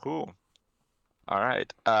 Cool. All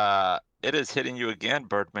right. It is hitting you again,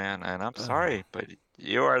 Birdman, and I'm sorry, but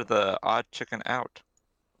you are the odd chicken out.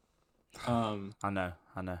 I know.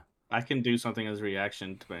 I can do something as a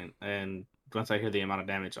reaction to it, and once I hear the amount of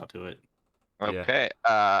damage, I'll do it. Yeah. Okay.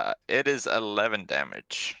 It is 11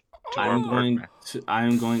 damage to our I'm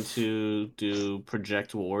Birdman. going to do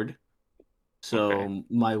project ward. So Okay.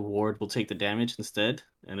 my ward will take the damage instead,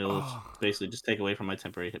 and it'll Oh. basically just take away from my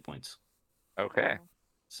temporary hit points. Okay. Oh.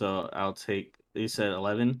 So I'll take. You said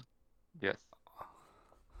 11. Yes.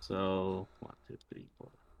 So 1, 2, 3, 4.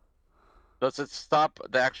 Does it stop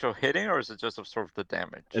the actual hitting, or is it just absorb the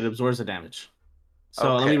damage? It absorbs the damage.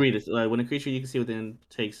 So let me read it. When a creature you can see within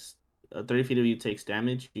takes 30 feet of you takes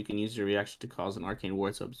damage, you can use your reaction to cause an arcane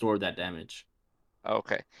ward to absorb that damage.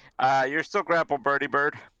 Okay. You're still grappled, Birdie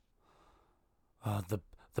Bird. The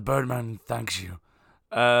Birdman thanks you.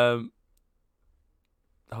 Oh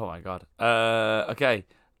my god. Okay.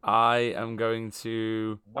 I am going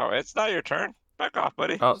to. No, it's not your turn. Back off,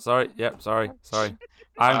 buddy. Oh, sorry. Yep. Sorry.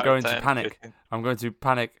 I'm 5, going 10, to panic. 15. I'm going to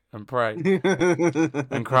panic and pray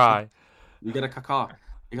and cry. You get a caca.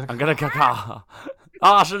 I'm gonna caca.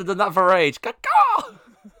 Oh, I should have done that for rage. Caca.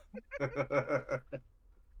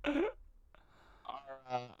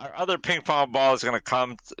 Our other ping pong ball is gonna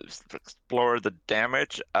come to explore the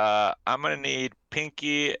damage. I'm gonna need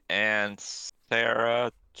Pinky and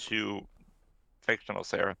Sarah to fictional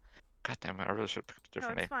Sarah. God damn it! I really should have picked a No,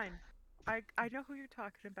 different it's name. fine. I know who you're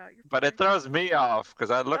talking about. You're But fine. it throws me off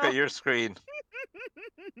because I look Oh. at your screen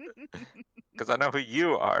because I know who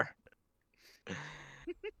you are.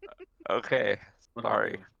 Okay, What do I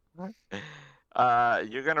sorry.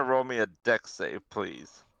 do? You're gonna roll me a dex save,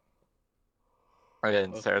 please.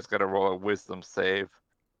 And Okay. Sarah's gonna roll a wisdom save,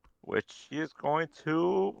 which she is going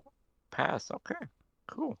to pass. Okay,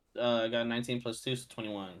 cool. I got 19 plus 2, so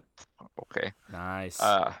 21. Okay. Nice.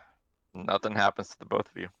 Nothing happens to the both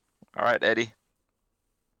of you. All right, Eddie.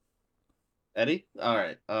 Eddie? All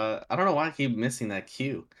right. I don't know why I keep missing that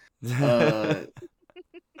cue. I'm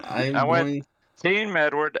I went going. Team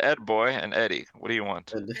Edward, Ed Boy, and Eddie. What do you want?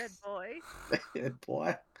 Dead boy.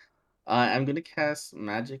 Boy. I'm gonna cast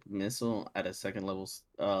magic missile at a second level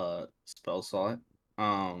spell slot.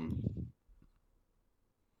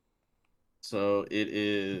 So it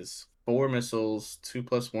is 4 missiles, 2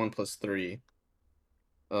 plus 1 plus 3.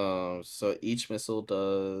 So each missile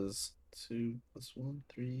does 2 plus 1,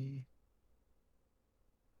 3.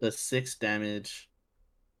 Does 6 damage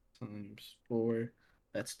times 4.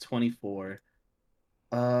 That's 24.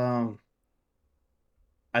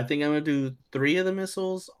 I think I'm gonna do 3 of the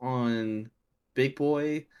missiles on Big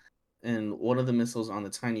Boy and 1 of the missiles on the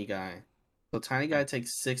tiny guy. So tiny guy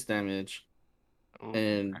takes 6 damage, Ooh,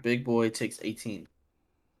 and Big Boy takes 18.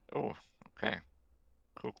 oh, okay.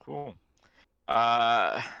 Cool.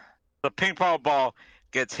 The ping pong ball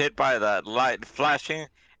gets hit by that light flashing,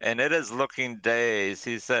 and it is looking dazed.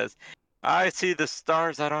 He says, "I see the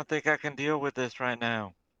stars. I don't think I can deal with this right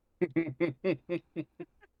now."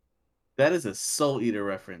 That is a Soul Eater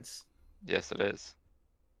reference. Yes, it is.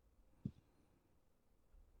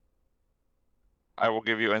 I will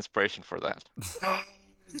give you inspiration for that.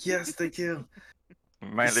 Yes, thank you. As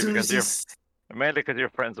Mainly soon because as you your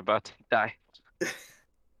friend's about to die.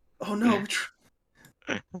 Oh no!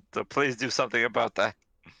 So please do something about that.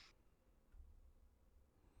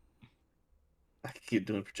 I can keep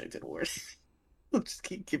doing projected ward. I'll just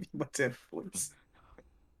keep giving you my 10 points.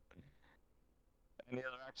 Any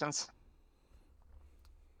other actions?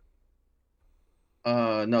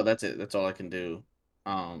 No, that's it. That's all I can do.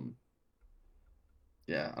 Um,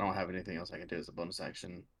 yeah, I don't have anything else I can do as a bonus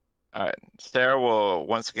action. All right. Sarah will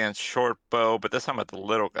once again short bow, but this time at the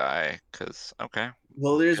little guy. Cause okay.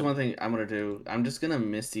 Well, there's kill one him. thing I'm gonna do. I'm just gonna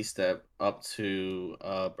Misty Step up to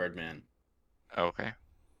Birdman. Okay.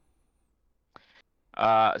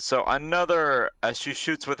 So another as she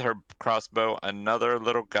shoots with her crossbow, another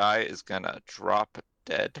little guy is gonna drop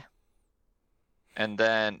dead. And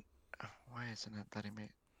then why isn't it letting me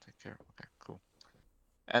take care? Okay, cool.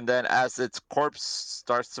 And then as its corpse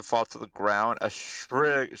starts to fall to the ground, a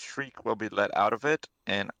shriek will be let out of it,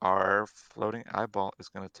 and our floating eyeball is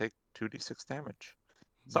gonna take 2d6 damage.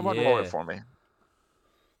 Someone roll it Yeah. for me.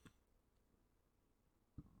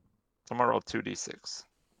 Someone roll 2d6.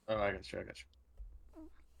 Oh, I got you. I got you.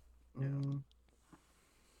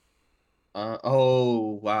 Yeah.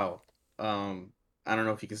 Oh wow. I don't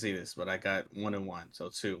know if you can see this, but I got 1 and 1, so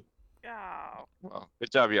 2. Oh. Well,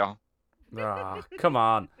 good job, y'all. Ah, come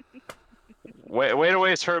on. Way to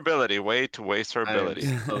waste her ability. Way to waste her I am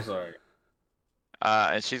ability. so sorry.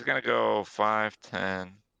 And she's gonna go 5,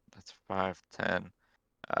 10. That's 5, 10.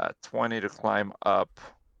 20 to climb up.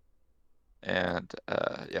 And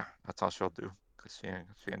yeah, that's all she'll do. Cause she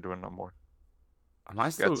ain't doing no more. Am I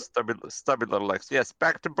She's got still? stubby little legs. Yes,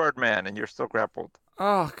 back to Birdman, and you're still grappled.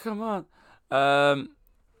 Oh, come on.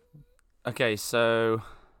 Okay, so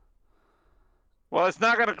Well, it's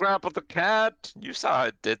not gonna grapple the cat. You saw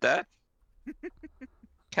it did that.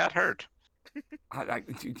 Cat hurt.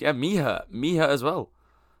 yeah, me hurt as well.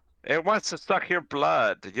 It wants to suck your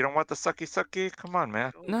blood. You don't want the sucky sucky? Come on,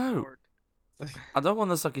 man. Oh, No. Lord. I don't want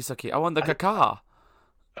the sucky sucky. I want the I- caca.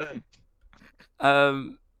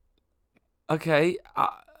 Okay.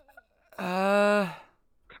 I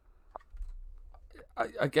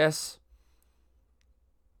guess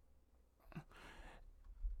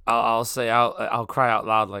I'll say I'll cry out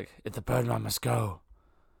loud like, if the Birdman must go,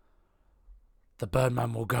 the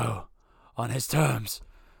Birdman will go on his terms.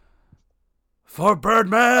 For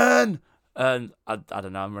Birdman. And I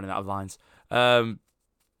don't know. I'm running out of lines.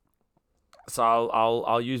 So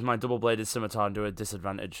I'll use my double bladed scimitar and do a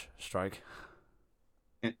disadvantage strike.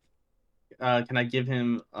 Can I give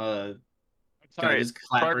him can I Sorry, just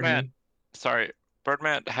clapper Birdman. him? Sorry,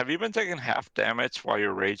 Birdman. Have you been taking half damage while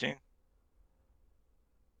you're raging?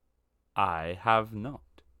 I have not.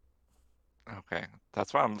 Okay,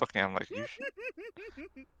 that's why I'm looking. I'm like, you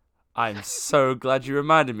should. I'm so glad you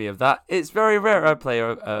reminded me of that. It's very rare I play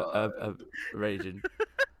a raging.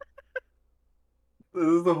 This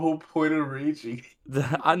is the whole point of raging.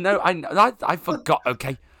 I know. I forgot.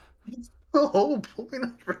 Okay, The whole point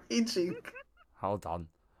of raging. hold on.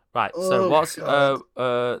 Right. So Oh what's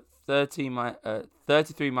god.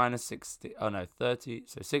 33 minus 60? Oh no, 30.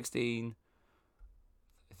 So 16.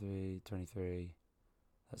 23.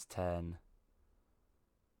 That's 10.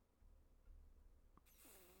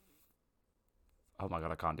 Oh my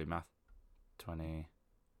god, I can't do math. 20.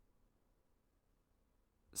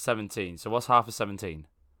 17. So what's half of 17?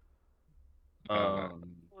 It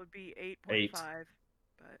would be 8.5. But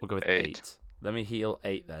We'll go with 8. 8. Let me heal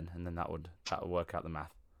 8 then, and then that'll work out the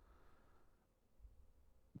math.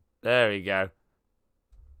 There we go.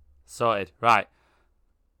 Sorted. Right.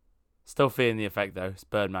 Still feeling the effect though. It's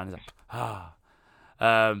Birdman. He's like, ah.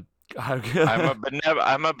 I'm a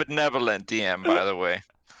benevolent DM, by the way.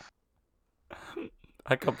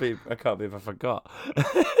 I can't believe I forgot.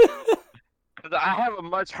 I have a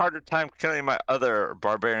much harder time killing my other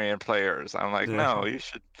barbarian players. I'm like, no, you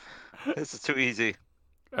should. This is too easy.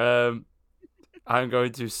 I'm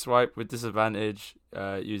going to swipe with disadvantage,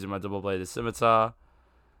 using my double bladed scimitar.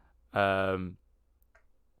 So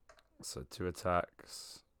 2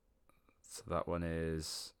 attacks. So that one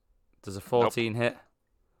is. Does a 14 hit?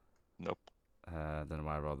 Nope. Don't know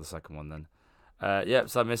why I rolled the second one then. Yep,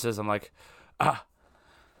 so that misses. I'm like, ah.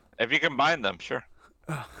 If you combine them, sure.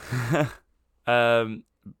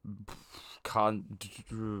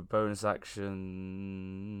 Can't bonus action.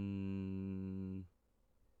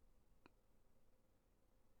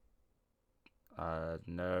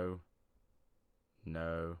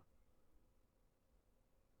 No.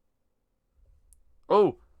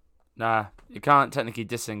 Oh, nah. You can't technically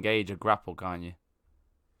disengage a grapple, can you?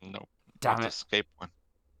 Nope. Damn Have to it. escape one.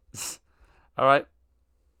 All right.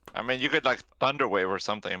 I mean, you could like Thunderwave or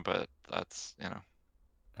something, but that's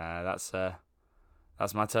That's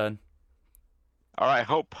my turn. All right,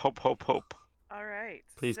 hope, hope, hope, hope. All right.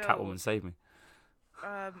 Please, So, Catwoman, save me.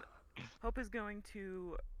 Hope is going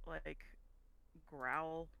to like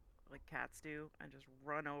growl like cats do and just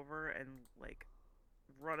run over and like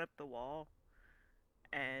run up the wall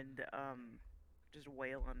and just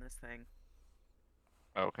wail on this thing.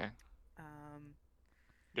 Okay. Um,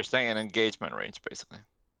 You're staying in engagement range, basically.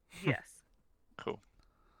 yes. Cool.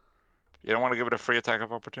 You don't want to give it a free attack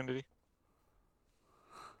of opportunity?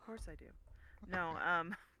 Of course I do. No,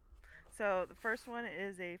 so the first one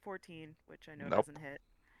is a 14, which I know Nope. doesn't hit.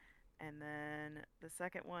 And then the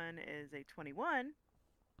second one is a 21.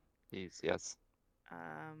 Yes.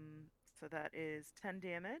 So that is 10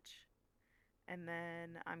 damage. And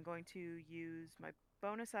then I'm going to use my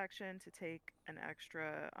bonus action to take an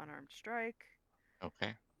extra unarmed strike.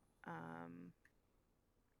 Okay. Um,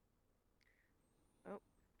 oh,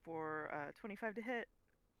 for 25 to hit.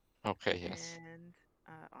 Okay, yes. And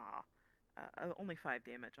only 5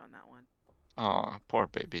 damage on that one. Aw, poor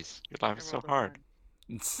babies. Your life I is so rolled a hard.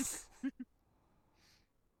 1.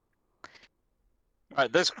 All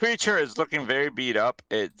right, this creature is looking very beat up.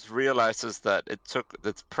 It realizes that it took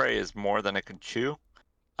its prey is more than it can chew.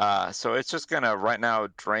 So it's just gonna right now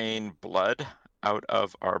drain blood out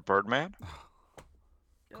of our Birdman. Of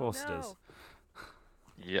Oh course it is. no!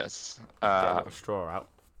 Yes. Get a little straw out.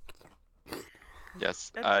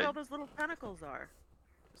 Yes. That's what all those little tentacles are.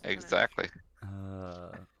 Just kinda- Exactly.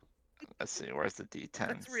 Uh, Let's see. Where's the D10s?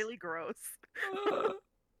 That's really gross.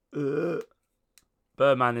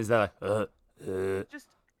 Birdman is there. Just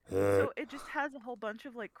so it just has a whole bunch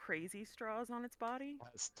of like crazy straws on its body.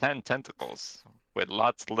 Has 10 tentacles with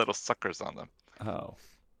lots of little suckers on them. Oh.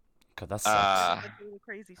 God, that It sucks. has a bunch of little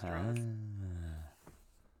crazy straws.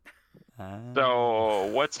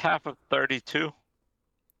 So what's half of 32?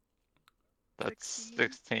 That's 16.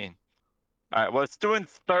 16. All right. Well, it's doing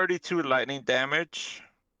 32 lightning damage.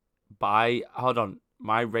 Hold on.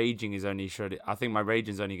 My raging is only I think my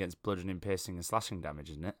raging is only against bludgeoning, piercing, and slashing damage,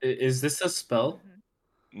 isn't it? Is this a spell? Mhm.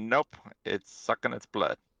 Nope. It's sucking its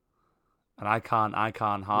blood. And I can't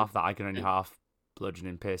half that. I can only half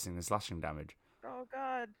bludgeoning, piercing, and slashing damage. Oh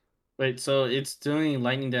god. Wait, so it's doing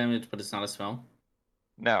lightning damage, but it's not a spell?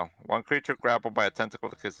 No. One creature grappled by a tentacle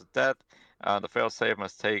that kisses death. The failed save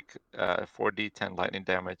must take 4d10 lightning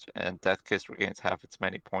damage, and Death Kiss regains half its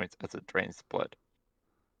many points as it drains blood.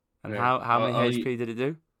 And Okay. how many I'll HP did it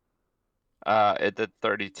do? It did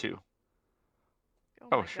 32. Oh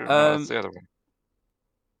Oh, my shoot. god. No, that's the other one.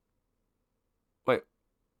 Wait.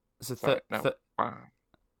 So Sorry. No. Wow.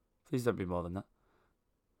 please don't be more than that.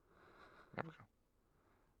 There we go.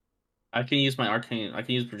 I can use my arcane. I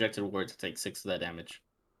can use projected ward to take 6 of that damage.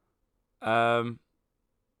 Um.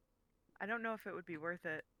 I don't know if it would be worth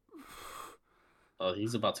it. Oh,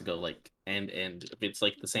 he's about to go like end. If it's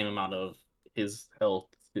like the same amount of his health,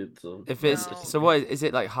 it's If No. it's so, what is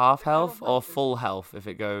it like? Half Your total health or health is- full health? If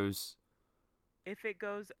it goes, If it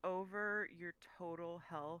goes over your total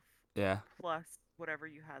health yeah. plus whatever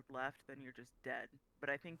you had left, then you're just dead.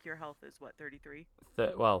 But I think your health is what, 33?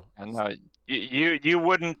 Well, And no, you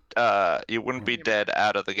wouldn't be Yeah. dead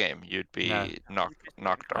out of the game. You'd No. be knocked You'd just be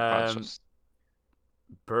knocked unconscious. unconscious.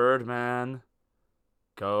 Birdman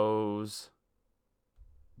goes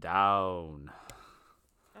down.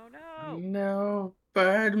 Oh no! No,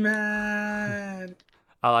 Birdman.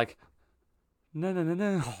 I like. No. No, no,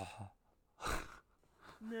 no.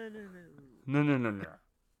 No.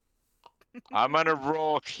 I'm gonna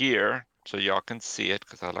roll here so y'all can see it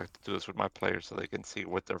because I like to do this with my players so they can see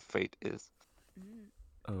what their fate is.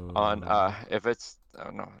 Mm. On if it's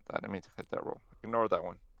no, I didn't mean to hit that roll. Ignore that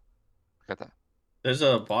one. Look at that. There's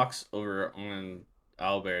a box over on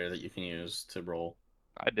Owlbear that you can use to roll.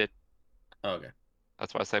 I did. Oh, okay.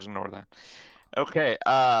 That's why I said ignore that. Okay.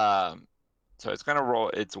 So it's gonna roll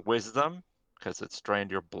its wisdom because it's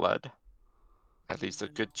drained your blood, at least a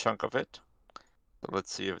No. good chunk of it. So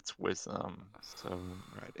let's see if it's wisdom. So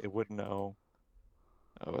right, it would know.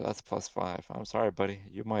 Oh, that's +5. I'm sorry, buddy.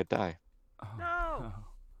 You might die. No!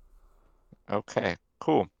 Okay,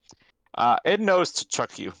 cool. It knows to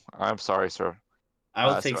chuck you. I'm sorry, sir.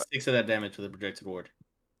 I'll take So 6 of that damage with a projected ward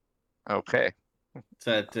okay.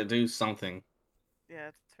 to do something. Yeah,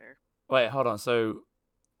 that's fair. Wait, hold on. So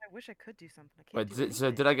I wish I could do something. I can't wait, do anything.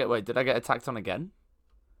 so did I get attacked on again?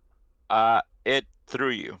 It threw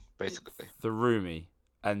you basically. Through me,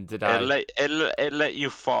 and did It I? let you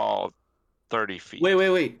fall 30 feet.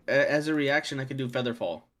 Wait. As a reaction, I can do feather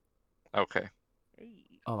fall. Okay. Hey.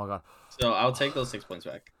 Oh my god. So I'll take those 6 points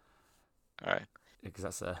back. All right. Because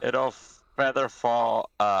that's It'll feather fall.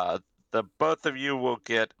 The both of you will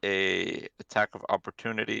get a attack of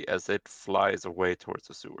opportunity as it flies away towards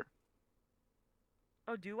the sewer.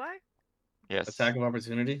 Oh, do I? Yes. Attack of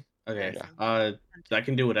opportunity. Okay. Yes. Yeah. I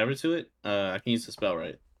can do whatever to it. I can use the spell,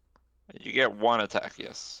 right? You get one attack.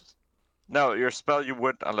 Yes. No, your spell you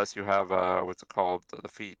would unless you have what's it called? The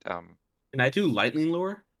feat Can I do lightning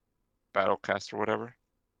lore? Battlecast or whatever.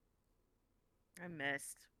 I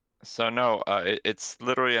missed. So no, it's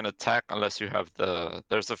literally an attack unless you have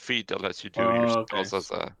there's a feat that lets you do your Oh, okay. spells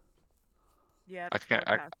as a. Yeah, I the can't.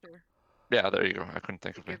 spellcaster. Yeah, there you go. I couldn't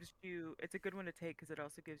think It of it. gives you. It's a good one to take because it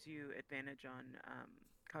also gives you advantage on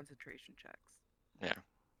concentration checks. Yeah.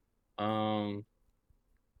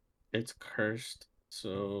 It's cursed.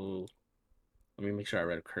 So let me make sure I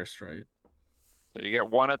read cursed right. So you get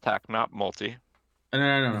one attack, not multi.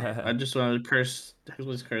 No. I just curse.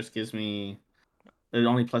 Hexblade's curse gives me it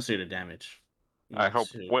only plus 3 to damage. I Not hope.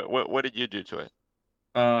 to. What did you do to it?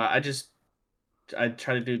 I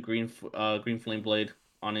try to do green flame blade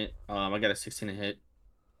on it. I got a 16 to hit.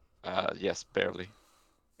 Yes, barely.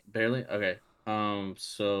 Barely. Okay.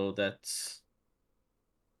 So that's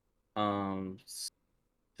um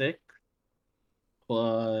 6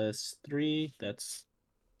 plus 3. That's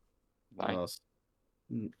 9.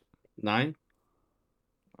 9.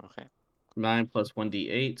 Okay. 9 plus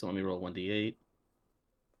 1d8. So let me roll 1d8.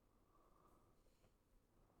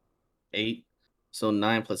 8. So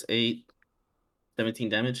 9 plus 8. 17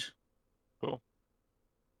 damage. Cool.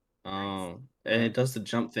 Nice. And it does the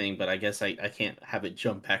jump thing, but I guess I can't have it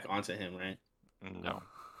jump back onto him, right? No.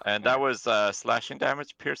 And that Alright. was slashing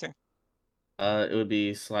damage, piercing. It would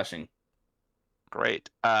be slashing. Great.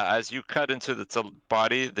 As you cut into its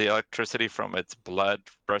body, the electricity from its blood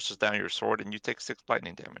rushes down your sword, and you take 6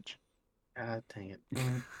 lightning damage. God dang it.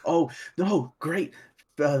 Oh, no, great.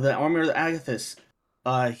 The armor of the Agathis.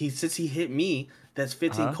 Since he hit me, that's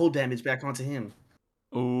 15 Uh-huh. cold damage back onto him.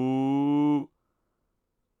 Ooh.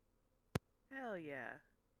 Hell yeah.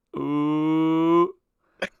 Ooh.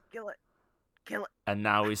 Kill it. Kill it. And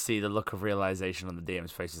now we see the look of realization on the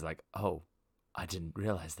DM's face. He's like, oh, I didn't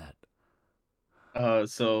realize that.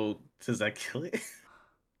 So does that kill it?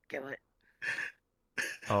 Kill it.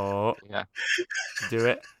 Oh, Yeah. do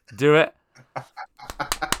it. Do it. Is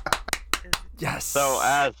it- Yes. So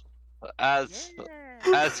as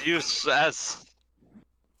Yeah. you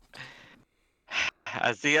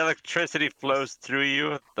as the electricity flows through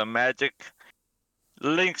you, the magic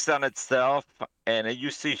links on itself, and you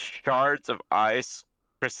see shards of ice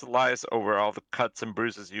crystallize over all the cuts and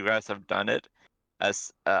bruises you guys have done it,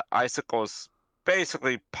 as icicles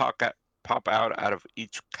basically pop out of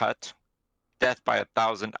each cut, death by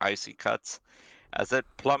 1,000 icy cuts, as it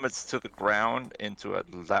plummets to the ground into a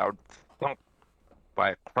loud thump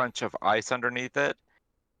by a crunch of ice underneath it,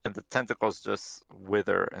 and the tentacles just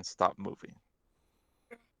wither and stop moving.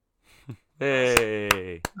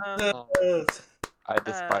 Hey. I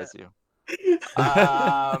despise you.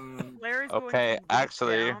 Blair is going Okay, to reach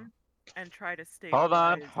actually, down and try to hold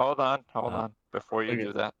on, stabilize. hold on. Before you Okay.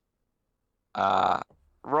 do that,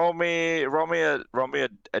 roll me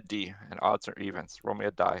a D, and odds or evens. Roll me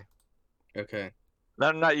a die. Okay.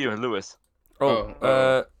 No, not you, Lewis.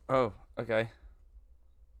 Oh, okay.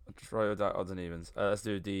 I'll just roll your odds and evens. Let's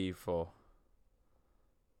do D4.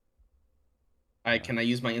 Yeah. Can I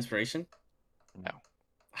use my inspiration? No.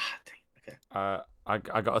 Dang. Okay.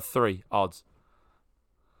 I got a 3 odds.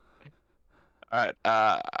 All right.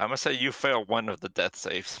 I'm gonna say you fail one of the death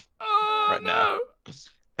saves Oh, right no. now,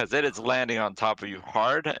 because it is landing on top of you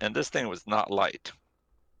hard, and this thing was not light.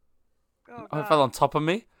 Oh Oh, it fell god. on top of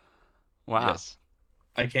me? Wow. Yes.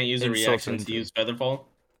 I can't use a Insult to reaction to injury. use Featherfall.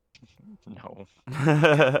 No.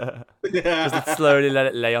 Just slowly let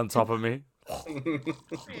it lay on top of me. Man.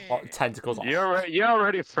 Tentacles. You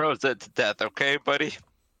already froze it to death, okay, buddy?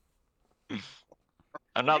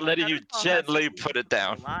 I'm not letting you Featherfall has to gently be put it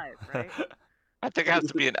down. alive, right? I think it has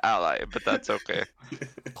to be an ally, but that's okay.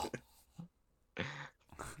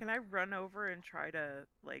 Can I run over and try to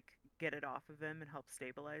like get it off of him and help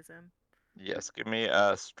stabilize him? Yes, give me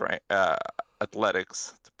strength,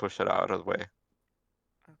 athletics to push it out of the way.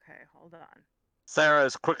 Okay, hold on. Sarah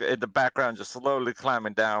is quick in the background, just slowly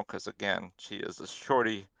climbing down, because again, she is a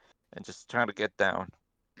shorty and just trying to get down,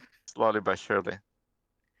 slowly but surely.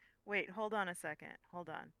 Wait, hold on a second. Hold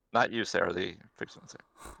on. Not you, Sarah, the fictional Sarah.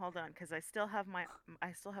 Hold on, because I still have my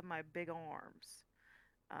big arms.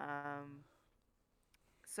 Um,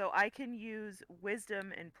 so I can use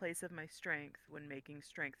wisdom in place of my strength when making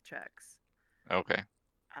strength checks. Okay.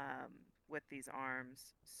 With these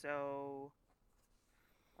arms. So,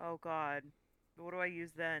 oh god, what do I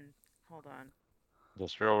use then? Hold on.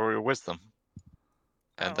 Just roll your wisdom,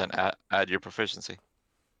 and Oh, then add your proficiency,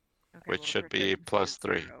 okay. which Well, the should be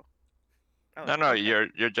proficiency is +3. 0. Oh, No, okay.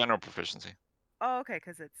 your general proficiency. Oh, okay,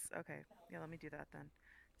 because it's okay. Yeah, let me do that then.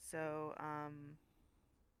 So, I'll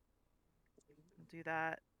do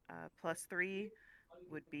that. +3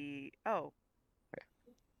 would be would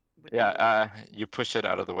Yeah, be you push it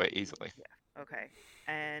out of the way easily. yeah. Okay,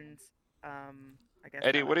 and I guess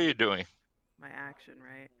Eddie, that what would are you be doing? my action,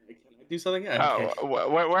 right? Can I do something? Oh,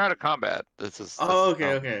 Okay. we're out of combat. This Oh, is okay,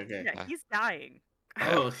 dumb. okay, okay. Yeah, he's dying. Yeah.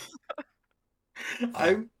 Oh,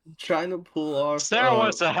 I'm trying to pull off. Sarah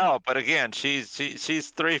wants to help, but again, she's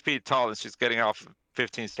 3 feet tall and she's getting off a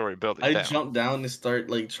 15-story building I down. jump down and start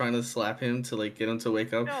like trying to slap him to like get him to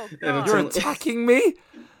wake up. Oh, And God. You're until attacking me?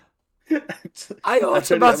 I I tried to-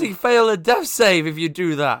 automatically fail a death save if you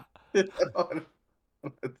do that.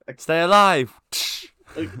 Stay alive.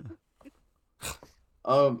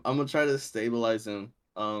 I'm gonna try to stabilize him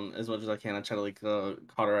as much as I can. I try to like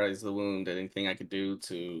cauterize the wound. Anything I could do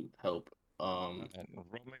to help And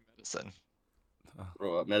roll me medicine.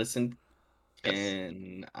 roll up medicine. Yes.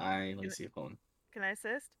 And let me see if I'm Can I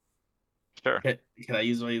assist? Sure. can I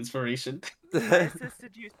use my inspiration? I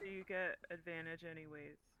assisted you, so you get advantage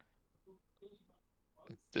anyways.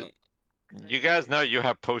 You guys know you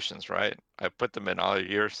have potions, right? I put them in all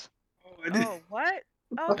yours. Oh, what?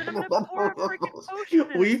 Oh, then I'm gonna pour a freaking potion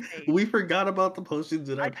in his face. We forgot about the potions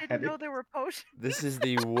in our I didn't panic. know there were potions. This is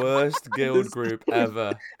the worst guild group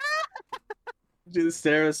ever. Just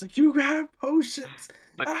Sarah's like, you have potions.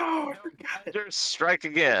 Like, Oh, I forgot. Avengers strike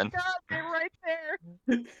again. God, they're right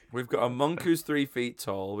there. We've got a monk who's 3 feet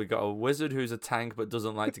tall. We've got a wizard who's a tank but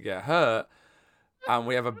doesn't like to get hurt. And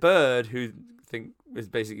we have a bird who is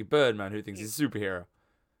basically Birdman, who thinks he's a superhero.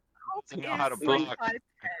 Doesn't know how to Is, like, block.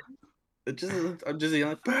 5'10". I'm just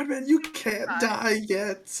yelling, Birdman, you can't die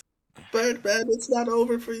yet. Birdman, it's not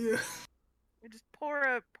over for you. We just pour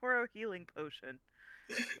a healing potion.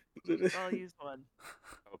 I'll use one.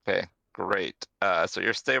 Okay, great. So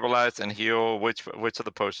you're stabilized and heal. Which of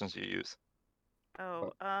the potions you use?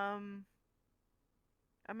 Oh, I'm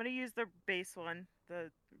gonna use the base one,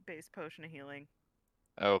 the base potion of healing.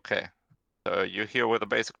 Okay. So you heal with a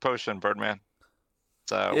basic potion, Birdman.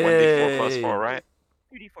 It's 1d4 plus Yay. 4, right?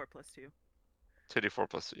 2d4 plus 2. 2d4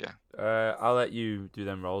 plus 2, yeah. I'll let you do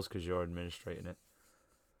them rolls because you're administrating it.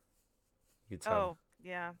 You can tell. Oh,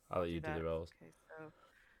 yeah. I'll let you do that. the rolls. Okay,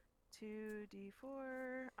 so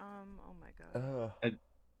 2d4. Oh my god. I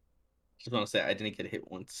just want to say I didn't get hit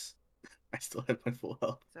once. I still had my full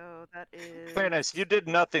health. So that is. Very nice. You did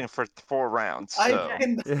nothing for 4 rounds, I so did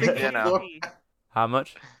nothing You for know. 4 How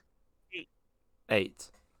much? 8.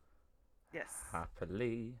 8. Yes.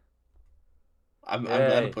 Happily. I'm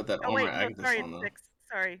glad to Yay. put that Oh on wait, my no, Agnes sorry, on though. it's 6.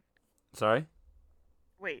 Sorry. Sorry?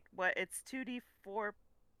 Wait, what? It's 2d4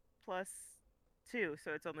 plus 2,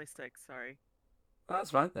 so it's only 6. Sorry.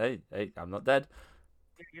 That's fine. Hey, I'm not dead.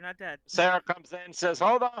 You're not dead. Sarah comes in and says,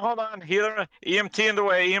 hold on, healer, EMT in the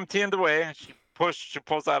way, EMT in the way. And she pushes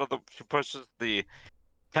the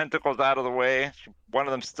tentacles out of the way. One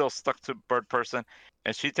of them still stuck to bird person,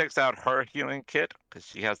 and she takes out her healing kit because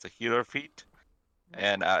she has the healer feat,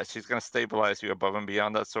 and she's gonna stabilize you above and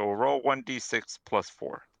beyond that. So roll 1d6 plus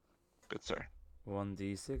 4. Good sir.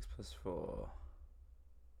 1d6 plus 4.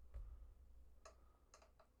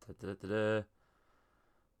 Da-da-da-da.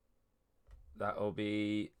 That'll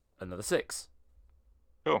be another 6.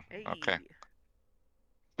 Cool. Hey. Okay.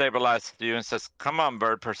 Stabilizes you and says, come on,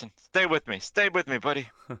 bird person. Stay with me, buddy.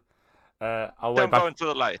 I'll wait Don't go back. into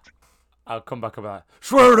the light. I'll come back about.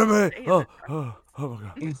 Swear to me! Hey, Oh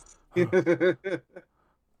my god.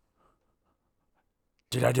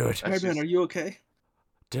 Did I do it? Birdman, are you okay?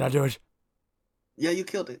 Did I do it? Yeah, you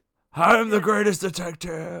killed it. I'm the greatest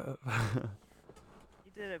detective.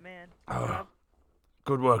 You did it, man. Oh,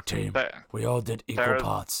 good work, team. There. We all did equal Sarah's-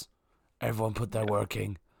 parts. Everyone put their work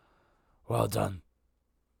in. Well done.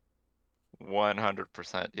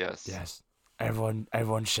 100% yes. Yes.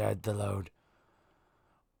 Everyone shared the load.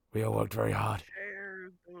 We all worked very hard.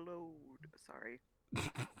 Share the load. Sorry.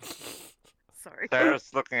 Sorry.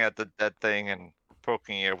 Sarah's looking at the dead thing and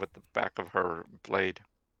poking it with the back of her blade.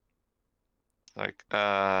 Like,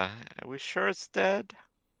 are we sure it's dead?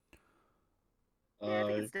 Yeah, I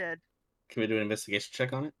think it's dead. Can we do an investigation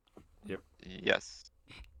check on it? Yes.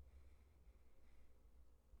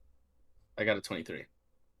 I got a 23.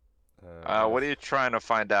 What are you trying to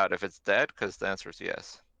find out if it's dead? Because the answer is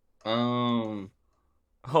yes. Um,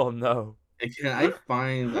 Oh no. can I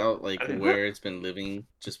find out like where it's been living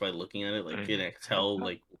just by looking at it? Like, can I tell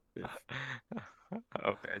like?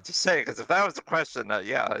 Okay, just saying, because if that was the question,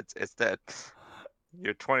 yeah, it's dead.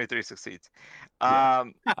 Your 23 succeeds. Yeah.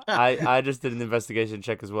 I just did an investigation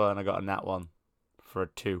check as well, and I got a nat 1 for a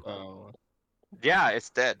 2. Yeah, it's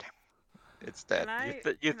dead. It's dead. Can I,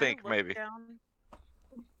 You can I think look maybe? down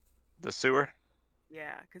The sewer?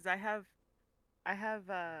 Yeah, because I have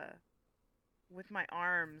with my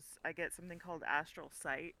arms, I get something called astral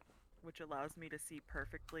sight, which allows me to see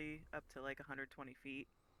perfectly up to like 120 feet,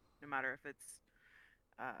 no matter if it's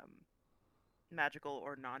um, magical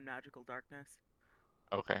or non-magical darkness.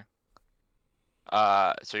 Okay.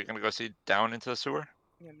 So you're gonna go see down into the sewer?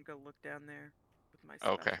 Yeah, I'm gonna go look down there with my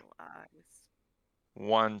Okay. special eyes.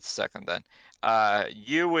 1 second then.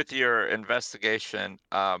 You with your investigation,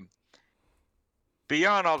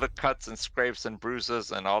 beyond all the cuts and scrapes and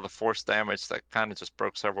bruises and all the force damage that kind of just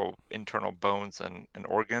broke several internal bones and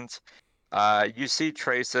organs, you see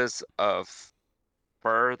traces of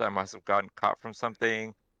fur that must have gotten caught from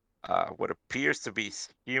something. What appears to be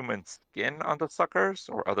human skin on the suckers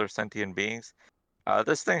or other sentient beings.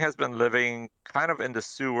 This thing has been living kind of in the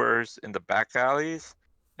sewers, in the back alleys,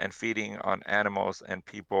 and feeding on animals and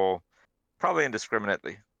people, probably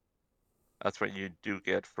indiscriminately. That's what you do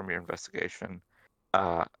get from your investigation.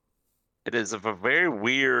 Uh, it is of a very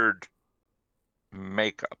weird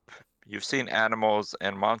makeup. You've seen animals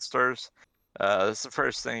and monsters. This is the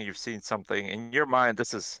first thing you've seen something in your mind.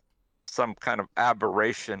 This is some kind of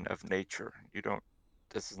aberration of nature. You don't.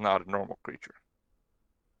 This is not a normal creature.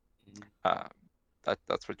 Uh,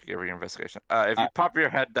 that's what you get for your investigation. If you I, pop your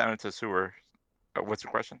head down into the sewer, what's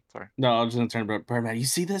your question? Sorry. no, I was just gonna turn to Birdman. You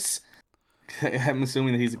see this? I'm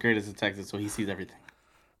assuming that he's the greatest detective, so he sees everything.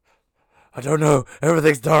 I don't know.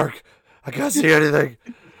 Everything's dark. I can't see anything.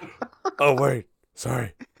 Oh, wait.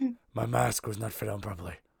 Sorry. My mask was not fit on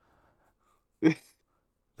properly.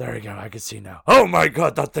 There we go. I can see now. Oh my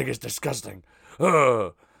god, that thing is disgusting.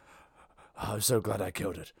 Oh, I'm so glad I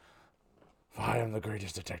killed it. I am the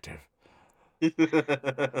greatest detective.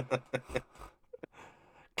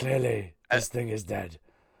 Clearly, this thing is dead.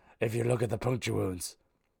 If you look at the puncture wounds,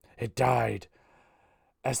 it died.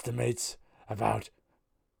 Estimates about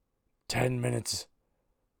 10 minutes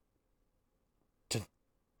to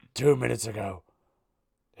 2 minutes ago.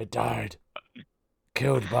 It died.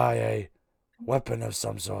 Killed by a weapon of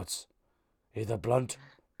some sorts. Either blunt,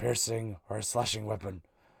 piercing, or a slashing weapon.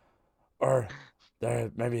 Or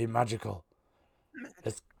they're maybe magical.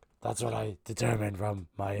 That's what I determined from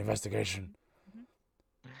my investigation.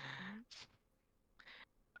 Mm-hmm.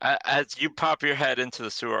 As you pop your head into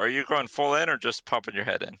the sewer, are you going full in or just popping your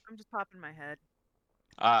head in? I'm just popping my head.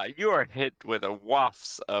 You are hit with a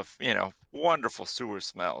wafts of, wonderful sewer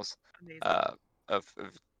smells, Amazing. of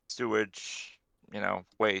sewage,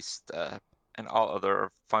 waste, and all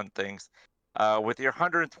other fun things. With your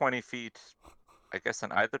 120 feet, I guess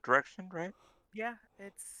in either direction, right? Yeah,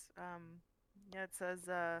 it says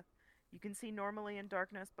you can see normally in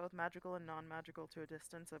darkness, both magical and non-magical to a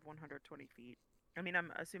distance of 120 feet. I mean,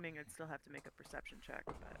 I'm assuming I'd still have to make a perception check,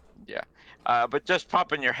 but Yeah. But just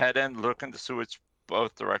popping your head in, look in the sewage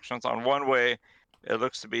both directions. On one way, it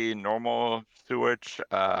looks to be normal sewage.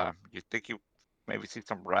 You think you maybe see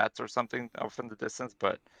some rats or something off in the distance,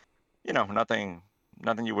 but nothing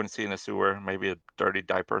you wouldn't see in a sewer. Maybe a dirty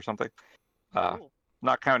diaper or something. cool.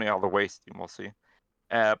 Not counting all the waste you will see.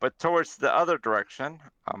 But towards the other direction,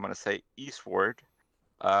 I'm gonna say eastward.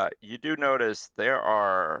 You do notice there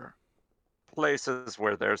are places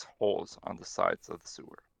where there's holes on the sides of the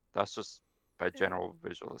sewer. That's just by general Ew.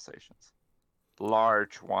 visualizations.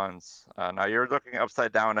 Large ones. Now you're looking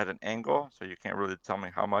upside down at an angle, so you can't really tell me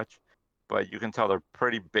how much, but you can tell they're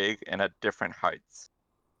pretty big and at different heights.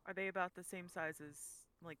 Are they about the same size as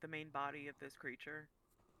like the main body of this creature?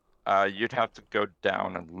 You'd have to go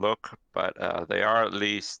down and look, but they are at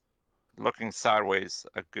least looking sideways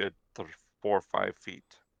a good 4 or 5 feet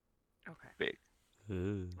Okay, big.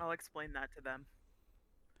 I'll explain that to them.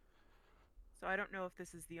 So I don't know if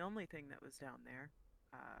this is the only thing that was down there.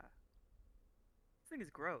 This thing is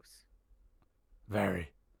gross. Very.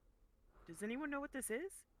 Does anyone know what this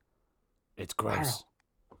is? It's I don't gross.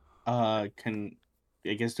 know. Can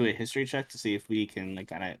I guess do a history check to see if we can like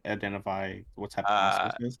kind of identify what type of monster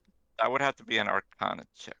Uh, this is? that would have to be an Arcana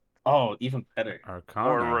check. Oh, even better. Or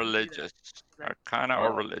Arcana. religious. Arcana or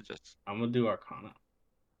Oh, religious. I'm gonna do Arcana.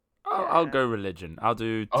 I'll go religion. I'll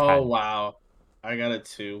do 10. Oh wow, I got a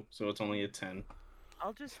 2, so it's only a 10.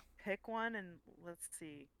 I'll just pick one and let's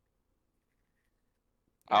see.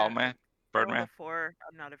 Owl Yeah, man? I rolled a Birdman? 4.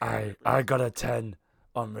 I'm not afraid of I losing. got a 10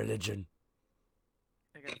 on religion.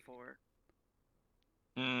 I got a 4.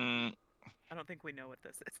 Mm, I don't think we know what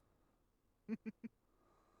this is.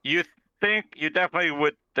 you definitely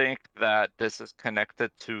would think that this is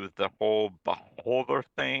connected to the whole beholder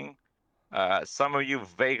thing. Some of you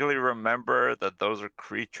vaguely remember that those are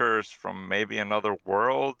creatures from maybe another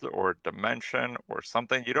world or dimension or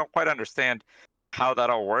something. You don't quite understand how that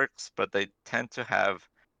all works, but they tend to have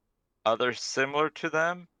others similar to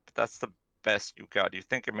them, but that's the best you got. You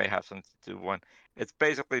think it may have something to do with one. It's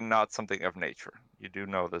basically not something of nature. You do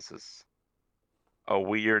know this is a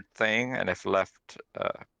weird thing, and if left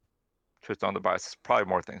to its own devices, probably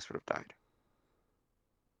more things would have died.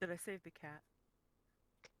 Did I save the cat?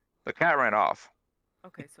 The cat ran off.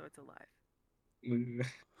 Okay, so it's alive. Yes,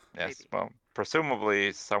 Maybe. well,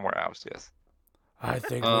 presumably somewhere else, yes. I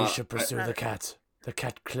think we should pursue the cat. The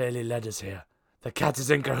cat clearly led us here. The cat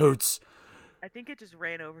is in cahoots. I think it just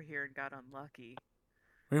ran over here and got unlucky.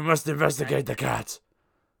 We must investigate the cat.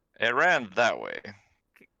 It ran that way.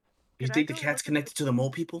 You think the cat's connected to the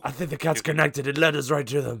mole people? I think the cat's connected. It led us right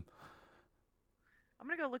to them. I'm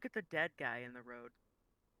gonna go look at the dead guy in the road.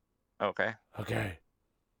 Okay. Okay.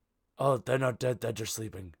 Oh, they're not dead. They're just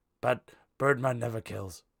sleeping. But Birdman never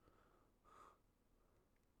kills.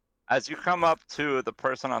 As you come up to the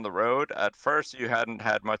person on the road, at first you hadn't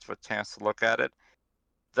had much of a chance to look at it.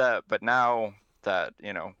 But now that,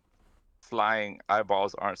 flying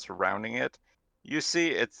eyeballs aren't surrounding it, you see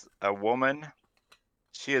it's a woman.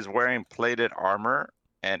 She is wearing plated armor,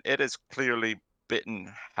 and it is clearly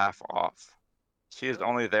bitten half off. She is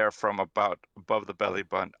only there from about above the belly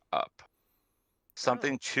button up.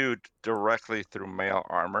 Something chewed directly through male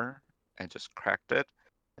armor and just cracked it,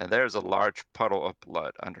 and there's a large puddle of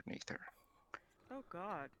blood underneath her. Oh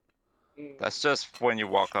God. That's just when you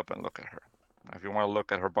walk up and look at her. If you want to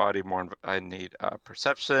look at her body more, I need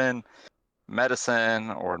perception,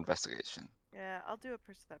 medicine, or investigation. Yeah, I'll do a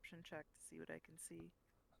perception check to see what I can see.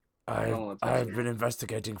 I've been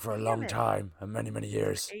investigating for a long time, and many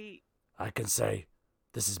years. 8. I can say,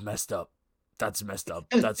 this is messed up. That's messed up.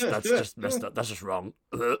 That's just messed up. That's just wrong.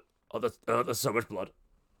 Oh, there's so much blood.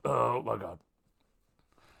 Oh my God.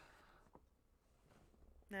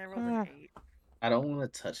 Nah, I rolled an 8. I don't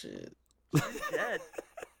want to touch it. She's dead.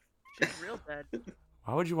 She's real dead.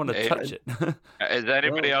 Why would you want to touch it? Is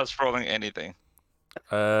anybody else rolling anything?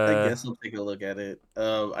 I guess I'll take a look at it.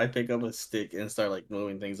 I pick up a stick and start like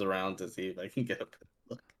moving things around to see if I can get a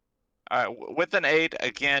look. All right, with an 8,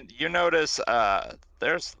 again, you notice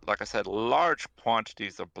there's, like I said, large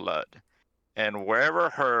quantities of blood, and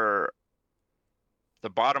wherever the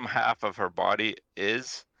bottom half of her body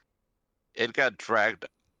is, it got dragged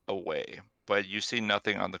away, but you see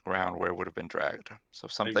nothing on the ground where it would have been dragged. So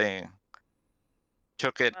something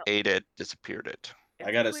took it, ate it, disappeared it.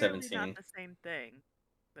 I got a clearly 17. Not the same thing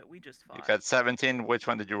that we just fought. You got 17. Which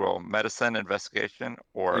one did you roll? Medicine, investigation,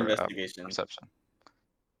 or investigation? Perception.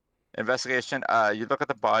 Investigation. You look at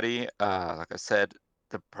the body. Like I said,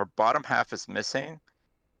 her bottom half is missing,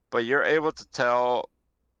 but you're able to tell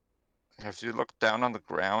if you look down on the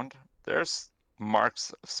ground. There's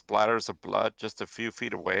marks, splatters of blood just a few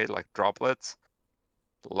feet away, like droplets.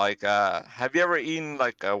 Like, have you ever eaten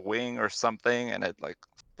like a wing or something and it like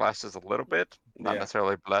splashes a little bit? Not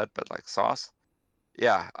necessarily blood, but like sauce.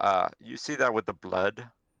 Yeah, you see that with the blood.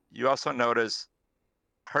 You also notice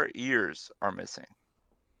her ears are missing.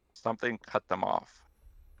 Something cut them off.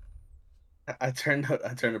 I turned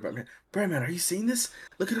to Birdman. Birdman, are you seeing this?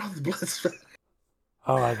 Look at all the blood.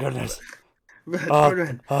 Oh my goodness.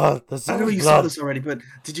 Birdman, there's I know you blood. saw this already, but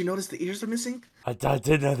did you notice the ears are missing? I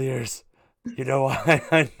did know the ears. You know why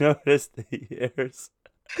I noticed the ears?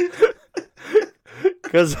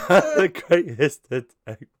 Because I'm the greatest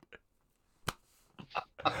detective.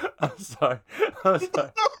 I'm sorry.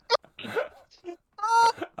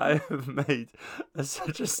 I have made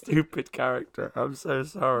such a stupid character. I'm so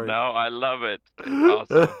sorry. No, I love it. It's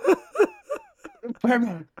awesome.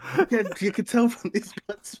 Birdman, you can tell from these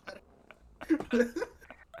blood spatters.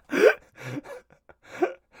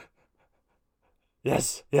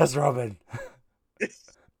 Yes, Robin.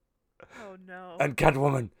 Oh no. And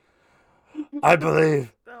Catwoman. I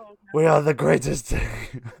believe we are the greatest.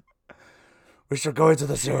 We should go into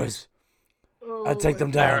the sewers and take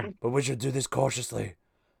them down, but we should do this cautiously.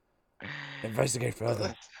 Investigate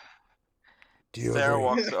further. Do you Sarah agree?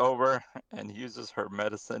 walks over and uses her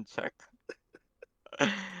medicine check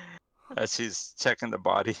as she's checking the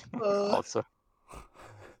body also.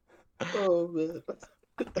 Oh man.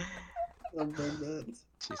 Oh man.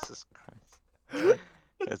 Jesus Christ.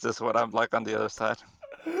 Is this what I'm like on the other side?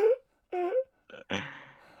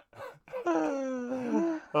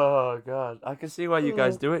 Oh God, I can see why you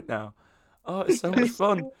guys do it now. Oh, it's so much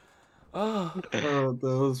fun. Oh, that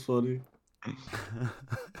was funny.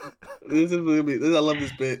 This is really, I love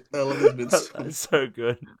this bit. I love this bit. That's so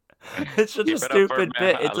good. It's such Keep a it up, stupid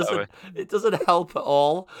Birdman. bit. I love It doesn't help at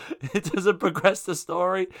all. It doesn't progress the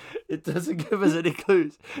story. It doesn't give us any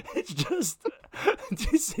clues. It's just. Do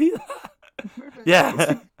you see that?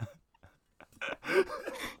 Yeah.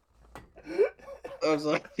 I'm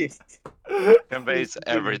sorry. Conveys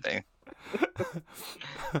everything.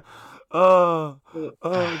 Oh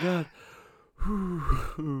god.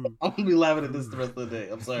 I'm gonna be laughing at this the rest of the day.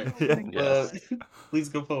 I'm sorry. Oh my Yes. god. Please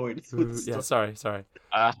go forward. with the Yeah, story. sorry.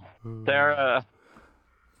 Uh, Sarah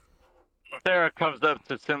Sarah comes up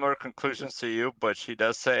to similar conclusions to you, but she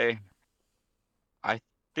does say, I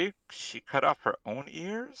think she cut off her own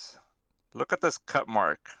ears. Look at this cut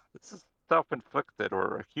mark. This is self-inflicted,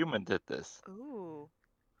 or a human did this. Ooh.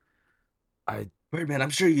 Birdman, I'm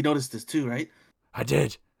sure you noticed this too, right? I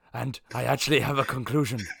did, and I actually have a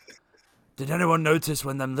conclusion. Did anyone notice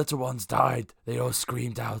when them little ones died, they all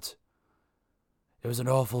screamed out? It was an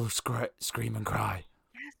awful scream and cry.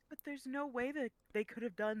 Yes, but there's no way that they could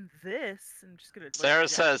have done this. I'm just gonna like Sarah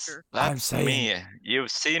says, gesture. I'm that's saying- me.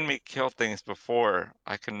 You've seen me kill things before.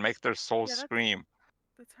 I can make their souls Yeah, that's- scream.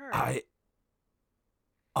 That's her.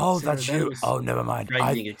 Oh, Sarah, that's that you. was Oh, never mind.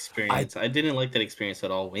 Frightening experience. I didn't like that experience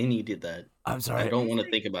at all when you did that. I'm I sorry. don't At want to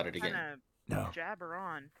least think they about it again. Kinda No. jab her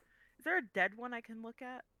on. Is there a dead one I can look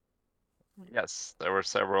at? Yes, there were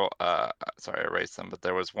several. Sorry, I erased them, but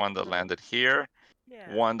there was one that Oh. landed here,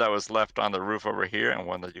 Yeah. one that was left on the roof over here, and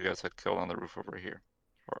one that you guys had killed on the roof over here,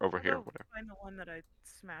 or over I'll here, go whatever. find the one that I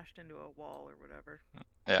smashed into a wall or whatever.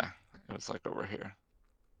 Yeah, it was like over here.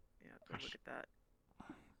 Yeah, go look at that.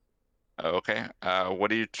 Okay.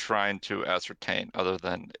 What are you trying to ascertain other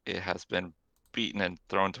than it has been beaten and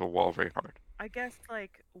thrown to a wall very hard? I guess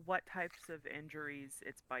like what types of injuries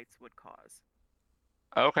its bites would cause.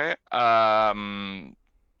 Okay.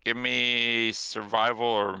 Give me survival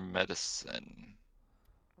or medicine.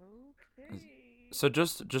 Okay. So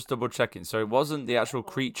just double checking. So it wasn't the actual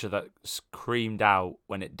creature that screamed out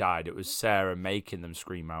when it died. It was Sarah making them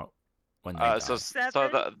scream out when they died. So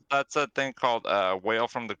Seven? that's a thing called wail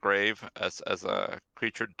from the grave. As a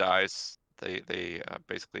creature dies, they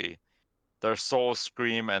basically their souls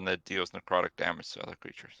scream and it deals necrotic damage to other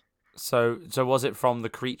creatures. So was it from the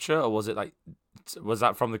creature, or was it like, was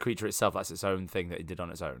that from the creature itself? That's its own thing that it did on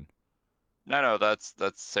its own. No, that's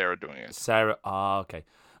Sarah doing it. Sarah. Ah, okay.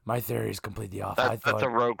 My theory is completely off. I That's thought. a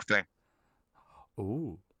rogue thing.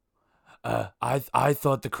 Ooh. I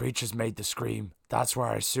thought the creatures made the scream. That's where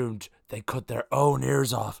I assumed they cut their own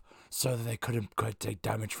ears off so that they couldn't take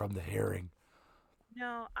damage from the hearing.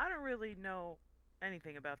 No, I don't really know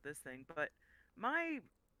anything about this thing, but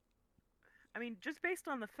I mean, just based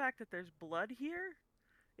on the fact that there's blood here,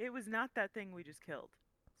 it was not that thing we just killed.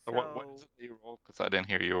 So, What is it that you rolled? Because I didn't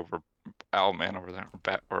hear you over Owlman over there, or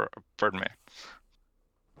Bat or Birdman.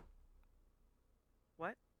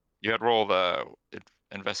 what? You had rolled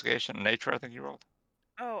investigation, nature. I think you rolled.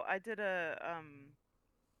 Oh, I did a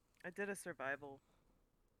survival.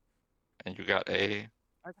 And you got a.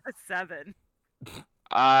 I got 7.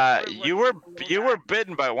 You were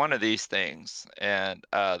bitten by one of these things, and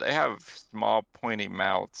they have small pointy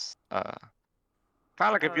mouths. Kind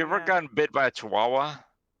of like if Oh, you ever yeah. gotten bit by a chihuahua. Like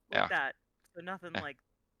Yeah. that. So nothing Yeah. like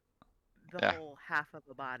the Yeah. whole half of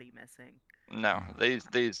a body missing. No,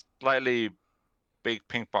 these slightly big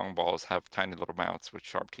ping pong balls have tiny little mouths with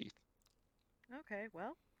sharp teeth. Okay,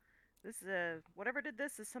 well, this whatever did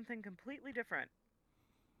this is something completely different.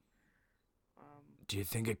 Do you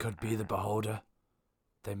think it could be the beholder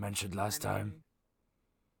they mentioned last time?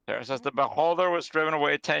 Sarah says the beholder was driven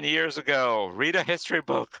away 10 years ago. Read a history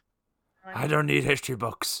book. I don't need history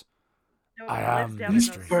books. No, I it lives am down in He's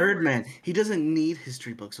those mystery. Birdman. sewers. He doesn't need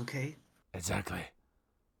history books, okay? Exactly.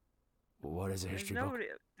 What is a history book?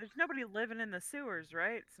 There's nobody living in the sewers,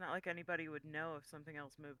 right? It's not like anybody would know if something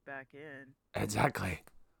else moved back in. Exactly.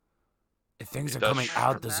 If things It are does coming shrug.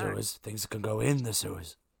 out the Back. sewers, things can go in the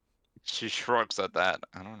sewers. She shrugs at that.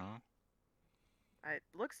 I don't know. It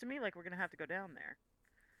looks to me like we're gonna have to go down there.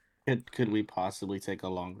 Could we possibly take a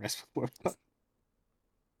long rest before?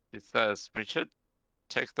 She says we should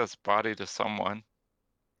take this body to someone.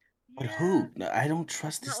 But Yeah, who? No, I don't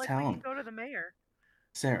trust it's not this like we town. can go to the mayor.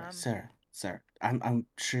 Sarah, Um, Sarah. I'm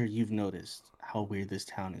sure you've noticed how weird this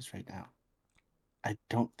town is right now. I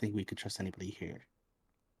don't think we could trust anybody here.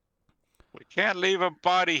 We can't leave a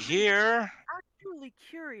body here. Actually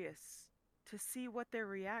curious to see what their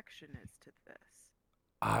reaction is to this.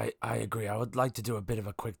 I agree. I would like to do a bit of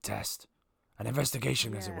a quick test. An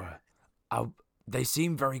investigation, as it were. They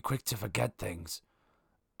seem very quick to forget things.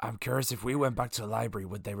 I'm curious if we went back to the library,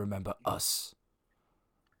 would they remember us?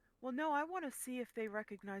 Well, no, I want to see if they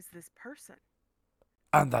recognize this person.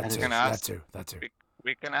 And that That is- too. Can That ask- too. That too.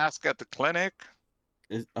 We can ask at the clinic.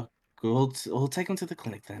 We'll take him to the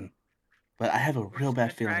clinic then. But I have a We're real just bad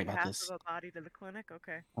gonna feeling drag about half this. of a body to the clinic.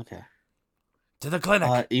 Okay. Okay. To the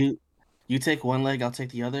clinic. You take one leg, I'll take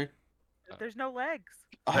the other. There's no legs.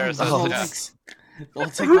 Oh, There's there's a- no yeah. legs. I'll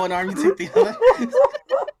take one arm, you take the other.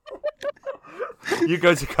 You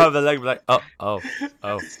go to cover the leg, be like, oh.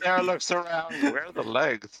 Sarah looks around. Where are the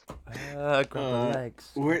legs? Grab the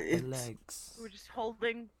legs. where Grab the it's- legs. We're just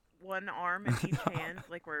holding one arm in each hand,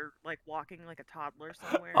 like we're like walking like a toddler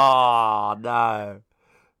somewhere. Oh no!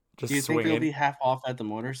 Just Do you think it'll swinging. be half off at the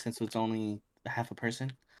motor since it's only half a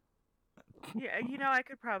person? Yeah, I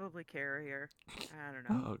could probably carry her. I don't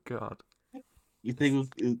know. Oh god. You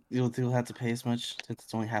think you'll have to pay as much since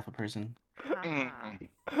it's only half a person? Haha.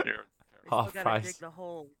 You're- We still Half gotta price. dig the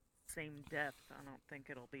hole same depth. I don't think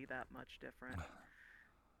it'll be that much different.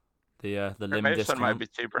 The limb Cremation might discount. be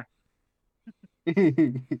cheaper.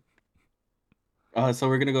 So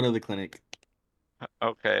we're gonna go to the clinic.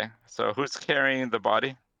 Okay, so who's carrying the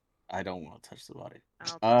body? I don't want to touch the body.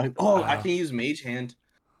 I'll touch the Oh, body. I can use mage hand.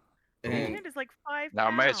 Mage And- hand is like 5 Now,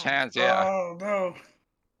 mage pounds. hands, yeah. Oh no.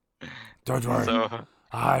 Don't worry. So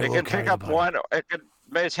I it will can carry pick the up body. one. It can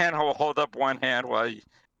mage hand will hold up one hand while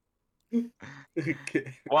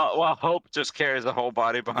Okay. while Hope just carries the whole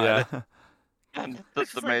body behind it, Yeah. and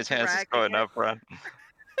Just, the like, mage hand's just dragging going it. up front.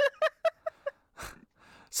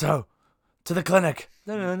 So, to the clinic.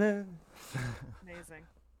 Amazing.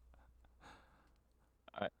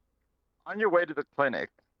 On your way to the clinic.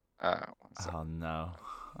 One second. Oh no.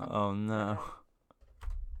 Oh no.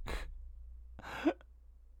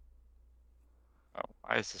 Oh,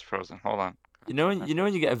 ice is frozen. Hold on. You know when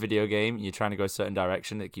you get a video game and you're trying to go a certain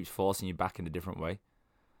direction, it keeps forcing you back in a different way.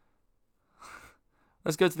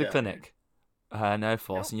 Let's go to the Yeah. clinic. No,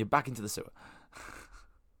 forcing you back into the sewer.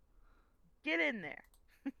 Get in there.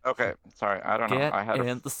 Okay, sorry. I don't know. Get I had in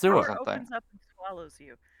a the sewer. Door frozen thing. opens up and swallows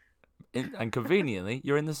you. And conveniently,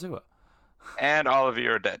 you're in the sewer. And all of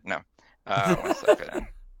you are dead. No. 1 second.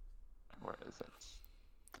 Where is it?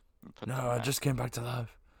 Put No, the I map. just came back to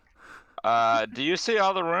life. Do you see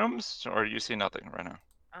all the rooms, or you see nothing right now?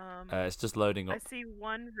 It's just loading I up. see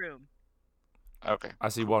one room. Okay. I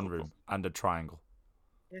see cool, one cool, room and a triangle.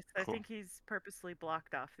 Yes, Cool. I think he's purposely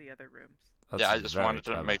blocked off the other rooms. That's Yeah, I just very wanted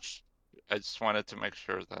to clever. I just wanted to make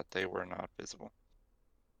sure that they were not visible.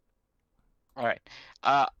 All right.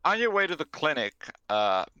 On your way to the clinic,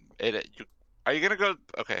 are you gonna go?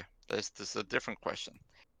 Okay, this is a different question.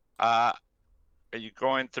 Are you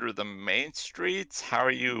going through the main streets? How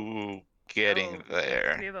are you getting Oh,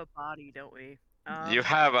 there? We have a body, don't we? You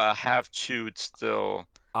have a half-chewed still.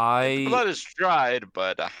 The blood is dried,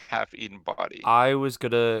 but a half-eaten body. I was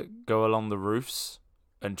gonna go along the roofs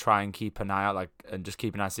and try and keep an eye out, and just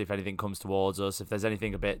keep an eye, see if anything comes towards us. If there's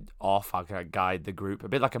anything a bit off, I can guide the group, a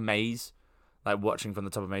bit like a maze, like watching from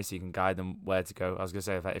the top of a maze, so you can guide them where to go. I was gonna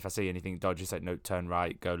say if I see anything dodgy, say no, turn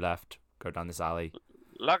right, go left, go down this alley.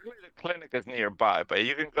 Luckily, the clinic is nearby, but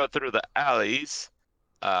you can go through the alleys,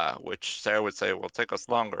 which Sarah would say will take us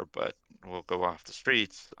longer, but we'll go off the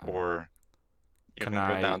streets, or you Can can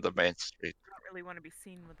go I- down the main street. I don't really want to be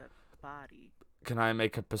seen with a body. Can I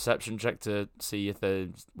make a perception check to see if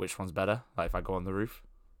which one's better? Like if I go on the roof.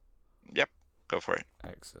 Yep, go for it.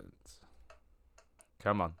 Excellent.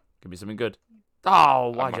 Come on, give me something good. Oh,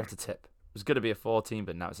 why'd I'm you have to tip? It was gonna be a 14,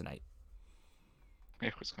 but now it's an 8.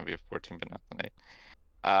 It was gonna be a 14, but not an 8.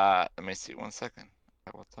 Let me see 1 second.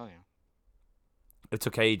 I will tell you. It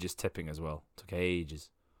took ages tipping as well. Took ages.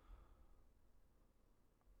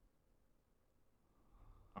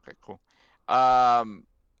 Okay, cool.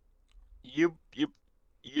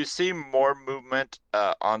 You see more movement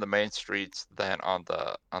on the main streets than on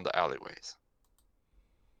the alleyways.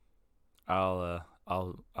 I'll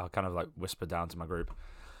kind of like whisper down to my group.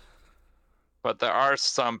 But there are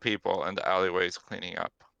some people in the alleyways cleaning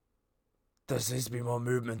up. There seems to be more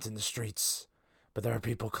movement in the streets, but there are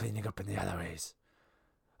people cleaning up in the alleyways.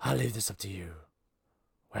 I'll leave this up to you.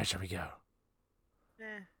 Where shall we go?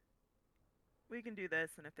 We can do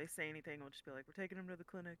this, and if they say anything, we'll just be like, we're taking him to the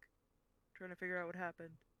clinic. Trying to figure out what happened.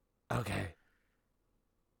 Okay.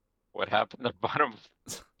 What happened at the bottom?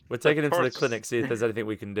 We're taking him to the course. clinic, see if there's anything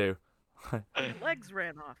we can do. Legs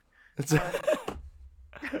ran off.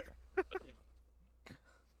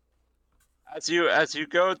 As you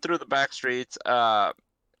go through the back streets,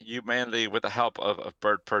 you mainly, with the help of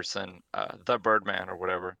Bird Person, the Birdman or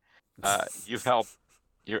whatever,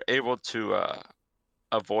 you're able to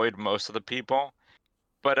avoid most of the people.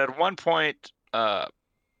 But at one point,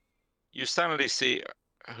 you suddenly see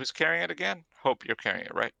who's carrying it again? Hope, you're carrying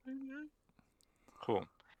it, right? Mm-hmm. Cool.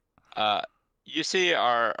 You see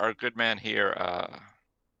our good man here,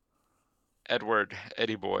 Edward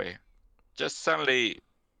Eddie Boy, just suddenly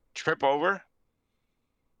trip over,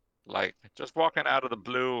 like just walking out of the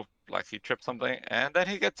blue, like he tripped something, and then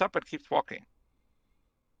he gets up and keeps walking.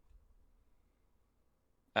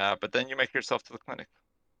 But then you make yourself to the clinic.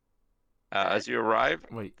 Ed? As you arrive,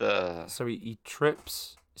 Wait. the So he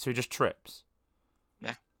trips. So he just trips.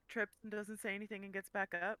 Trips and doesn't say anything and gets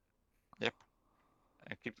back up. yep,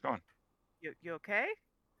 and keeps going. You okay?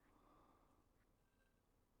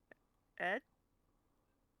 Ed?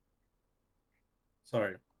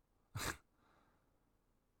 Sorry.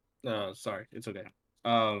 Sorry. It's okay.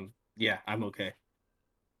 Yeah, I'm okay.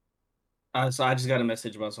 So I just got a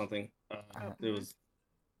message about something. Oh, It was,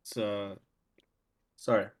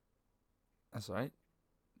 sorry. That's all right.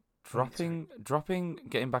 Oh, it's fine. Dropping,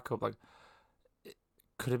 getting back up. Like,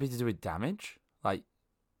 could it be to do with damage? Like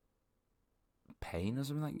pain or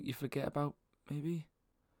something like you forget about? Maybe.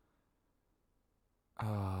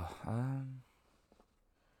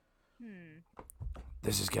 Hmm.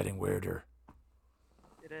 This is getting weirder.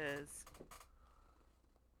 It is.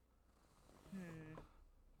 Hmm.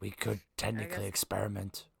 We could I technically guess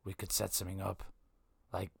experiment. We could set something up,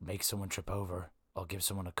 like make someone trip over or give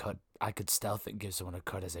someone a cut. I could stealth it and give someone a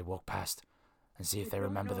cut as they walk past, and see if I they don't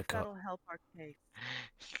remember know the if cut. that'll help our case.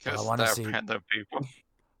 Well, I Just want to stab see. random people.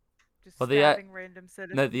 Just Well, stabbing random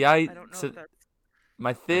no, citizens. the I don't know so if that's.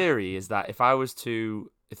 my theory is that if I was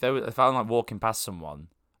to, if I'm like walking past someone,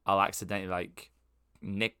 I'll accidentally like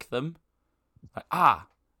nick them. Like,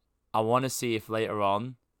 I want to see if later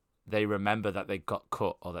on they remember that they got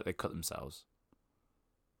cut or that they cut themselves.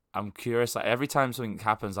 I'm curious. Like every time something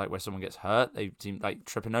happens, like where someone gets hurt, they seem like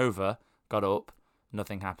tripping over, got up,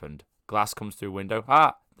 nothing happened. Glass comes through window,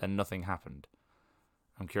 then nothing happened.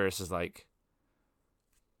 I'm curious as like,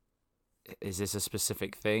 is this a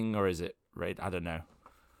specific thing or is it right? I don't know.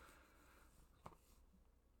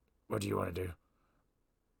 What do you want to do?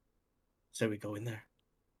 So we go in there.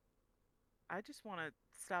 I just want to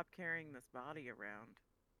stop carrying this body around.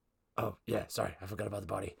 Oh yeah, sorry, I forgot about the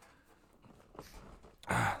body.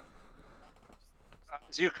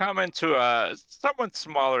 As you come into a somewhat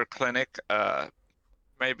smaller clinic,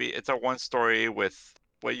 maybe it's a one-story with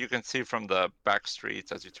what you can see from the back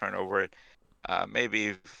streets as you turn over it.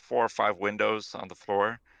 Maybe 4 or 5 windows on the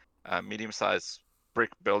floor. Medium-sized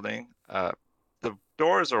brick building. The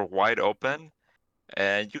doors are wide open,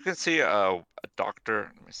 and you can see a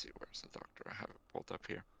doctor. Let me see, where's the doctor? I have it pulled up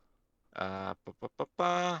here. Ba, ba, ba,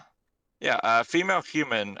 ba. Yeah, a female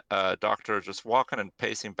human doctor just walking and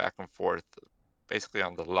pacing back and forth, basically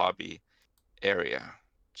on the lobby area.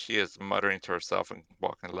 She is muttering to herself and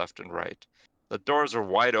walking left and right. The doors are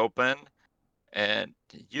wide open, and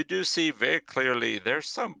you do see very clearly there's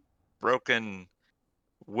some broken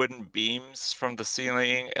wooden beams from the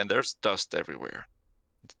ceiling, and there's dust everywhere.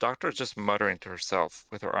 The doctor is just muttering to herself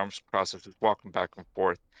with her arms crossed as she's walking back and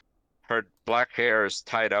forth. Her black hair is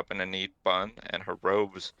tied up in a neat bun, and her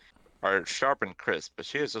robes are sharp and crisp, but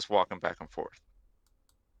she is just walking back and forth.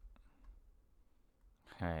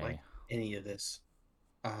 Like Hey, any of this.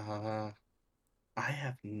 I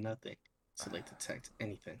have nothing to like detect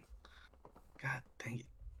anything. God dang it.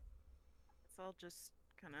 So I'll just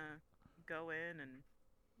kind of go in and,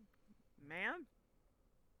 ma'am,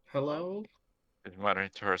 hello. Hello? She's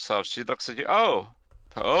muttering to herself. She looks at you.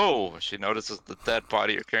 Oh, she notices the dead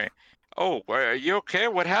body you're carrying. Oh, are you okay?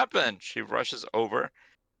 What happened? She rushes over,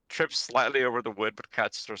 trips slightly over the wood, but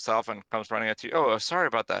catches herself and comes running at you. Oh, sorry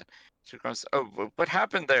about that. She goes, oh, what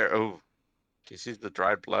happened there? Oh, she sees the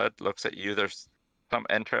dried blood, looks at you. There's some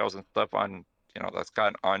entrails and stuff on, that's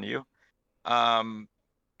gotten on you. Um,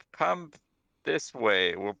 come this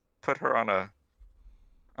way. We'll put her on a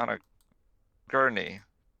gurney.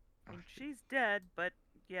 I mean, she's dead, but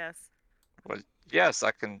yes. Well, yes,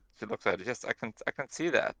 I can. She looks at it. Yes, I can see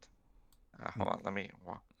that. Hold on. Let me.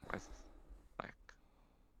 Why is this like?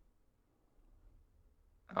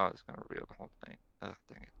 Oh, it's gonna reveal the whole thing. Oh,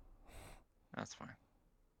 dang it. That's fine.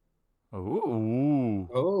 ooh,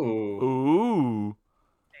 Oh. ooh.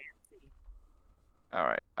 Fancy. All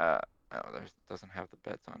right. Oh, there doesn't have the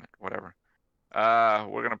beds on it. Whatever.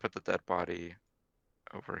 We're gonna put the dead body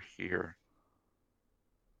over here.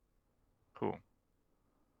 Cool.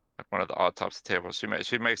 Like one of the autopsy tables.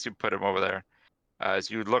 She makes you put him over there. As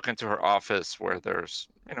you look into her office where there's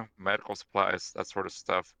medical supplies, that sort of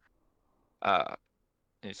stuff. And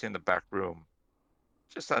you see in the back room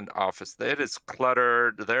just an office. It is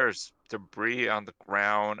cluttered. There's debris on the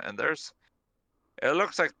ground, and it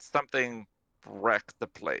looks like something wrecked the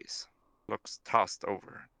place. Looks tossed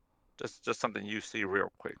over. Just something you see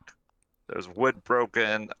real quick. There's wood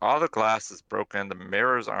broken. All the glass is broken. The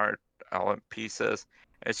mirrors aren't all in pieces.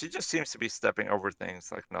 And she just seems to be stepping over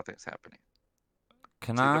things like nothing's happening.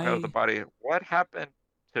 Can So you look at the I body. What happened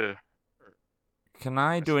to her? can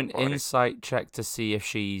I Where's do the an body? insight check to see if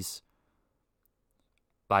she's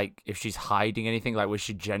like if she's hiding anything, like where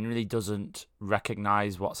she genuinely doesn't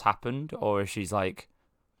recognize what's happened, or if she's like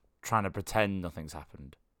trying to pretend nothing's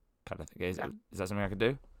happened, kind of thing. Is that something I could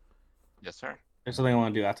do? Yes, sir. There's something I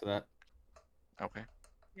want to do after that. Okay.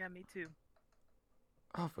 Yeah, me too.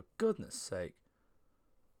 Oh, for goodness sake!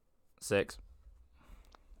 6.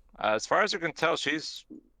 As far as you can tell, she's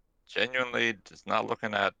genuinely just not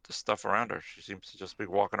looking at the stuff around her. She seems to just be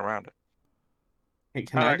walking around it. Hey,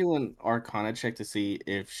 can All I right. do an Arcana check to see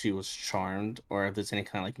if she was charmed or if there's any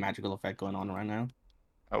kind of like magical effect going on right now?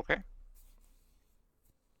 Okay.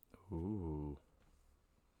 Ooh.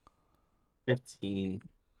 15.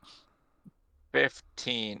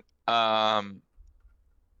 15.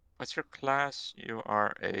 What's your class? You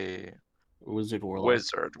are a Wizard Warlock.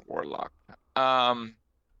 wizard warlock. Um,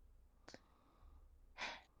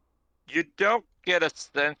 you don't get a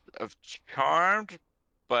sense of charmed,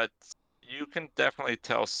 but you can definitely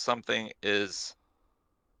tell something is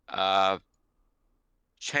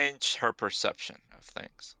changed her perception of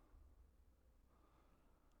things.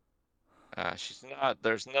 She's not,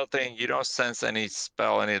 there's nothing, you don't sense any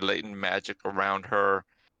spell, any latent magic around her,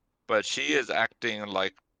 but she is acting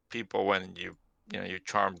like people when you you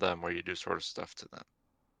charm them or you do sort of stuff to them.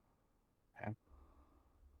 Okay.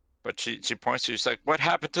 But she points to you, she's like, what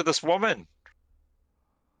happened to this woman?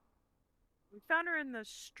 We found her in the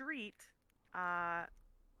street. Uh,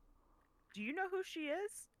 do you know who she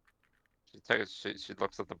is? She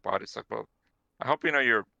looks at the body, she's like, well, I hope you know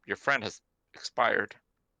your friend has expired.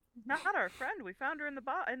 Not our friend. We found her in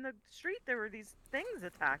the street. There were these things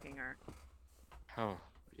attacking her. Oh,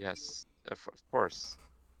 yes, of course.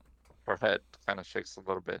 Her head kind of shakes a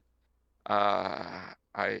little bit.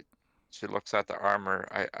 I she looks at the armor.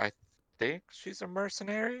 I think she's a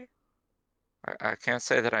mercenary. I can't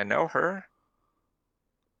say that I know her.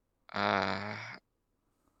 Uh,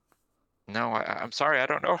 no, I'm sorry, I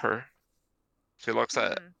don't know her. She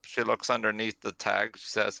looks underneath the tag. She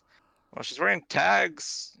says, well, she's wearing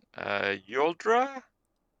tags. Yuldra?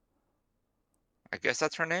 I guess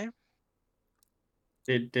that's her name.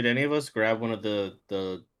 Did any of us grab one of the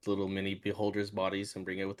little mini beholders bodies and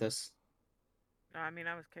bring it with us? I mean,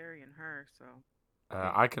 I was carrying her, so.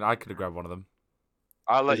 I could have grabbed one of them.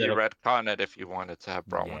 I'll let Is that you a- retcon it if you wanted to have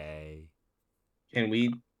brought one. Yay! Can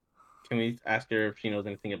we ask her if she knows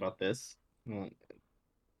anything about this?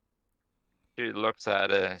 She looks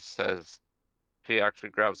at it and says, she actually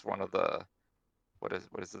grabs one of the what is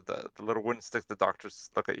it, the little wooden stick the doctors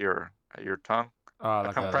look at your tongue, a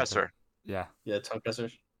Like compressor. yeah. Yeah, tongue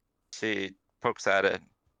pressers. She pokes at it.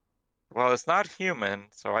 Well, it's not human,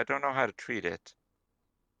 so I don't know how to treat it.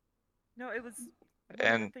 No, it was one of the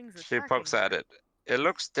And things she attacking pokes at her. it. It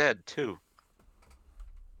looks dead too.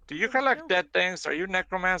 Do you So we collect killed dead it. things? Are you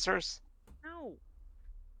necromancers? No.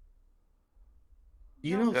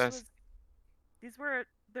 You No, know, this Yes. was.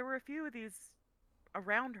 There were a few of these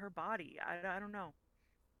around her body. I don't know.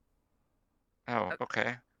 Oh,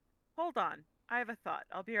 okay. Hold on. I have a thought.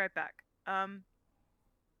 I'll be right back.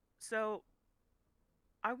 So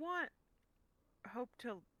I want Hope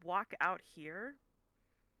to walk out here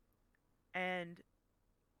and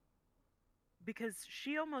because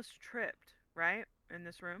she almost tripped, right? In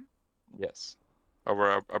this room? Yes.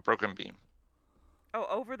 Over a broken beam. Oh,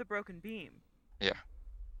 over the broken beam. Yeah.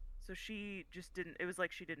 So she just didn't it was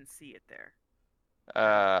like she didn't see it there.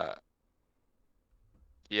 Uh,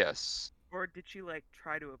 yes. Or did she like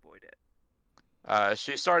try to avoid it?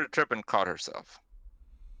 She started to trip and caught herself.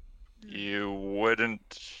 You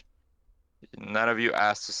wouldn't. None of you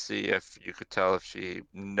asked to see if you could tell if she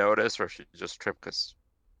noticed or if she just tripped because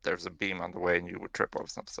there's a beam on the way and you would trip over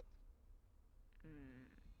something.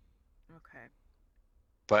 Okay.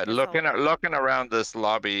 But Guess I'll looking around this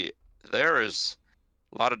lobby, there is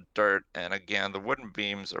a lot of dirt, and again, the wooden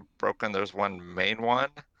beams are broken. There's one main one.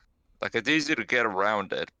 Like it's easy to get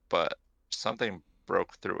around it, but something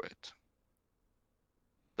broke through it.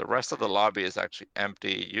 The rest of the Okay. lobby is actually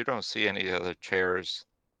empty. You don't see any other chairs.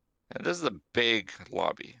 And this is a big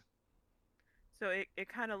lobby. So it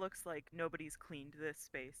kind of looks like nobody's cleaned this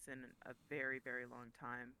space in a very, very long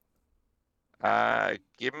time.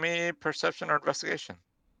 Give me perception or investigation.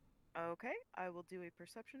 Okay, I will do a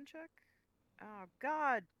perception check. Oh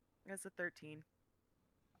God, that's a 13.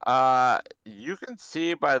 You can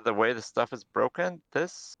see by the way the stuff is broken,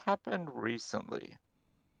 this happened recently.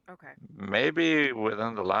 Okay. Maybe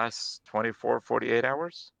within the last 24, 48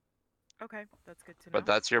 hours. Okay, that's good to know. But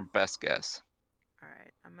that's your best guess. All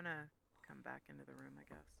right, I'm gonna come back into the room, I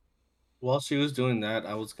guess. while she was doing that,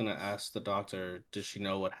 I was gonna ask the doctor, does she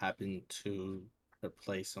know what happened to her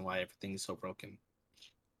place and why everything's so broken?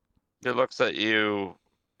 He looks at you,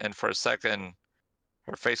 and for a second,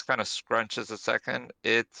 Her face kind of scrunches a second.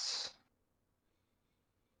 It's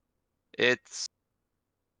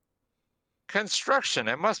construction.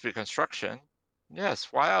 It must be construction. Yes.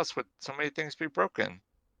 Why else would so many things be broken?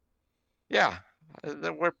 Yeah.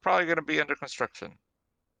 Then we're probably gonna be under construction.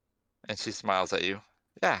 And she smiles at you.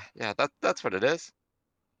 Yeah. That's what it is.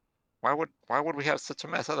 Why would we have such a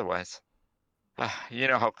mess otherwise? You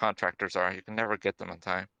know how contractors are. You can never get them on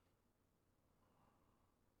time.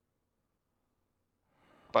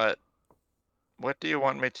 But what do you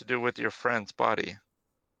want me to do with your friend's body?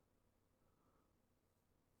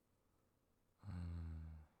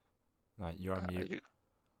 Right, you're on mute.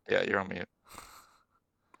 Yeah, you're on mute.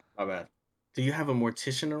 My bad. Do you have a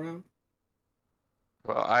mortician around?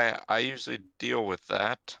 Well, I usually deal with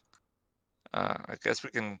that. I guess we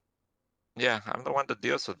can. Yeah, I'm the one that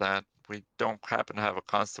deals with that. We don't happen to have a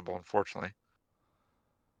constable, unfortunately.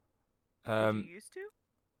 Did you used to?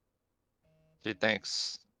 She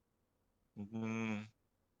thinks. Mm,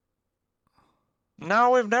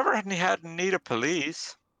 no, we've never had need of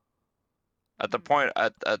police. At the point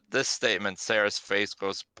at this statement, Sarah's face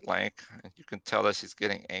goes blank, and you can tell that she's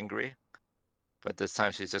getting angry. But this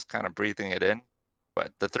time she's just kind of breathing it in.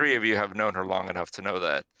 But the three of you have known her long enough to know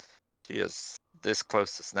that she is this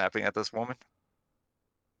close to snapping at this woman.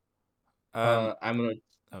 I'm gonna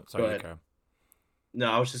Oh, go sorry, ahead. Nico.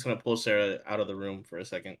 No, I was just gonna pull Sarah out of the room for a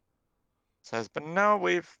second. Says, but no,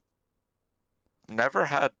 we've never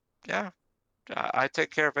had. Yeah, I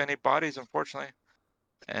take care of any bodies, unfortunately,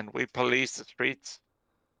 and we police the streets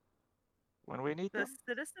when we need The them.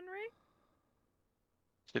 citizenry?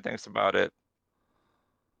 She thinks about it.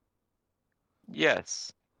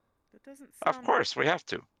 Yes, That doesn't of sound. course we have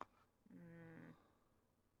to.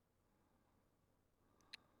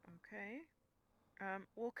 Okay.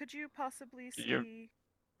 Well, could you possibly You.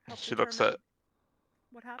 help She looks at. determine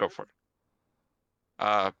what Go happened? for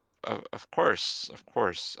it. Of course, of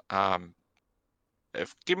course.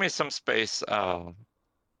 If give me some space.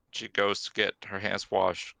 She goes to get her hands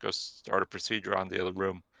washed, goes to start a procedure on the other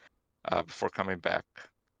room, before coming back.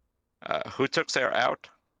 Who took Sarah out?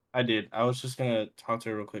 I did. I was just gonna talk to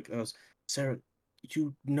her real quick. Sarah,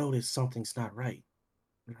 you notice something's not right,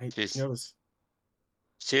 right? You She's notice.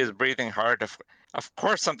 she is breathing hard. Of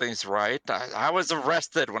course something's right. I was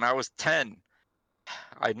arrested when I was 10.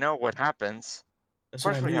 I know what happens. Of That's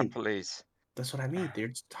what I course we have mean. police. That's what I mean. They're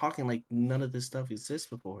just talking like none of this stuff exists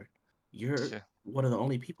before. You're She, one of the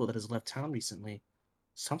only people that has left town recently.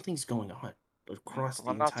 Something's going on across the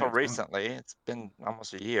well, not so entire town. recently. It's been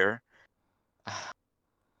almost a year.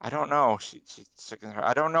 I don't know. She's shaking her.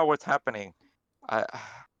 I don't know what's happening. I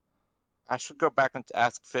I should go back and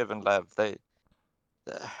ask Viv and Lev. They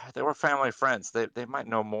were family friends. They might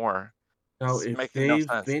know more. Now, It's if making no they've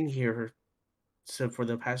sense. been here for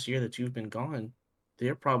the past year that you've been gone,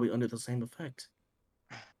 they're probably under the same effect.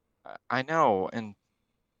 I know, and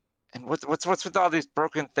what's with all these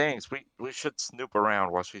broken things? We should snoop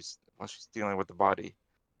around while she's dealing with the body.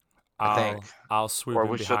 I think, I'll swoop or in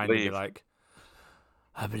we should behind and be leave. like,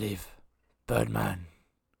 I believe Birdman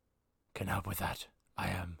can help with that. I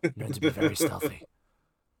am known to be very stealthy.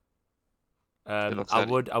 looks at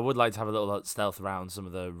you. I would like to have a little stealth around some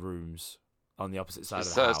of the rooms on the opposite side She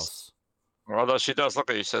of the says, house. although she does look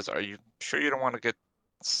at you, says, "Are you sure you don't want to get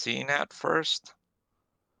seen at first?"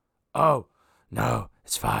 Oh, no,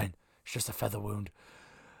 it's fine. It's just a feather wound.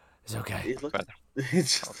 It's okay. It looks. But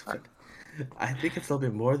It's just. okay. I think it's a little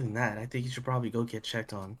bit more than that. I think you should probably go get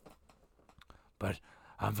checked on. But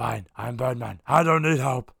I'm fine. I'm Birdman. I don't need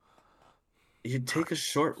help. You take a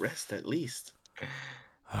short rest at least.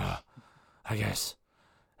 I guess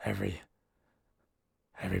every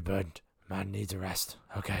bird man needs a rest.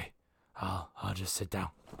 Okay, I'll just sit down.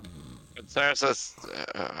 But Sarah says,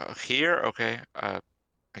 "Here, okay. I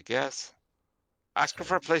guess. Ask her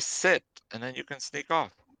for a place to sit, and then you can sneak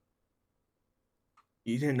off."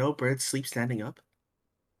 You didn't know birds sleep standing up?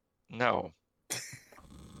 No,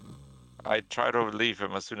 I try to leave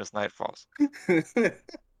him as soon as night falls. All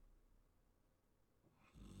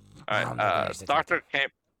right. I'm not very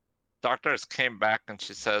situated. Doctors came back, and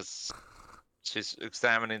she says she's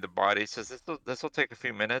examining the body. Says this will take a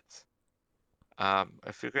few minutes.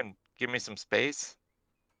 If you can give me some space.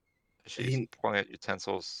 She's He- pulling out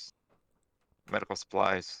utensils, medical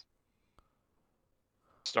supplies,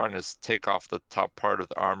 starting to take off the top part of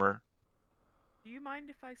the armor. Do you mind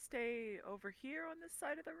if I stay over here on this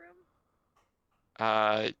side of the room?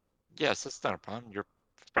 Yes, that's not a problem. Your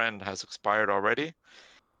friend has expired already,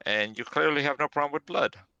 and you clearly have no problem with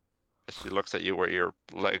blood. She looks at you where your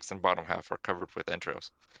legs and bottom half are covered with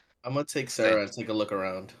entrails. I'm gonna take Sarah Stains. and take a look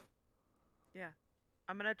around. Yeah.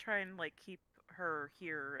 I'm gonna try and like keep her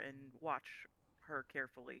here and watch her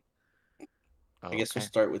carefully. I guess we'll Okay.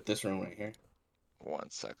 start with this room right here. 1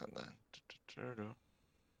 second then.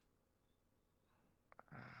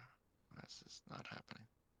 This is not happening.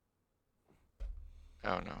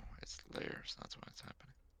 Oh no, it's layers. That's why it's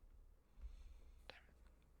happening.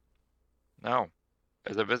 No.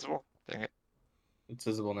 Is it visible? Dang it. It's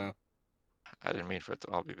visible now. I didn't mean for it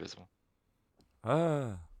to all be visible.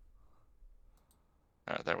 Ah.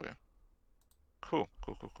 Alright, there we go. Cool.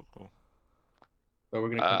 So we're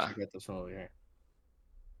gonna come check out this one over here.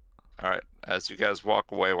 Alright, as you guys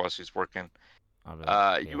walk away while she's working, I'll be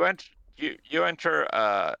like, yeah. you enter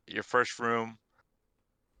your first room.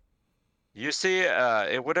 You see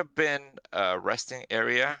it would have been a resting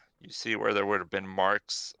area. You see where there would have been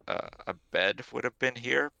marks. A bed would have been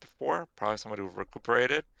here before, probably somebody who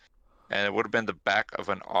recuperated, and it would have been the back of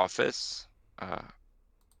an office.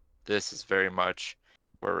 This is very much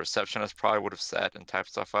where a receptionist probably would have sat and typed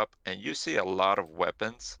stuff up. And you see a lot of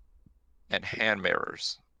weapons and hand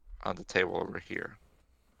mirrors on the table over here.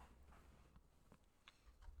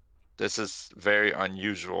 This is very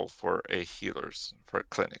unusual for a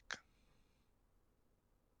clinic.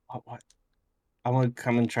 What? I'm gonna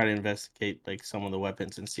come and try to investigate like some of the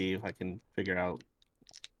weapons and see if I can figure out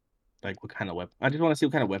like what kind of weapon. I just want to see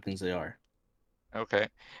what kind of weapons they are. Okay.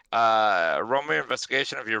 Roll me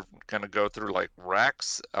investigation if you're gonna go through like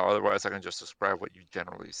racks. Otherwise, I can just describe what you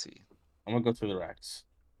generally see. I'm gonna go through the racks.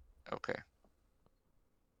 Okay.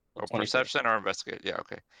 So Or 24. perception or investigate. Yeah,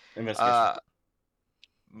 okay. Investigation.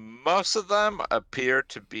 Most of them appear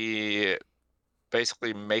to be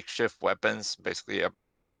basically makeshift weapons, basically a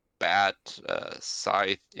bat,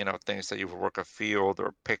 scythe, things that you would work a field,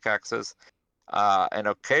 or pickaxes. And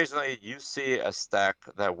occasionally you see a stack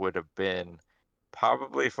that would have been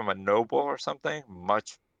probably from a noble or something,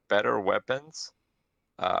 much better weapons,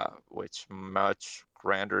 which much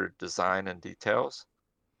grander design and details.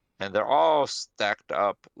 And they're all stacked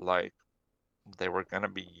up like they were going to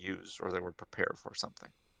be used or they were prepared for something.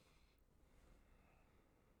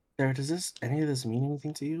 Sarah, does any of this mean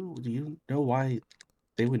anything to you? Do you know why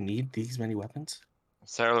they would need these many weapons?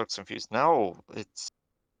 Sarah looks confused. No,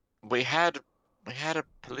 we had a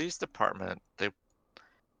police department.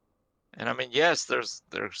 And I mean, yes, there's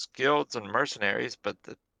guilds and mercenaries, but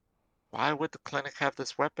why would the clinic have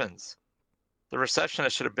these weapons? The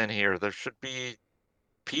receptionist should have been here. There should be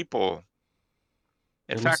people.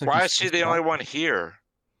 In It looks fact, like why it's is she just the only doctor. one here?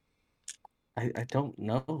 I don't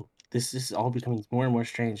know. This is all becoming more and more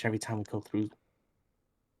strange every time we go through.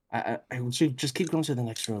 I should just keep going to the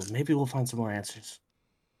next room. Maybe we'll find some more answers.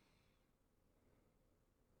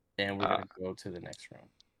 And we're gonna go to the next room.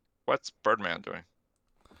 What's Birdman doing?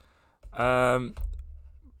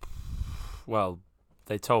 Well,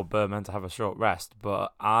 they told Birdman to have a short rest,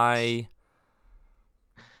 but I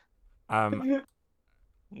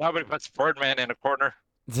Nobody puts Birdman in a corner.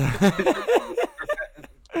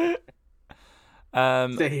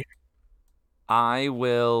 Stay here. I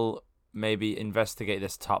will maybe investigate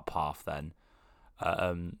this top half then.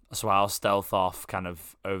 So I'll stealth off kind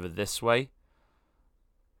of over this way.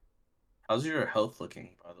 How's your health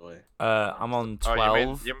looking, by the way? I'm on Oh,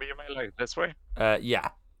 12. you mean like this way? Yeah.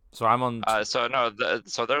 So I'm on. So no,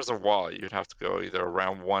 so there's a wall. You'd have to go either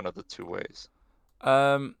around one of the two ways.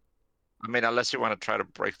 Um. I mean, unless you want to try to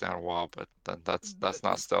break down a wall, but then that's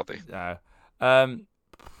not stealthy. No.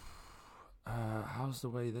 How's the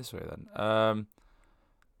way this way then?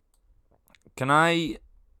 Can I?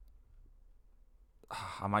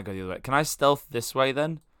 I might go the other way. Can I stealth this way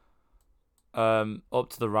then? Up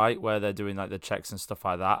to the right where they're doing like the checks and stuff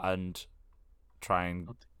like that, and try and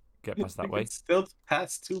get past that way. Still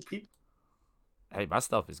past two people. Hey, my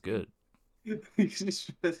stealth is good.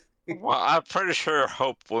 Well, I'm pretty sure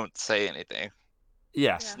Hope won't say anything.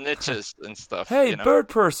 Yeah. Snitches and stuff. Hey, bird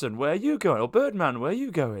person, where are you going? Or Birdman, where are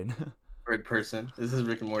you going? Bird person. This is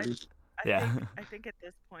Rick and Morty. Yeah. I think at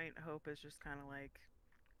this point, Hope is just kind of like,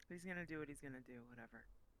 he's gonna do what he's gonna do, whatever.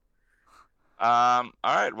 All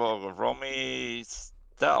right. Well, roll me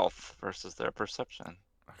stealth versus their perception.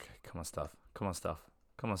 Okay, come on, stealth. Come on, stealth.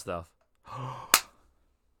 Come on, stealth.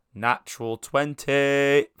 Natural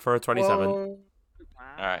 20 for a 27. Whoa.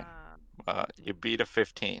 Wow. All right. You beat a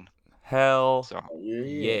 15. Hell So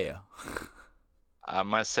yeah. I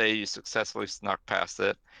must say you successfully snuck past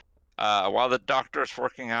it. While the doctor's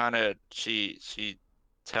working on it, she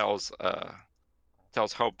tells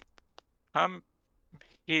Hope, "I'm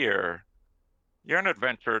here. You're an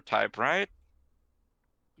adventurer type, right?"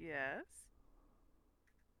 Yes.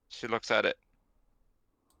 She looks at it.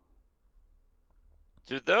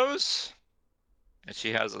 Do those? And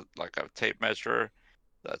she has a tape measure.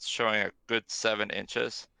 that's showing a good 7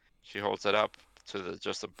 inches. She holds it up to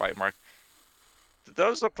just a bite mark.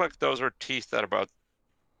 Those look like those are teeth that are about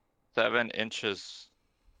 7 inches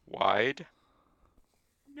wide.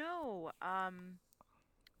 No,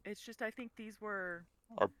 it's just I think these were.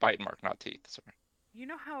 Or bite mark, not teeth. Sorry. You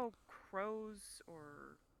know how crows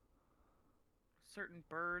or certain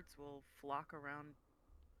birds will flock around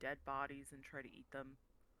dead bodies and try to eat them?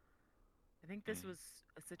 I think this Mm. was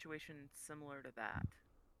a situation similar to that.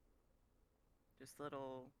 Just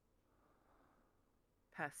little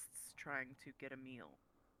pests trying to get a meal.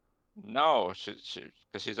 No, because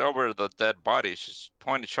she's over the dead body. She's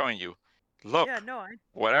showing you, Yeah, look, no, I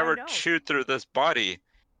whatever know. chewed through this body,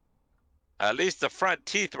 at least the front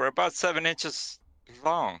teeth were about 7 inches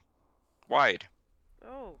long, wide.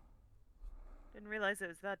 Oh, didn't realize it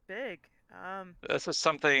was that big. This is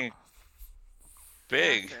something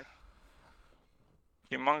big, Massive.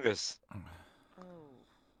 humongous. Oh,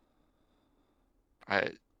 I,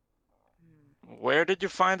 hmm. where did you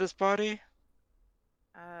find this body?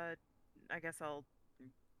 Uh, I guess I'll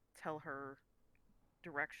tell her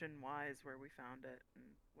direction-wise where we found it and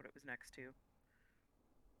what it was next to.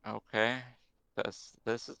 Okay, this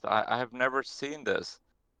is I have never seen this.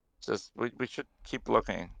 Just we should keep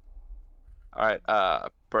looking. All right,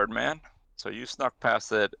 Birdman. So you snuck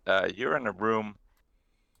past it. You're in a room.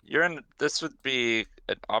 This would be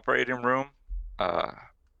an operating room. Uh,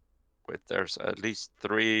 with there's at least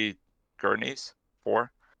 3 gurneys,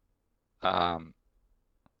 4. Um,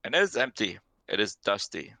 and it is empty. It is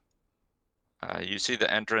dusty. You see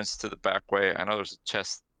the entrance to the back way. I know there's a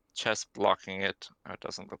chest blocking it. It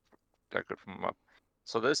doesn't look that good from up.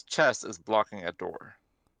 So this chest is blocking a door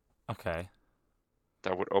Okay.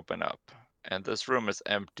 that would open up. And this room is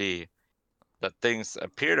empty. That things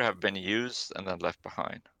appear to have been used and then left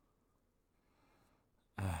behind.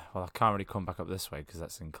 Well, I can't really come back up this way because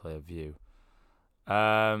that's in clear view.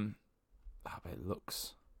 But it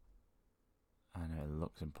looks. I know it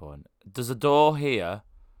looks important. Does the door here,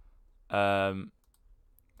 um,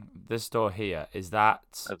 this door here, is that?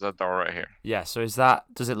 There's a door right here. Yeah. So is that?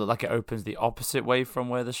 Does it look like it opens the opposite way from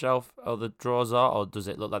where the shelf or the drawers are, or does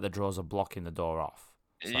it look like the drawers are blocking the door off?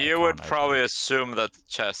 So that it You would can't probably open? assume that the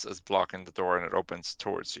chest is blocking the door and it opens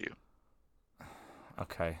towards you.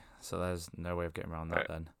 Okay. So there's no way of getting around that Right.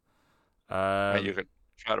 then. I mean, you could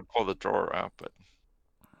try to pull the drawer out, but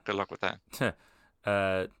good luck with that.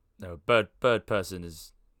 No, bird person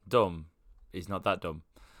is dumb. He's not that dumb.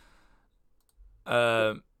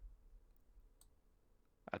 Um,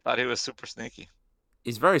 I thought he was super sneaky.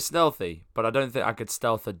 he's very stealthy, but I don't think I could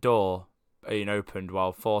stealth a door being opened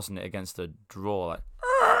while forcing it against a drawer. Like,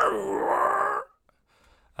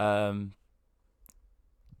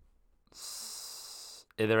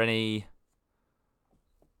 are there any?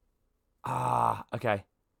 Okay.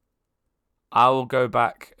 I will go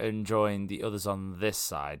back and join the others on this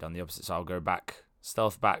side, on the opposite side. I'll go back,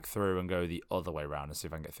 stealth back through, and go the other way around and see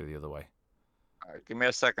if I can get through the other way. All right, give me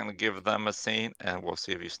a second to give them a scene, and we'll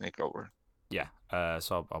see if you sneak over. Yeah.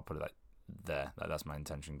 So I'll put it like there. That's my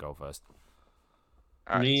intention. Go first.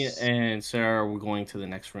 All right. Me and Sarah were going to the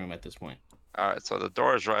next room at this point. All right. So the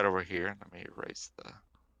door is right over here. Let me erase the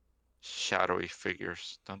shadowy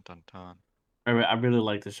figures. Dun dun dun. I really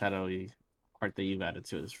like the shadowy part that you've added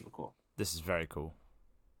to it. It's really cool. This is very cool.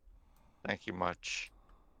 Thank you much.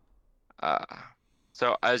 Uh,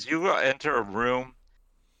 so as you enter a room,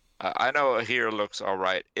 I know here looks all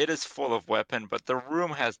right. It is full of weapon, but the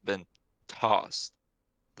room has been tossed.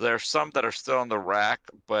 There's some that are still on the rack,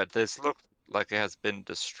 but this looks like it has been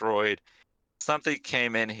destroyed. Something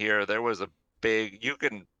came in here. There was a big. You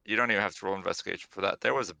don't even have to roll investigation for that.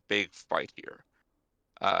 There was a big fight here.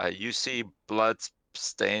 You see blood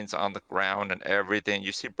stains on the ground and everything.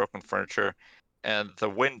 You see broken furniture, and the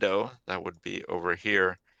window that would be over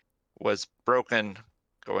here was broken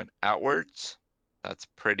going outwards. That's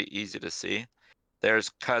pretty easy to see. There's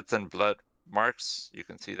cuts and blood marks. You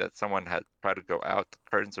can see that someone had tried to go out. The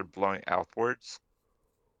curtains are blowing outwards.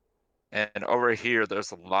 And over here,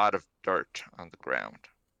 there's a lot of dirt on the ground.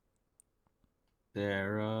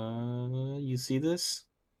 Sarah, you see this?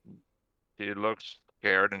 She looks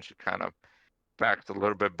scared and she kind of backs a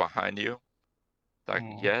little bit behind you. Like,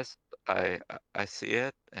 Oh, yes, I see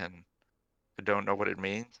it, and I don't know what it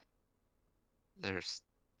means. There's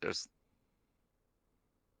there's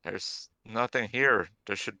there's nothing here.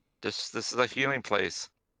 This is a healing place.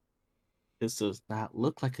 this does not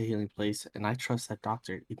look like a healing place, and I trust that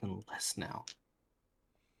doctor even less now.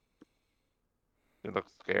 She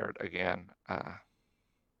looks scared again. Why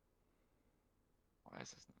is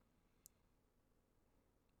this?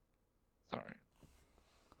 Sorry.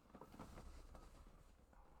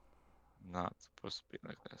 not supposed to be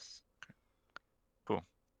like this. Okay. Cool.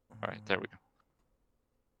 All right, there we go.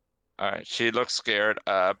 All right, she looks scared.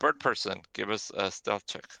 Bird person, give us a stealth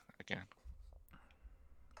check again.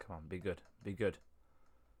 Come on, be good. Be good.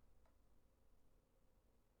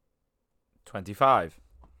 25.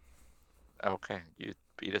 Okay, you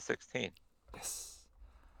beat a 16. Yes.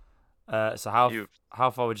 So how You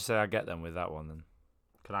how far would you say I get them with that one then?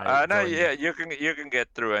 Can I no, join? yeah, you can get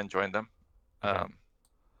through and join them. Okay.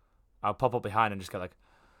 I'll pop up behind and just go like,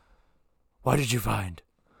 "What did you find?"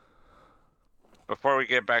 Before we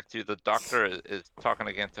get back to you, the doctor is talking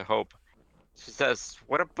again to Hope. She says,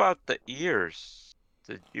 "What about the ears?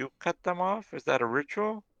 Did you cut them off? Is that a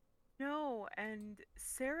ritual?" No, and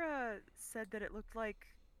Sarah said that it looked like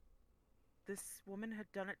this woman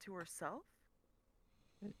had done it to herself.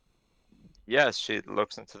 Yes, she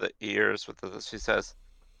looks into the ears with the. She says,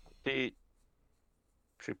 she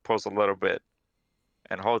she pulls a little bit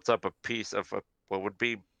and holds up a piece of what would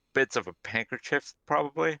be bits of a handkerchief,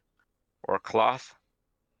 probably, or a cloth.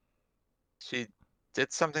 She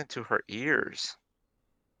did something to her ears.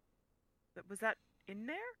 Was that in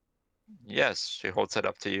there? Yes, she holds it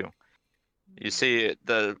up to you. You Hmm. see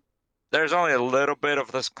there's only a little bit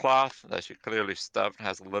of this cloth that she clearly stuffed,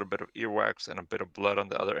 has a little bit of earwax and a bit of blood on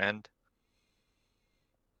the other end.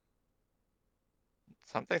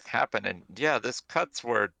 Something happened, and yeah, these cuts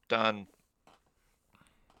were done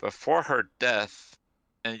before her death,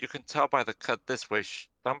 and you can tell by the cut this way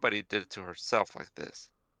somebody did it to herself like this.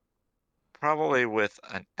 Probably with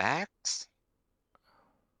an axe?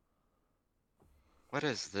 What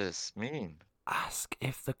does this mean? Ask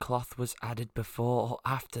if the cloth was added before or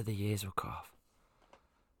after the ears were cut off.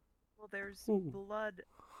 Well, there's Ooh. blood.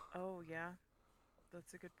 Oh, yeah,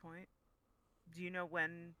 that's a good point. Do you know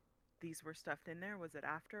when these were stuffed in there? Was it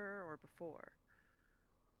after or before?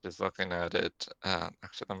 Just looking at it.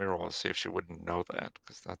 Actually, let me roll to see if she wouldn't know that,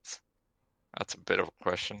 because that's a bit of a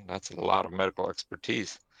question. That's a lot of medical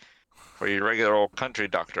expertise for your regular old country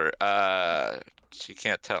doctor. She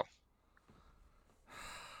can't tell.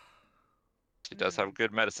 She does Hmm. have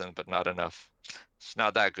good medicine, but not enough. She's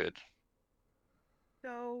not that good.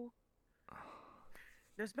 So,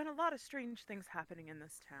 there's been a lot of strange things happening in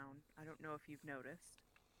this town. I don't know if you've noticed,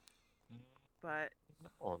 but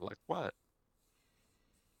Oh, like what?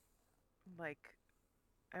 like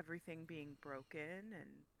everything being broken and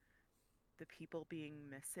the people being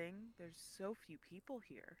missing. There's so few people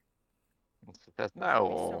here. And she says, There should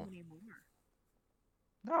be so no, many more.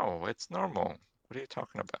 no, it's normal. What are you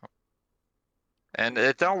talking about? And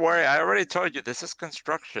Who's don't talking worry, I about? already told you this is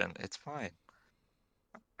construction. It's fine.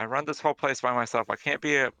 I run this whole place by myself. I can't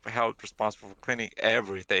be held responsible for cleaning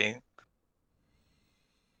everything.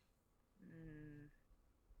 Mm,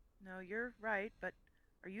 no, you're right, but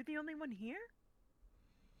are you the only one here?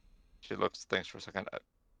 She looks, thinks for a second.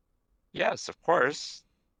 Yes, of course.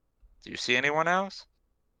 Do you see anyone else?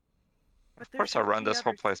 But Of there course, I should run be this whole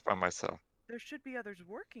others. place by myself. There should be others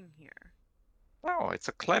working here. No, it's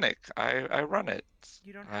a clinic. I run it.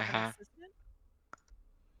 You don't I have an ha. assistant?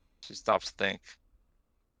 She stops to think.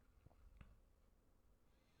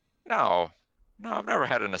 No, no, I've never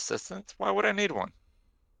had an assistant. Why would I need one?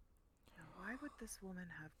 Now, why would this woman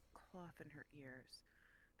have cloth in her ears?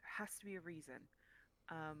 There has to be a reason.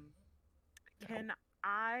 Um, No. can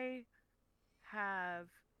I have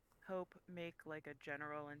Hope make like a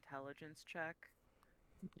general intelligence check?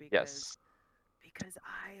 Because Yes,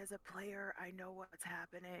 I as a player, I know what's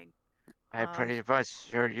happening. I'm Um, pretty much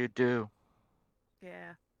sure you do.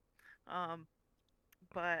 yeah. Um,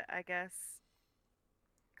 but I guess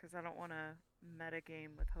because I don't want to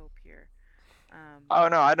metagame with Hope here. Um, Oh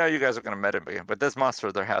no, I know you guys are gonna metagame, but this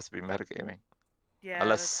monster there has to be metagaming. yeah,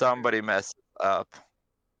 Unless that's true. somebody messes up.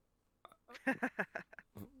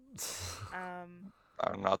 um,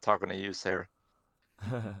 I'm not talking to you, Sarah.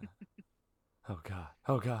 Oh god.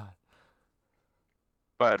 Oh god.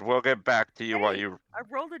 But we'll get back to you while hey, you. I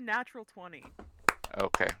rolled a natural 20.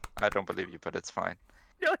 Okay, I don't believe you, but it's fine.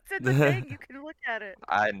 No, it's in the thing. You can look at it.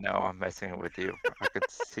 I know I'm messing with you. I could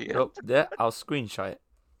see it. Oh yeah, I'll screenshot it.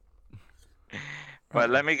 But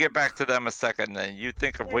let me get back to them a second, and you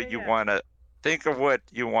think of Yeah, yeah, what you yeah. wanna think of what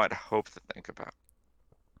you want Hope to think about.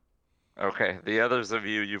 Okay, the others of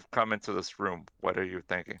you, you've come into this room. What are you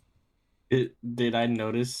thinking? Did I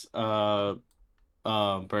notice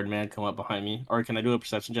Birdman come up behind me? Or can I do a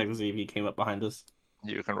perception check to see if he came up behind us?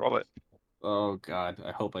 You can roll it. Oh god,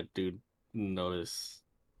 I hope I do notice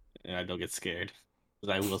and I don't get scared.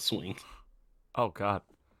 Because I will swing. Oh god.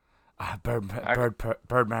 Ac-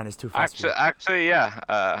 Birdman is too fast for you. Actually,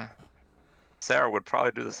 yeah. Sarah would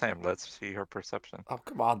probably do the same. Let's see her perception. Oh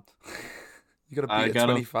come on. You gotta I beat a got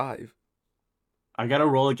a 25. I got to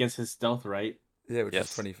roll against his stealth, right? Yeah, which is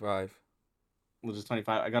Yes. 25. Which is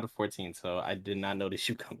 25. I got a 14, so I did not notice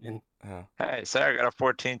you come in. Oh, Hey, Sarah got a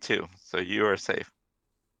 14 too, so you are safe.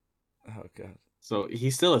 oh god. So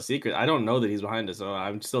he's still a secret. I don't know that he's behind us, so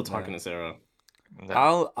I'm still talking No. to Sarah.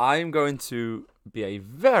 No. I'm going to be a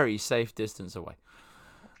very safe distance away.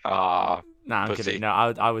 Ah, No, I'm pussy. kidding. No,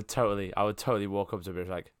 I would totally walk up to him and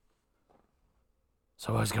be like,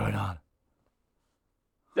 so what's going on?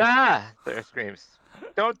 Ah! Sarah screams.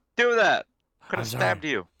 Don't do that. Could I'm have stabbed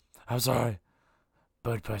sorry. you. I'm sorry.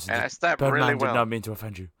 And I stabbed Bird really man did well. not mean to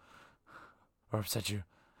offend you or upset you.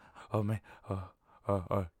 Oh me.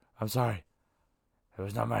 Oh. I'm sorry. It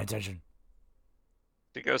was not my intention.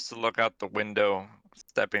 She goes to look out the window,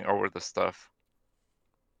 stepping over the stuff.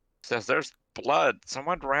 Says, there's blood.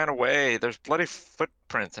 Someone ran away. There's bloody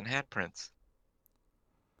footprints and handprints.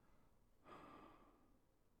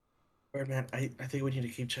 Birdman, I think we need to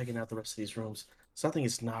keep checking out the rest of these rooms. Something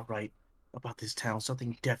is not right about this town.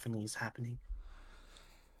 Something definitely is happening.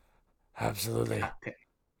 Absolutely. Okay.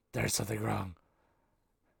 There's something wrong.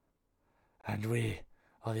 And we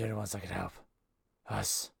are the only ones that can help.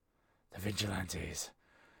 Us, the vigilantes,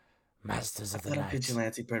 masters of That's the not a night.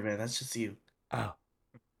 vigilante, Birdman. That's just you. Oh,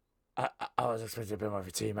 I was expecting a bit more of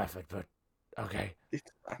a team effort, but okay.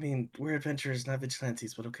 I mean, we're adventurers, not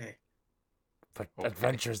vigilantes, but okay. But Okay.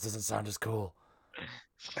 adventurers doesn't sound as cool.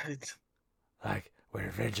 It's- Like, we're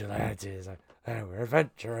vigilantes. Like, hey, we're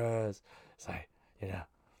adventurers. It's like, you know.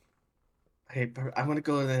 Hey, I'm gonna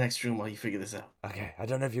go to the next room while you figure this out. Okay, I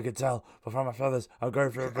don't know if you can tell, but from my feathers, I'm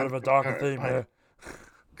going for a bit of a I'm- darker alright, theme bye. here.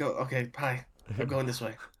 Go. Okay, bye. I'm going this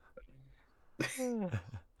way. I'm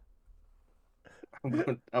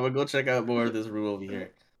gonna go check out more of this room over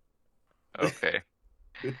here. Okay.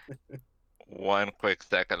 One quick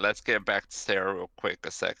second. Let's get back to Sarah real quick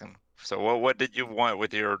a second. So what did you want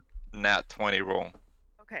with your nat 20 roll?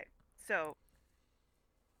 Okay, so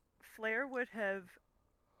Flair would have,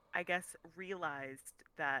 I guess, realized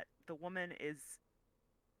that the woman is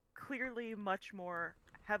clearly much more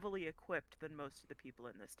heavily equipped than most of the people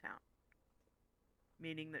in this town,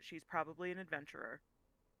 meaning that she's probably an adventurer,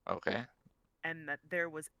 Okay. and that there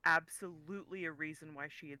was absolutely a reason why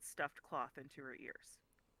she had stuffed cloth into her ears.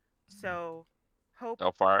 So, Hope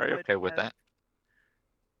So far, are you would okay with have, that?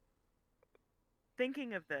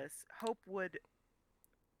 thinking of this, Hope would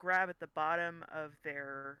grab at the bottom of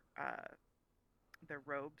their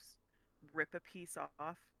robes, rip a piece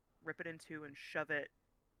off, rip it in two, and shove it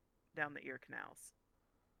down the ear canals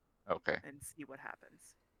Okay. and see what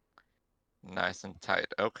happens. Nice and tight.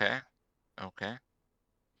 Okay. Okay.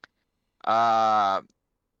 Uh,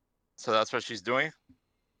 so that's what she's doing?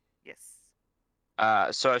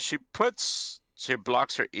 Yes. So she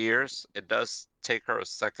blocks her ears. It does take her a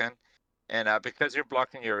second. And because you're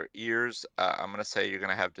blocking your ears, I'm gonna say you're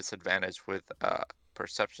gonna have disadvantage with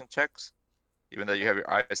perception checks, even though you have your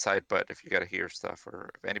eyesight. But if you gotta hear stuff or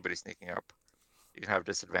if anybody's sneaking up, you can have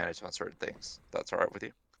disadvantage on certain things. That's all right with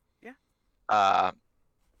you? Yeah.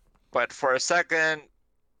 But for a second,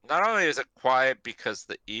 not only is it quiet because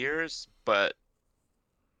the ears, but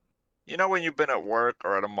you know when you've been at work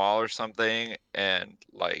or at a mall or something and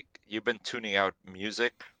like you've been tuning out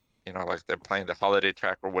music, you know, like they're playing the holiday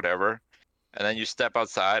track or whatever, and then you step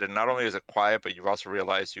outside and not only is it quiet, but you've also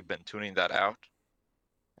realized you've been tuning that out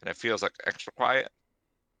and it feels like extra quiet.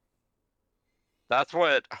 That's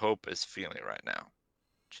what Hope is feeling right now.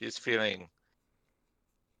 She's feeling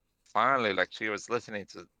finally like she was listening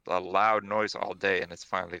to a loud noise all day and it's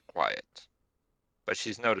finally quiet. But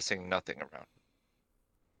she's noticing nothing around.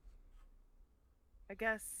 I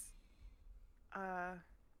guess uh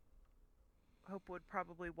Hope would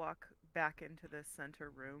probably walk back into the center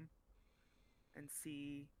room and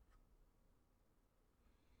see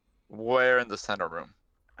Where in the center room?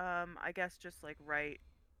 I guess just like right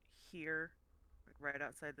here, like right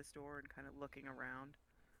outside this door and kind of looking around.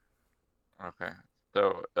 Okay.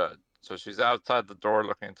 So she's outside the door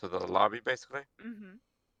looking into the lobby basically. Mhm.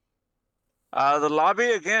 The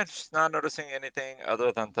lobby again, she's not noticing anything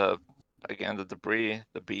other than the debris,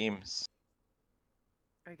 the beams.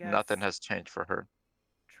 I guess Nothing has changed for her.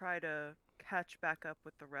 try to catch back up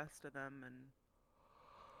with the rest of them and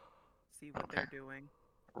see what Okay. they're doing.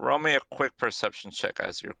 Roll me a quick perception check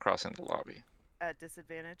as you're crossing the lobby. At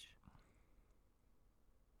disadvantage.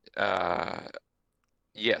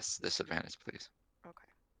 Yes, disadvantage, please. Okay.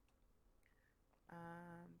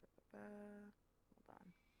 Hold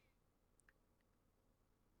on.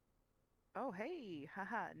 Oh, hey,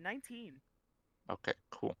 haha, 19. Okay,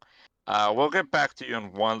 cool. We'll get back to you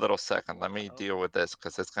in one little second. Let me Uh-oh. deal with this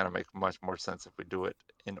because it's gonna make much more sense if we do it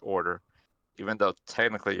in order. even though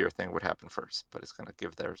technically your thing would happen first, but it's gonna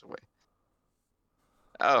give theirs away.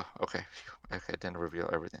 Oh, okay. Phew. Okay, didn't reveal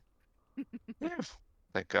everything. Yeah.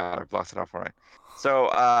 Thank God I blocked it off all right. So,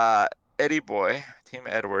 Eddie boy, Team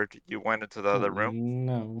Edward, you went into the other room.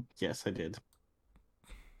 No. Yes, I did.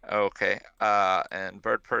 Okay. And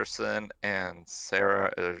Bird Person and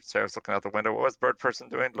Sarah. Sarah's looking out the window. What was Bird Person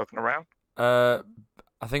doing? Looking around? I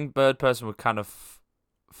think Bird Person would kind of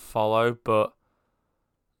follow, but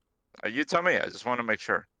You tell me. I just want to make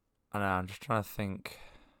sure. I don't know, I'm just trying to think.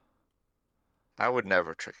 I would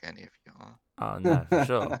never trick any of you. Huh? Oh no, for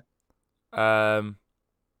sure. I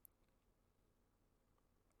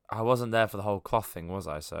wasn't there for the whole cloth thing, was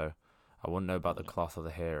I? So I wouldn't know about the cloth or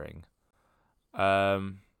the hearing.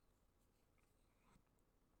 Can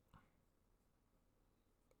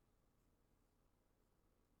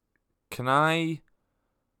I?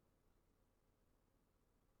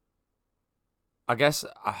 I guess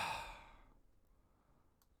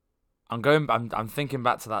I'm going. I'm thinking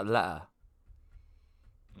back to that letter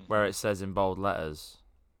where it says in bold letters.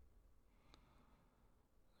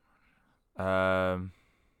 You're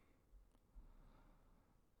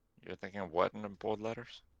thinking of what in bold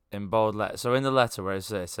letters? In bold letters. So in the letter where it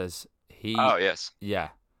says he. Oh yes. Yeah.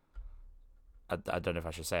 I don't know if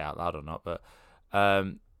I should say it out loud or not, but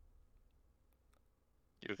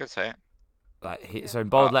You can say it. like he. Yeah. So in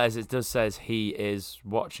bold letters it does says he is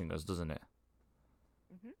watching us, doesn't it?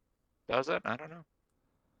 Does it? I don't know.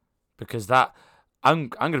 Because that I'm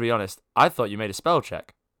gonna be honest. I thought you made a spell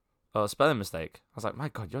check or a spelling mistake. I was like, my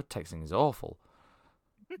God, your texting is awful.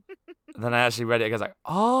 And then I actually read it. I was like,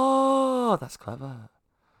 oh, that's clever.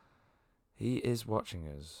 He is watching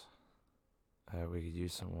us. We could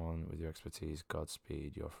use someone with your expertise.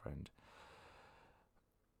 Godspeed, your friend.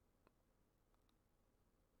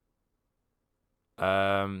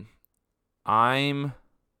 I'm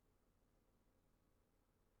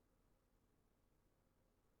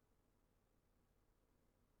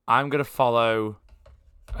gonna follow.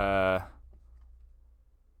 Yeah,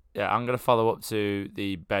 I'm gonna follow up to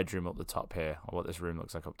the bedroom up the top here, or what this room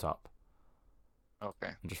looks like up top. Okay.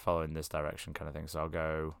 I'm just following this direction, kind of thing. So I'll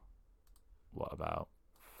go. What about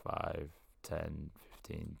 5, 10,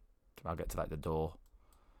 15? I'll get to like the door.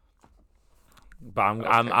 But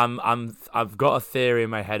I've got a theory in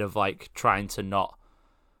my head of like trying to not,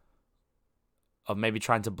 of maybe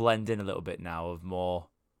trying to blend in a little bit now, of more,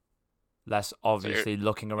 less obviously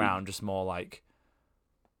looking around, just more like,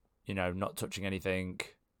 not touching anything,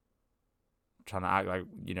 trying to act like,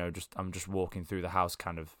 I'm just walking through the house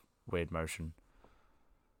kind of weird motion.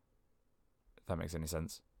 If that makes any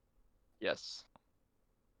sense. Yes.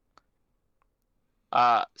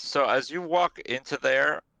 So as you walk into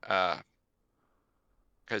there,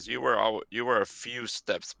 because you were a few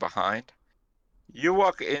steps behind, you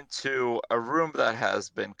walk into a room that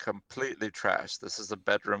has been completely trashed. This is a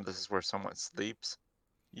bedroom. This is where someone sleeps.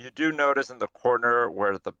 You do notice in the corner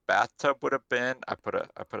where the bathtub would have been, I put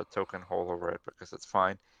a token hole over it because it's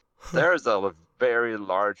fine. There is a very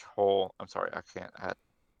large hole. I'm sorry, I can't add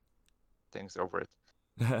things over it.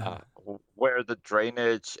 Where the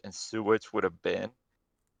drainage and sewage would have been.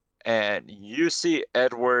 And you see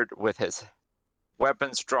Edward with his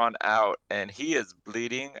weapons drawn out, and he is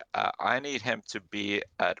bleeding. I need him to be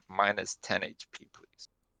at minus 10 HP, please.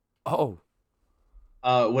 Oh.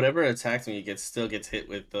 Whatever attacks me still gets hit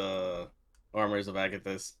with the armors of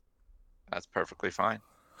Agathis. That's perfectly fine.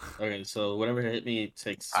 Okay, so whatever hit me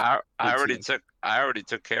takes. I already 15.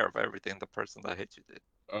 took care of everything the person that hit you did.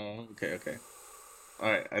 Oh, okay. All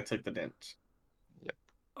right, I took the damage. Yep.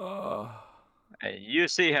 And you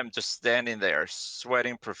see him just standing there,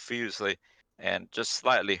 sweating profusely, and just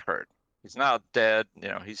slightly hurt. He's not dead,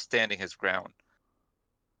 he's standing his ground.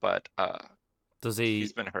 But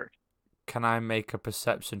he's been hurt. Can I make a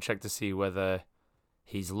perception check to see whether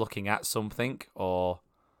he's looking at something or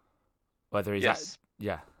whether he's just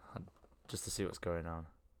to see what's going on?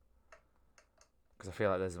 Because I feel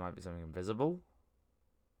like there might be something invisible.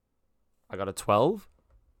 I got a 12.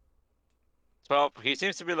 12. He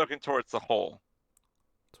seems to be looking towards the hole.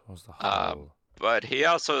 Towards the hole. But you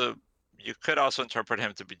could also interpret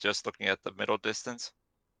him to be just looking at the middle distance.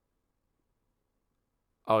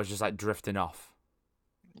 Oh, it's just like drifting off.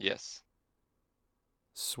 Yes.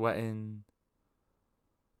 Sweating.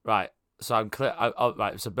 Right. So I'm clear.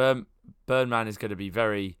 Right. So Birdman is going to be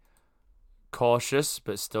very cautious,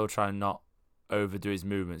 but still try and not overdo his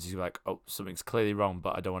movements. He's like, oh, something's clearly wrong,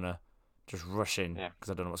 but I don't want to just rush in because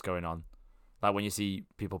I don't know what's going on. Like when you see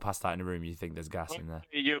people pass out in a room, you think there's gas in there.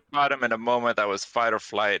 You caught him in a moment that was fight or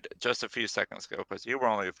flight just a few seconds ago because you were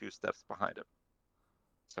only a few steps behind him.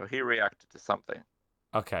 So he reacted to something.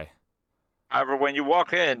 Okay. However, when you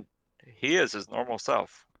walk in, he is his normal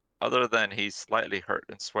self, other than he's slightly hurt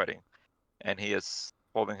and sweating, and he is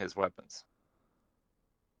holding his weapons.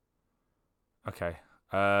 Okay.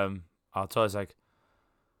 I'll tell us like,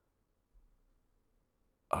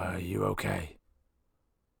 are you okay?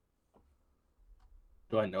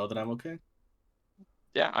 Do I know that I'm okay?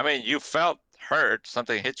 Yeah, I mean, you felt hurt,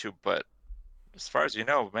 something hit you, but as far as you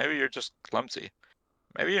know, maybe you're just clumsy.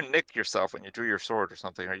 Maybe you nicked yourself when you drew your sword or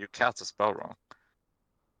something, or you cast a spell wrong.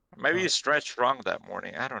 Maybe you stretched wrong that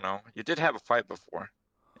morning. I don't know. You did have a fight before.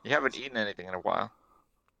 You haven't eaten anything in a while.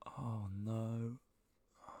 Oh no.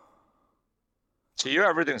 To you,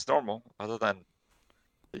 everything's normal, other than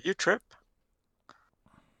did you trip?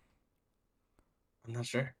 I'm not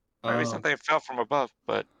sure. Maybe something fell from above,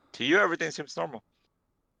 but to you, everything seems normal.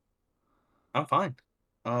 I'm fine.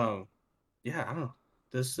 Um, yeah, I don't know.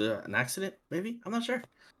 This an accident? Maybe I'm not sure,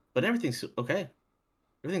 but everything's okay.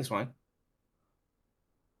 Everything's fine.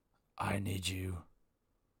 I need you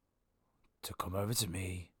to come over to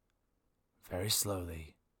me very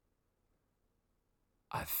slowly.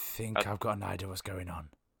 I think I've got an idea what's going on.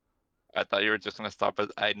 I thought you were just gonna stop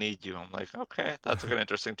at "I need you." I'm like, okay, that's an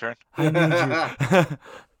interesting turn. I need you.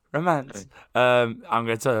 Romance. I'm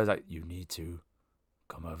gonna tell her like, you need to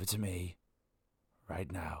come over to me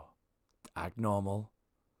right now. Act normal,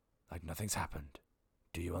 like nothing's happened.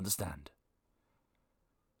 Do you understand?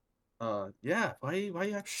 Yeah. Why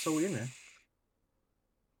you act so weird, man?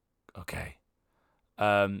 Okay.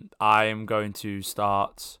 I'm going to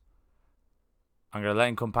start. I'm gonna let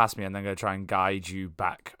him come past me, and then I'm gonna try and guide you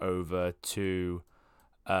back over to.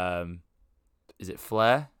 Is it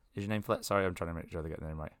Flair? Is your name Flair? Sorry, I'm trying to make sure I get the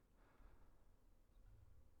name right.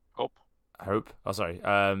 Hope. Hope. Oh, sorry.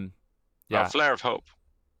 Yeah. Flare of Hope.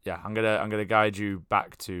 Yeah, I'm gonna guide you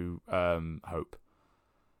back to Hope.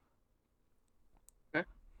 Okay.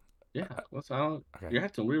 Yeah. What's on? Okay. You're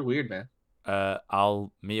acting weird, man.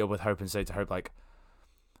 I'll meet up with Hope and say to Hope like,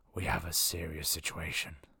 we have a serious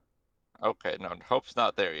situation. Okay, no, Hope's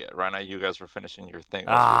not there yet. Right now, you guys were finishing your thing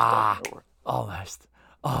while she was walking over.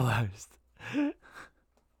 Almost.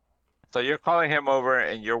 So you're calling him over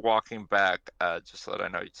and you're walking back, just so that I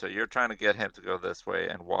know. So you're trying to get him to go this way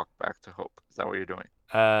and walk back to Hope. Is that what you're doing?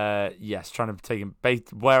 Yes, trying to take him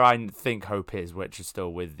where I think Hope is, which is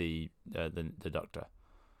still with the doctor.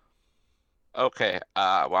 Okay.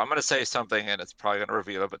 Well, I'm gonna say something, and it's probably gonna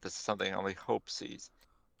reveal it, but this is something only Hope sees.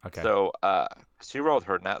 Okay. So, she rolled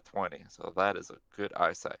her nat 20, so that is a good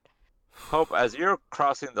eyesight. Hope, as you're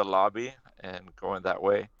crossing the lobby and going that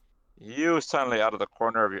way, you suddenly, out of the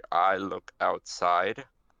corner of your eye, look outside,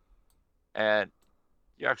 and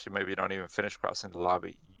you actually maybe don't even finish crossing the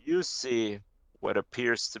lobby. You see what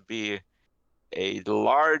appears to be a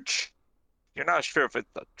large, you're not sure if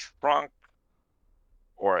it's a trunk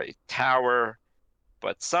or a tower,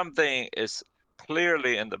 but something is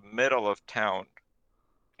clearly in the middle of town,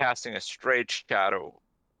 casting a straight shadow,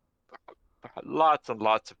 lots and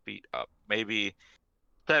lots of feet up, maybe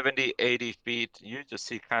 70, 80 feet. You just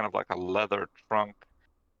see kind of like a leather trunk,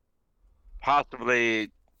 possibly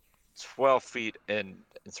 12 feet in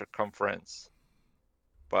circumference,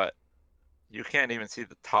 but you can't even see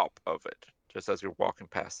the top of it just as you're walking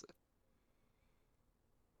past it.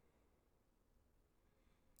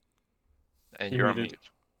 And You're you're muted. mute.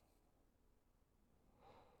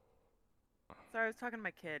 Sorry, I was talking to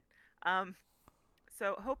my kid.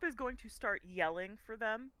 So Hope is going to start yelling for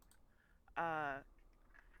them. Uh,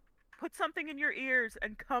 Put something in your ears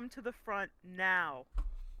and come to the front now.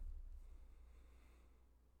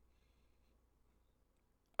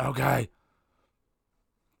 Okay.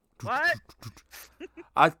 What?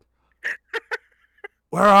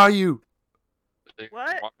 Where are you?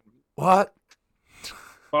 What? What?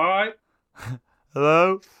 Bye.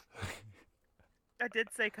 Hello? I did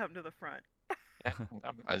say come to the front. Yeah,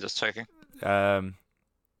 I'm just checking.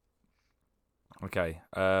 Okay.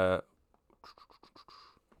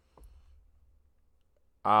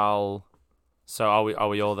 I'll. So are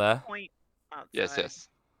we all there? Point outside. Yes, yes.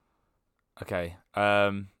 Okay.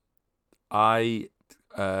 I.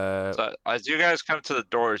 So as you guys come to the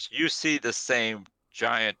doors, you see the same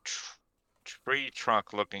giant tree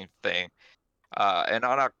trunk looking thing. And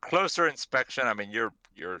on a closer inspection, I mean, you're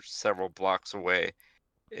several blocks away.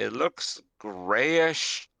 It looks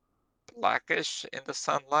grayish, blackish in the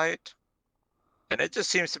sunlight, and it just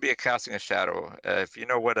seems to be casting a shadow. If you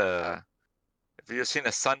know what if you've seen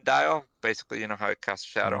a sundial, basically you know how it casts a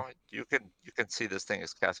shadow. You can see this thing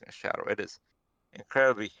is casting a shadow. It is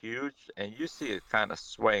incredibly huge, and you see it kind of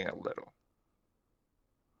swaying a little.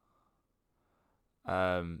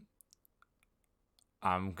 I'm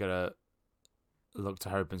gonna look to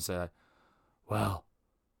Hope and say, Well,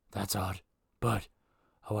 that's odd, but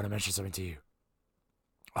I want to mention something to you.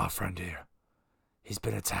 Our friend here, he's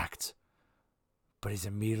been attacked, but he's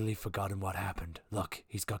immediately forgotten what happened. Look,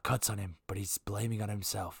 he's got cuts on him, but he's blaming on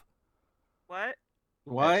himself. What?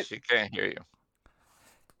 And What? she can't hear you.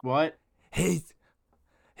 What? He's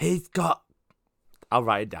got. I'll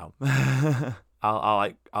write it down.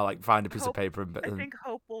 I'll find a piece of Hope- paper I and think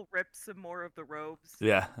Hope will rip some more of the robes.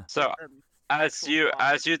 yeah. So Get them as actual you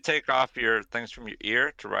cloth. take off your things from your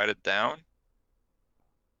ear to write it down,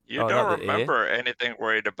 you Oh, not don't the ear? remember anything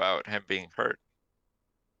worried about him being hurt.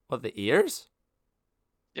 What, the ears?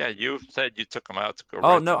 Yeah, you said you took them out to go.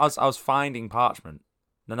 Oh write no, something. I was finding parchment.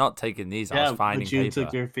 No, not taking these. I was Yeah, finding but you paper.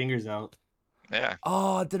 took your fingers out. Yeah.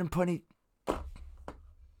 Oh, I didn't put any.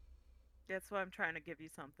 That's why I'm trying to give you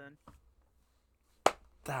something.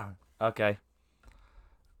 Damn. Okay.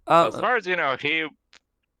 As far as you know, he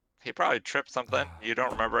probably tripped something. You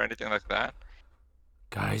don't remember anything like that.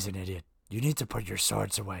 Guy's an idiot. You need to put your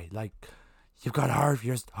swords away. Like, you've got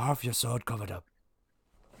half your sword covered up.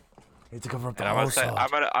 You need to cover up the And whole sword.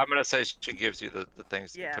 I'm gonna say she gives you the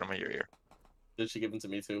things you Yeah. put them in your ear. Did she give them to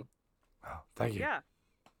me too? Oh, thank you. Yeah.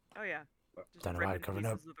 Oh yeah. Just Don't know why I ripping covered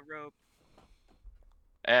pieces up. of the robe.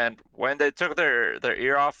 And when they took their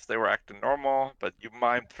ear off, they were acting normal, but you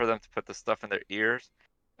mind for them to put the stuff in their ears.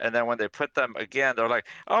 And then when they put them again, they're like,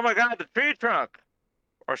 "Oh my God, the tree trunk,"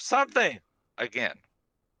 or something again.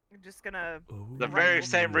 I'm just gonna The Ooh. very rifle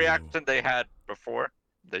same through. reaction they had before.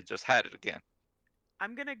 They just had it again.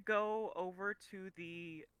 I'm gonna go over to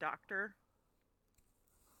the doctor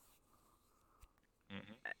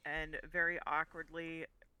Hmm. and very awkwardly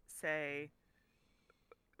say,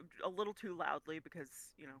 a little too loudly because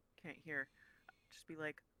can't hear. Just be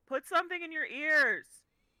like, put something in your ears.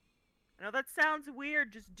 I know that sounds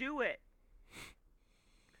weird. Just do it.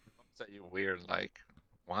 So you weird, like,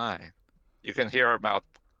 why? You can hear her mouth.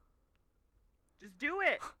 Just do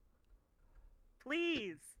it,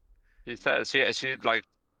 please. She says she like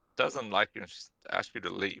doesn't like you. She asks you to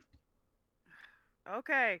leave.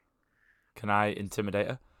 Okay. Can I intimidate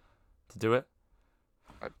her to do it?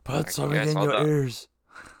 I Put something guess in I'll your do- ears.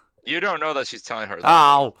 You don't know that she's telling her that.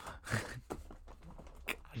 Ow!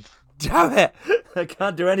 Damn it! I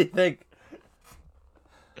can't do anything.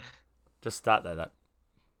 Just start there. That.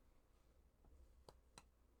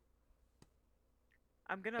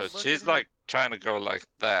 I'm gonna So look she's at her. like trying to go like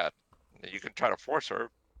that. You can try to force her.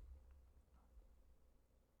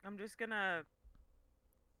 I'm just gonna.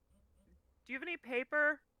 Do you have any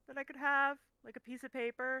paper that I could have? Like a piece of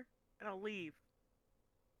paper? And I'll leave.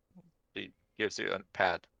 She gives you a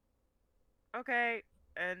pad. Okay.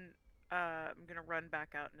 And I'm gonna run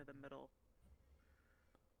back out into the middle.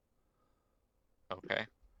 Okay.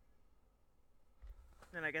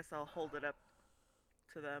 And I guess I'll hold it up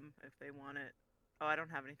to them if they want it. Oh, I don't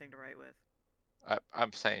have anything to write with.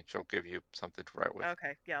 I'm saying she'll give you something to write with.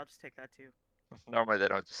 Okay, yeah, I'll just take that too. Normally they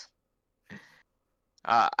don't just.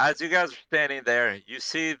 As you guys are standing there, you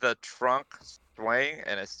see the trunk swaying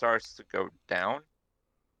and it starts to go down,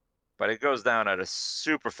 but it goes down at a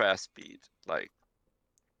super fast speed, like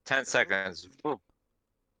 10 seconds, whoop,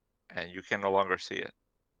 and you can no longer see it.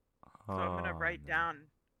 So I'm gonna Oh, write no. down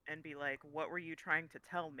and be like, "What were you trying to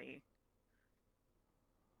tell me?"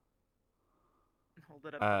 And hold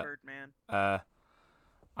it up to Birdman.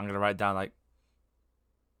 I'm gonna write down like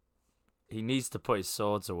he needs to put his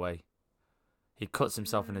swords away. He cuts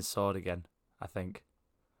himself in his sword again, I think.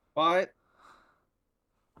 What?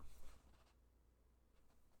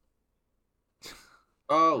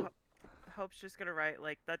 Oh, Hope's just gonna write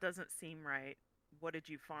like, "That doesn't seem right. What did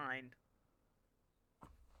you find?"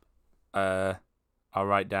 I'll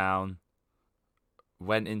write down.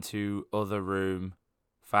 Went into other room,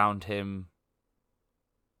 found him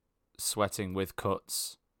sweating with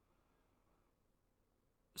cuts.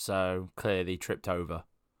 So clearly tripped over.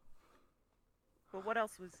 But what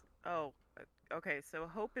else was? Oh, okay. So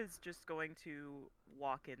Hope is just going to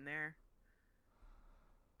walk in there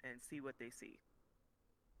and see what they see.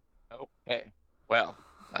 Okay. Well,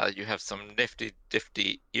 you have some nifty,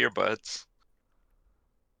 difty earbuds.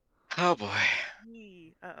 Oh boy.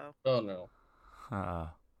 Uh oh. oh no.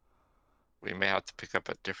 We may have to pick up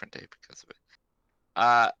a different day because of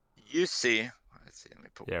it. You see. Let's see. Let me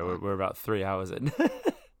put Yeah, one. we're about 3 hours in.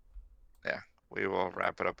 Yeah, we will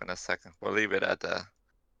wrap it up in a second. We'll leave it at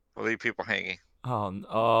we'll leave people hanging. Oh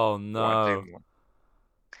no. Wanting more.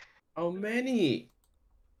 How many?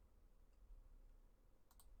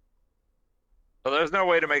 So there's no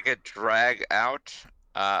way to make it drag out,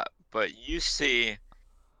 but you see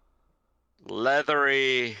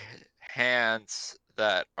leathery hands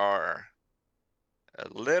that are a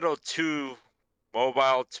little too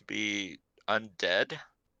mobile to be undead,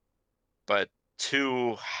 but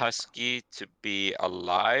too husky to be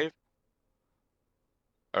alive.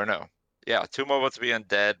 Or no. Yeah, too mobile to be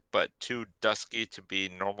undead, but too dusky to be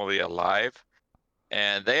normally alive.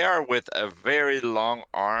 And they are with a very long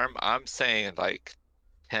arm. I'm saying like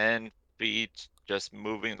 10 feet, just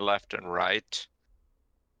moving left and right.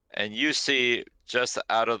 And you see just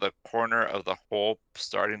out of the corner of the hole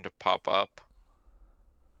starting to pop up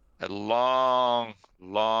a long,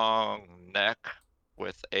 long neck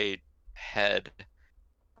with a head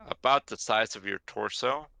about the size of your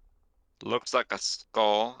torso. Looks like a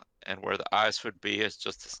skull, and where the eyes would be is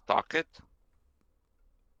just a socket.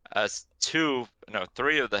 As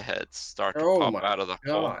three of the heads start to Oh pop my out of the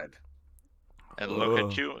hole god. and look at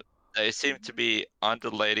Ugh. you. They seem to be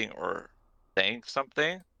undulating or saying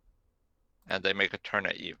something, and they make a turn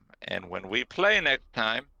at you. And when we play next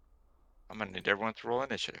time, I'm gonna need everyone to roll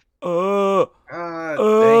initiative. Oh, Ah, dang it.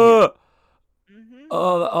 oh, Mm-hmm.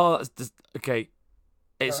 oh, that's okay.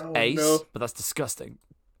 It's Oh ace, no. but that's disgusting.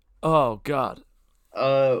 Oh god. Would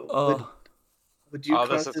Oh, would you Oh,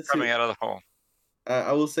 this is coming constitute? out of the hole.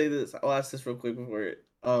 I will say this. I'll ask this real quick before it.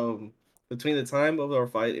 Between the time of our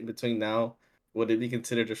fight and between now, would it be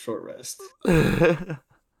considered a short rest?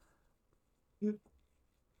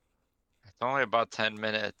 It's only about 10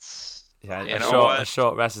 minutes. yeah. You A know short what? a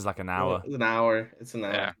short rest is like an hour. It's an hour. It's an Yeah.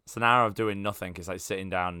 hour. It's an hour of doing nothing. It's like sitting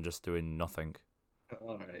down and just doing nothing.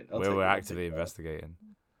 All right. I'll Where take we're it. I'll actively take that. investigating.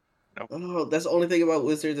 Oh, that's the only thing about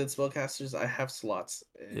wizards and spellcasters. I have slots.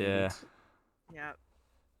 Yeah. And Yeah.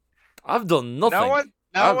 I've done No nothing.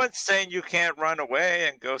 one's saying you can't run away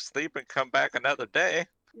and go sleep and come back another day.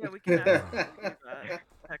 Yeah, we can actually do that,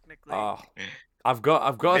 technically. Oh, I've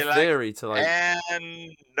got Be a like, theory to like.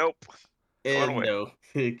 and nope. Going and away.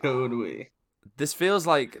 no, go away. This feels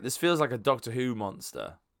like a Doctor Who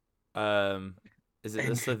monster. Is it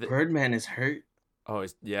And this? Birdman is hurt. Oh,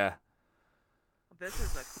 it's yeah. This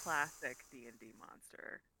is a classic D&D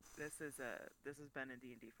monster. This has been in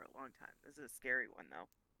D&D for a long time. This is a scary one though.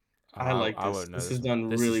 I like I this. won't know This this is one.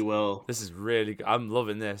 done really well. This is really good. I'm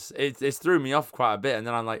loving this. It's threw me off quite a bit, and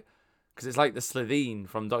then I'm like, because it's like the Slitheen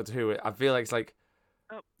from Doctor Who. I feel like it's like,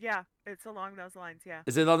 Oh yeah, it's along those lines. Yeah.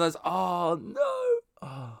 is it on those? Oh no.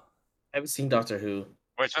 Oh. I haven't seen Doctor Who.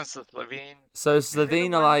 Which one's the Levine? So They're the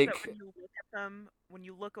Slitheen are ones that like. when you look at them, when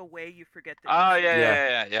you look away, you forget the Oh name.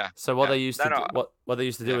 yeah. So what Yeah. they used to No, do, what they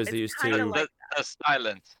used to do yeah. is they It's used kinda to like the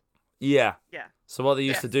silent. yeah. Yeah. So what they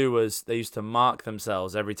used Yes. to do was they used to mark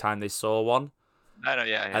themselves every time they saw one, I know,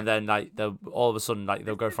 yeah. and then like they'll all of a sudden like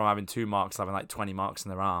they'll go from having 2 marks to having like 20 marks in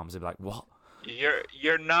their arms. They'd be like, what?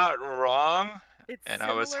 You're not wrong, It's and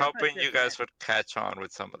I was similar, but hoping you guys different. would catch on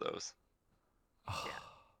with some of those.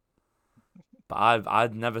 But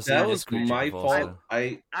I'd never seen That this was creature my before. fault. So,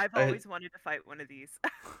 I've I- always wanted to fight one of these,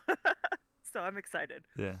 so I'm excited.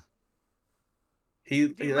 yeah. he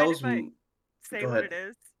Do you that mind was if I say go what ahead. it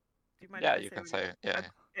is? Do you mind Yeah, if I you say can what say it it. Yeah.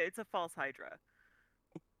 It's a false hydra.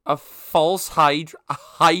 A false hydra. A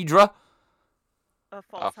hydra. A A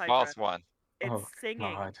false hydra. false one. It's Oh, singing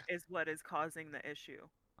God. is what is causing the issue.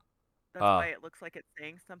 That's Ah. why it looks like it's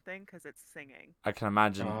saying something, because it's singing. I can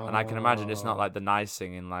imagine, and I can imagine it's not Oh. like the nice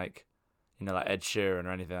singing, like like Ed Sheeran or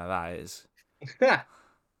anything like that. It's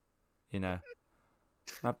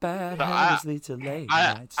my bad So habits lead to late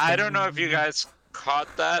night I don't know if you standing. guys caught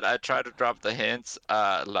that. I tried to drop the hints.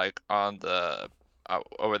 Like on the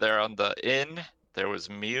over there on the inn, there was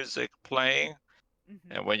music playing,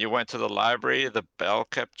 Mm-hmm. and when you went to the library, the bell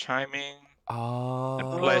kept chiming. Oh.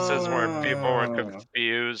 In places where people were Oh.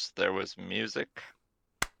 confused, there was music.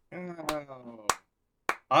 Oh.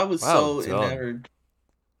 I was Well so done. enamored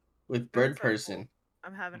with That was Bird so cool. Person.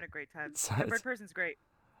 I'm having a great time. So Yeah, it's- Bird Person's great.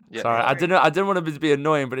 Yeah, Sorry, I Great. didn't want to be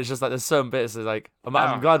annoying, but it's just like there's certain bits. That's like I'm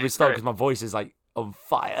No, glad we he's stopped great. because my voice is like on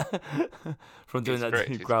fire from doing He's that great,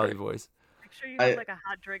 deep he's growly great. voice. Make sure you I- have like a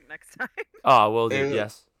hot drink next time. Oh, will do. Uh,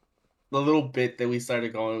 Yes. The little bit that we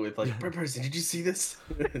started going with, like, Bird Person, did you see this?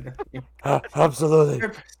 Absolutely,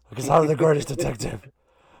 Bird Person. because I'm the greatest detective.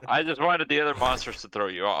 I just wanted the other monsters to throw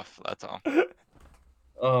you off. That's all.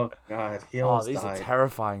 Oh God, he Oh, almost these died. are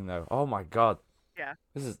terrifying though. Oh my god. Yeah.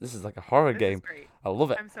 This is like a horror This game. is great. I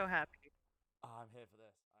love it. I'm so happy. I'm here for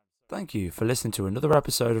this. Thank you for listening to another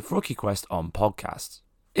episode of Rookie Quest on podcasts.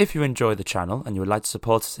 If you enjoy the channel and you would like to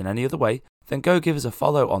support us in any other way, then go give us a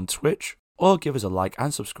follow on Twitch or give us a like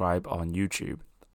and subscribe on YouTube.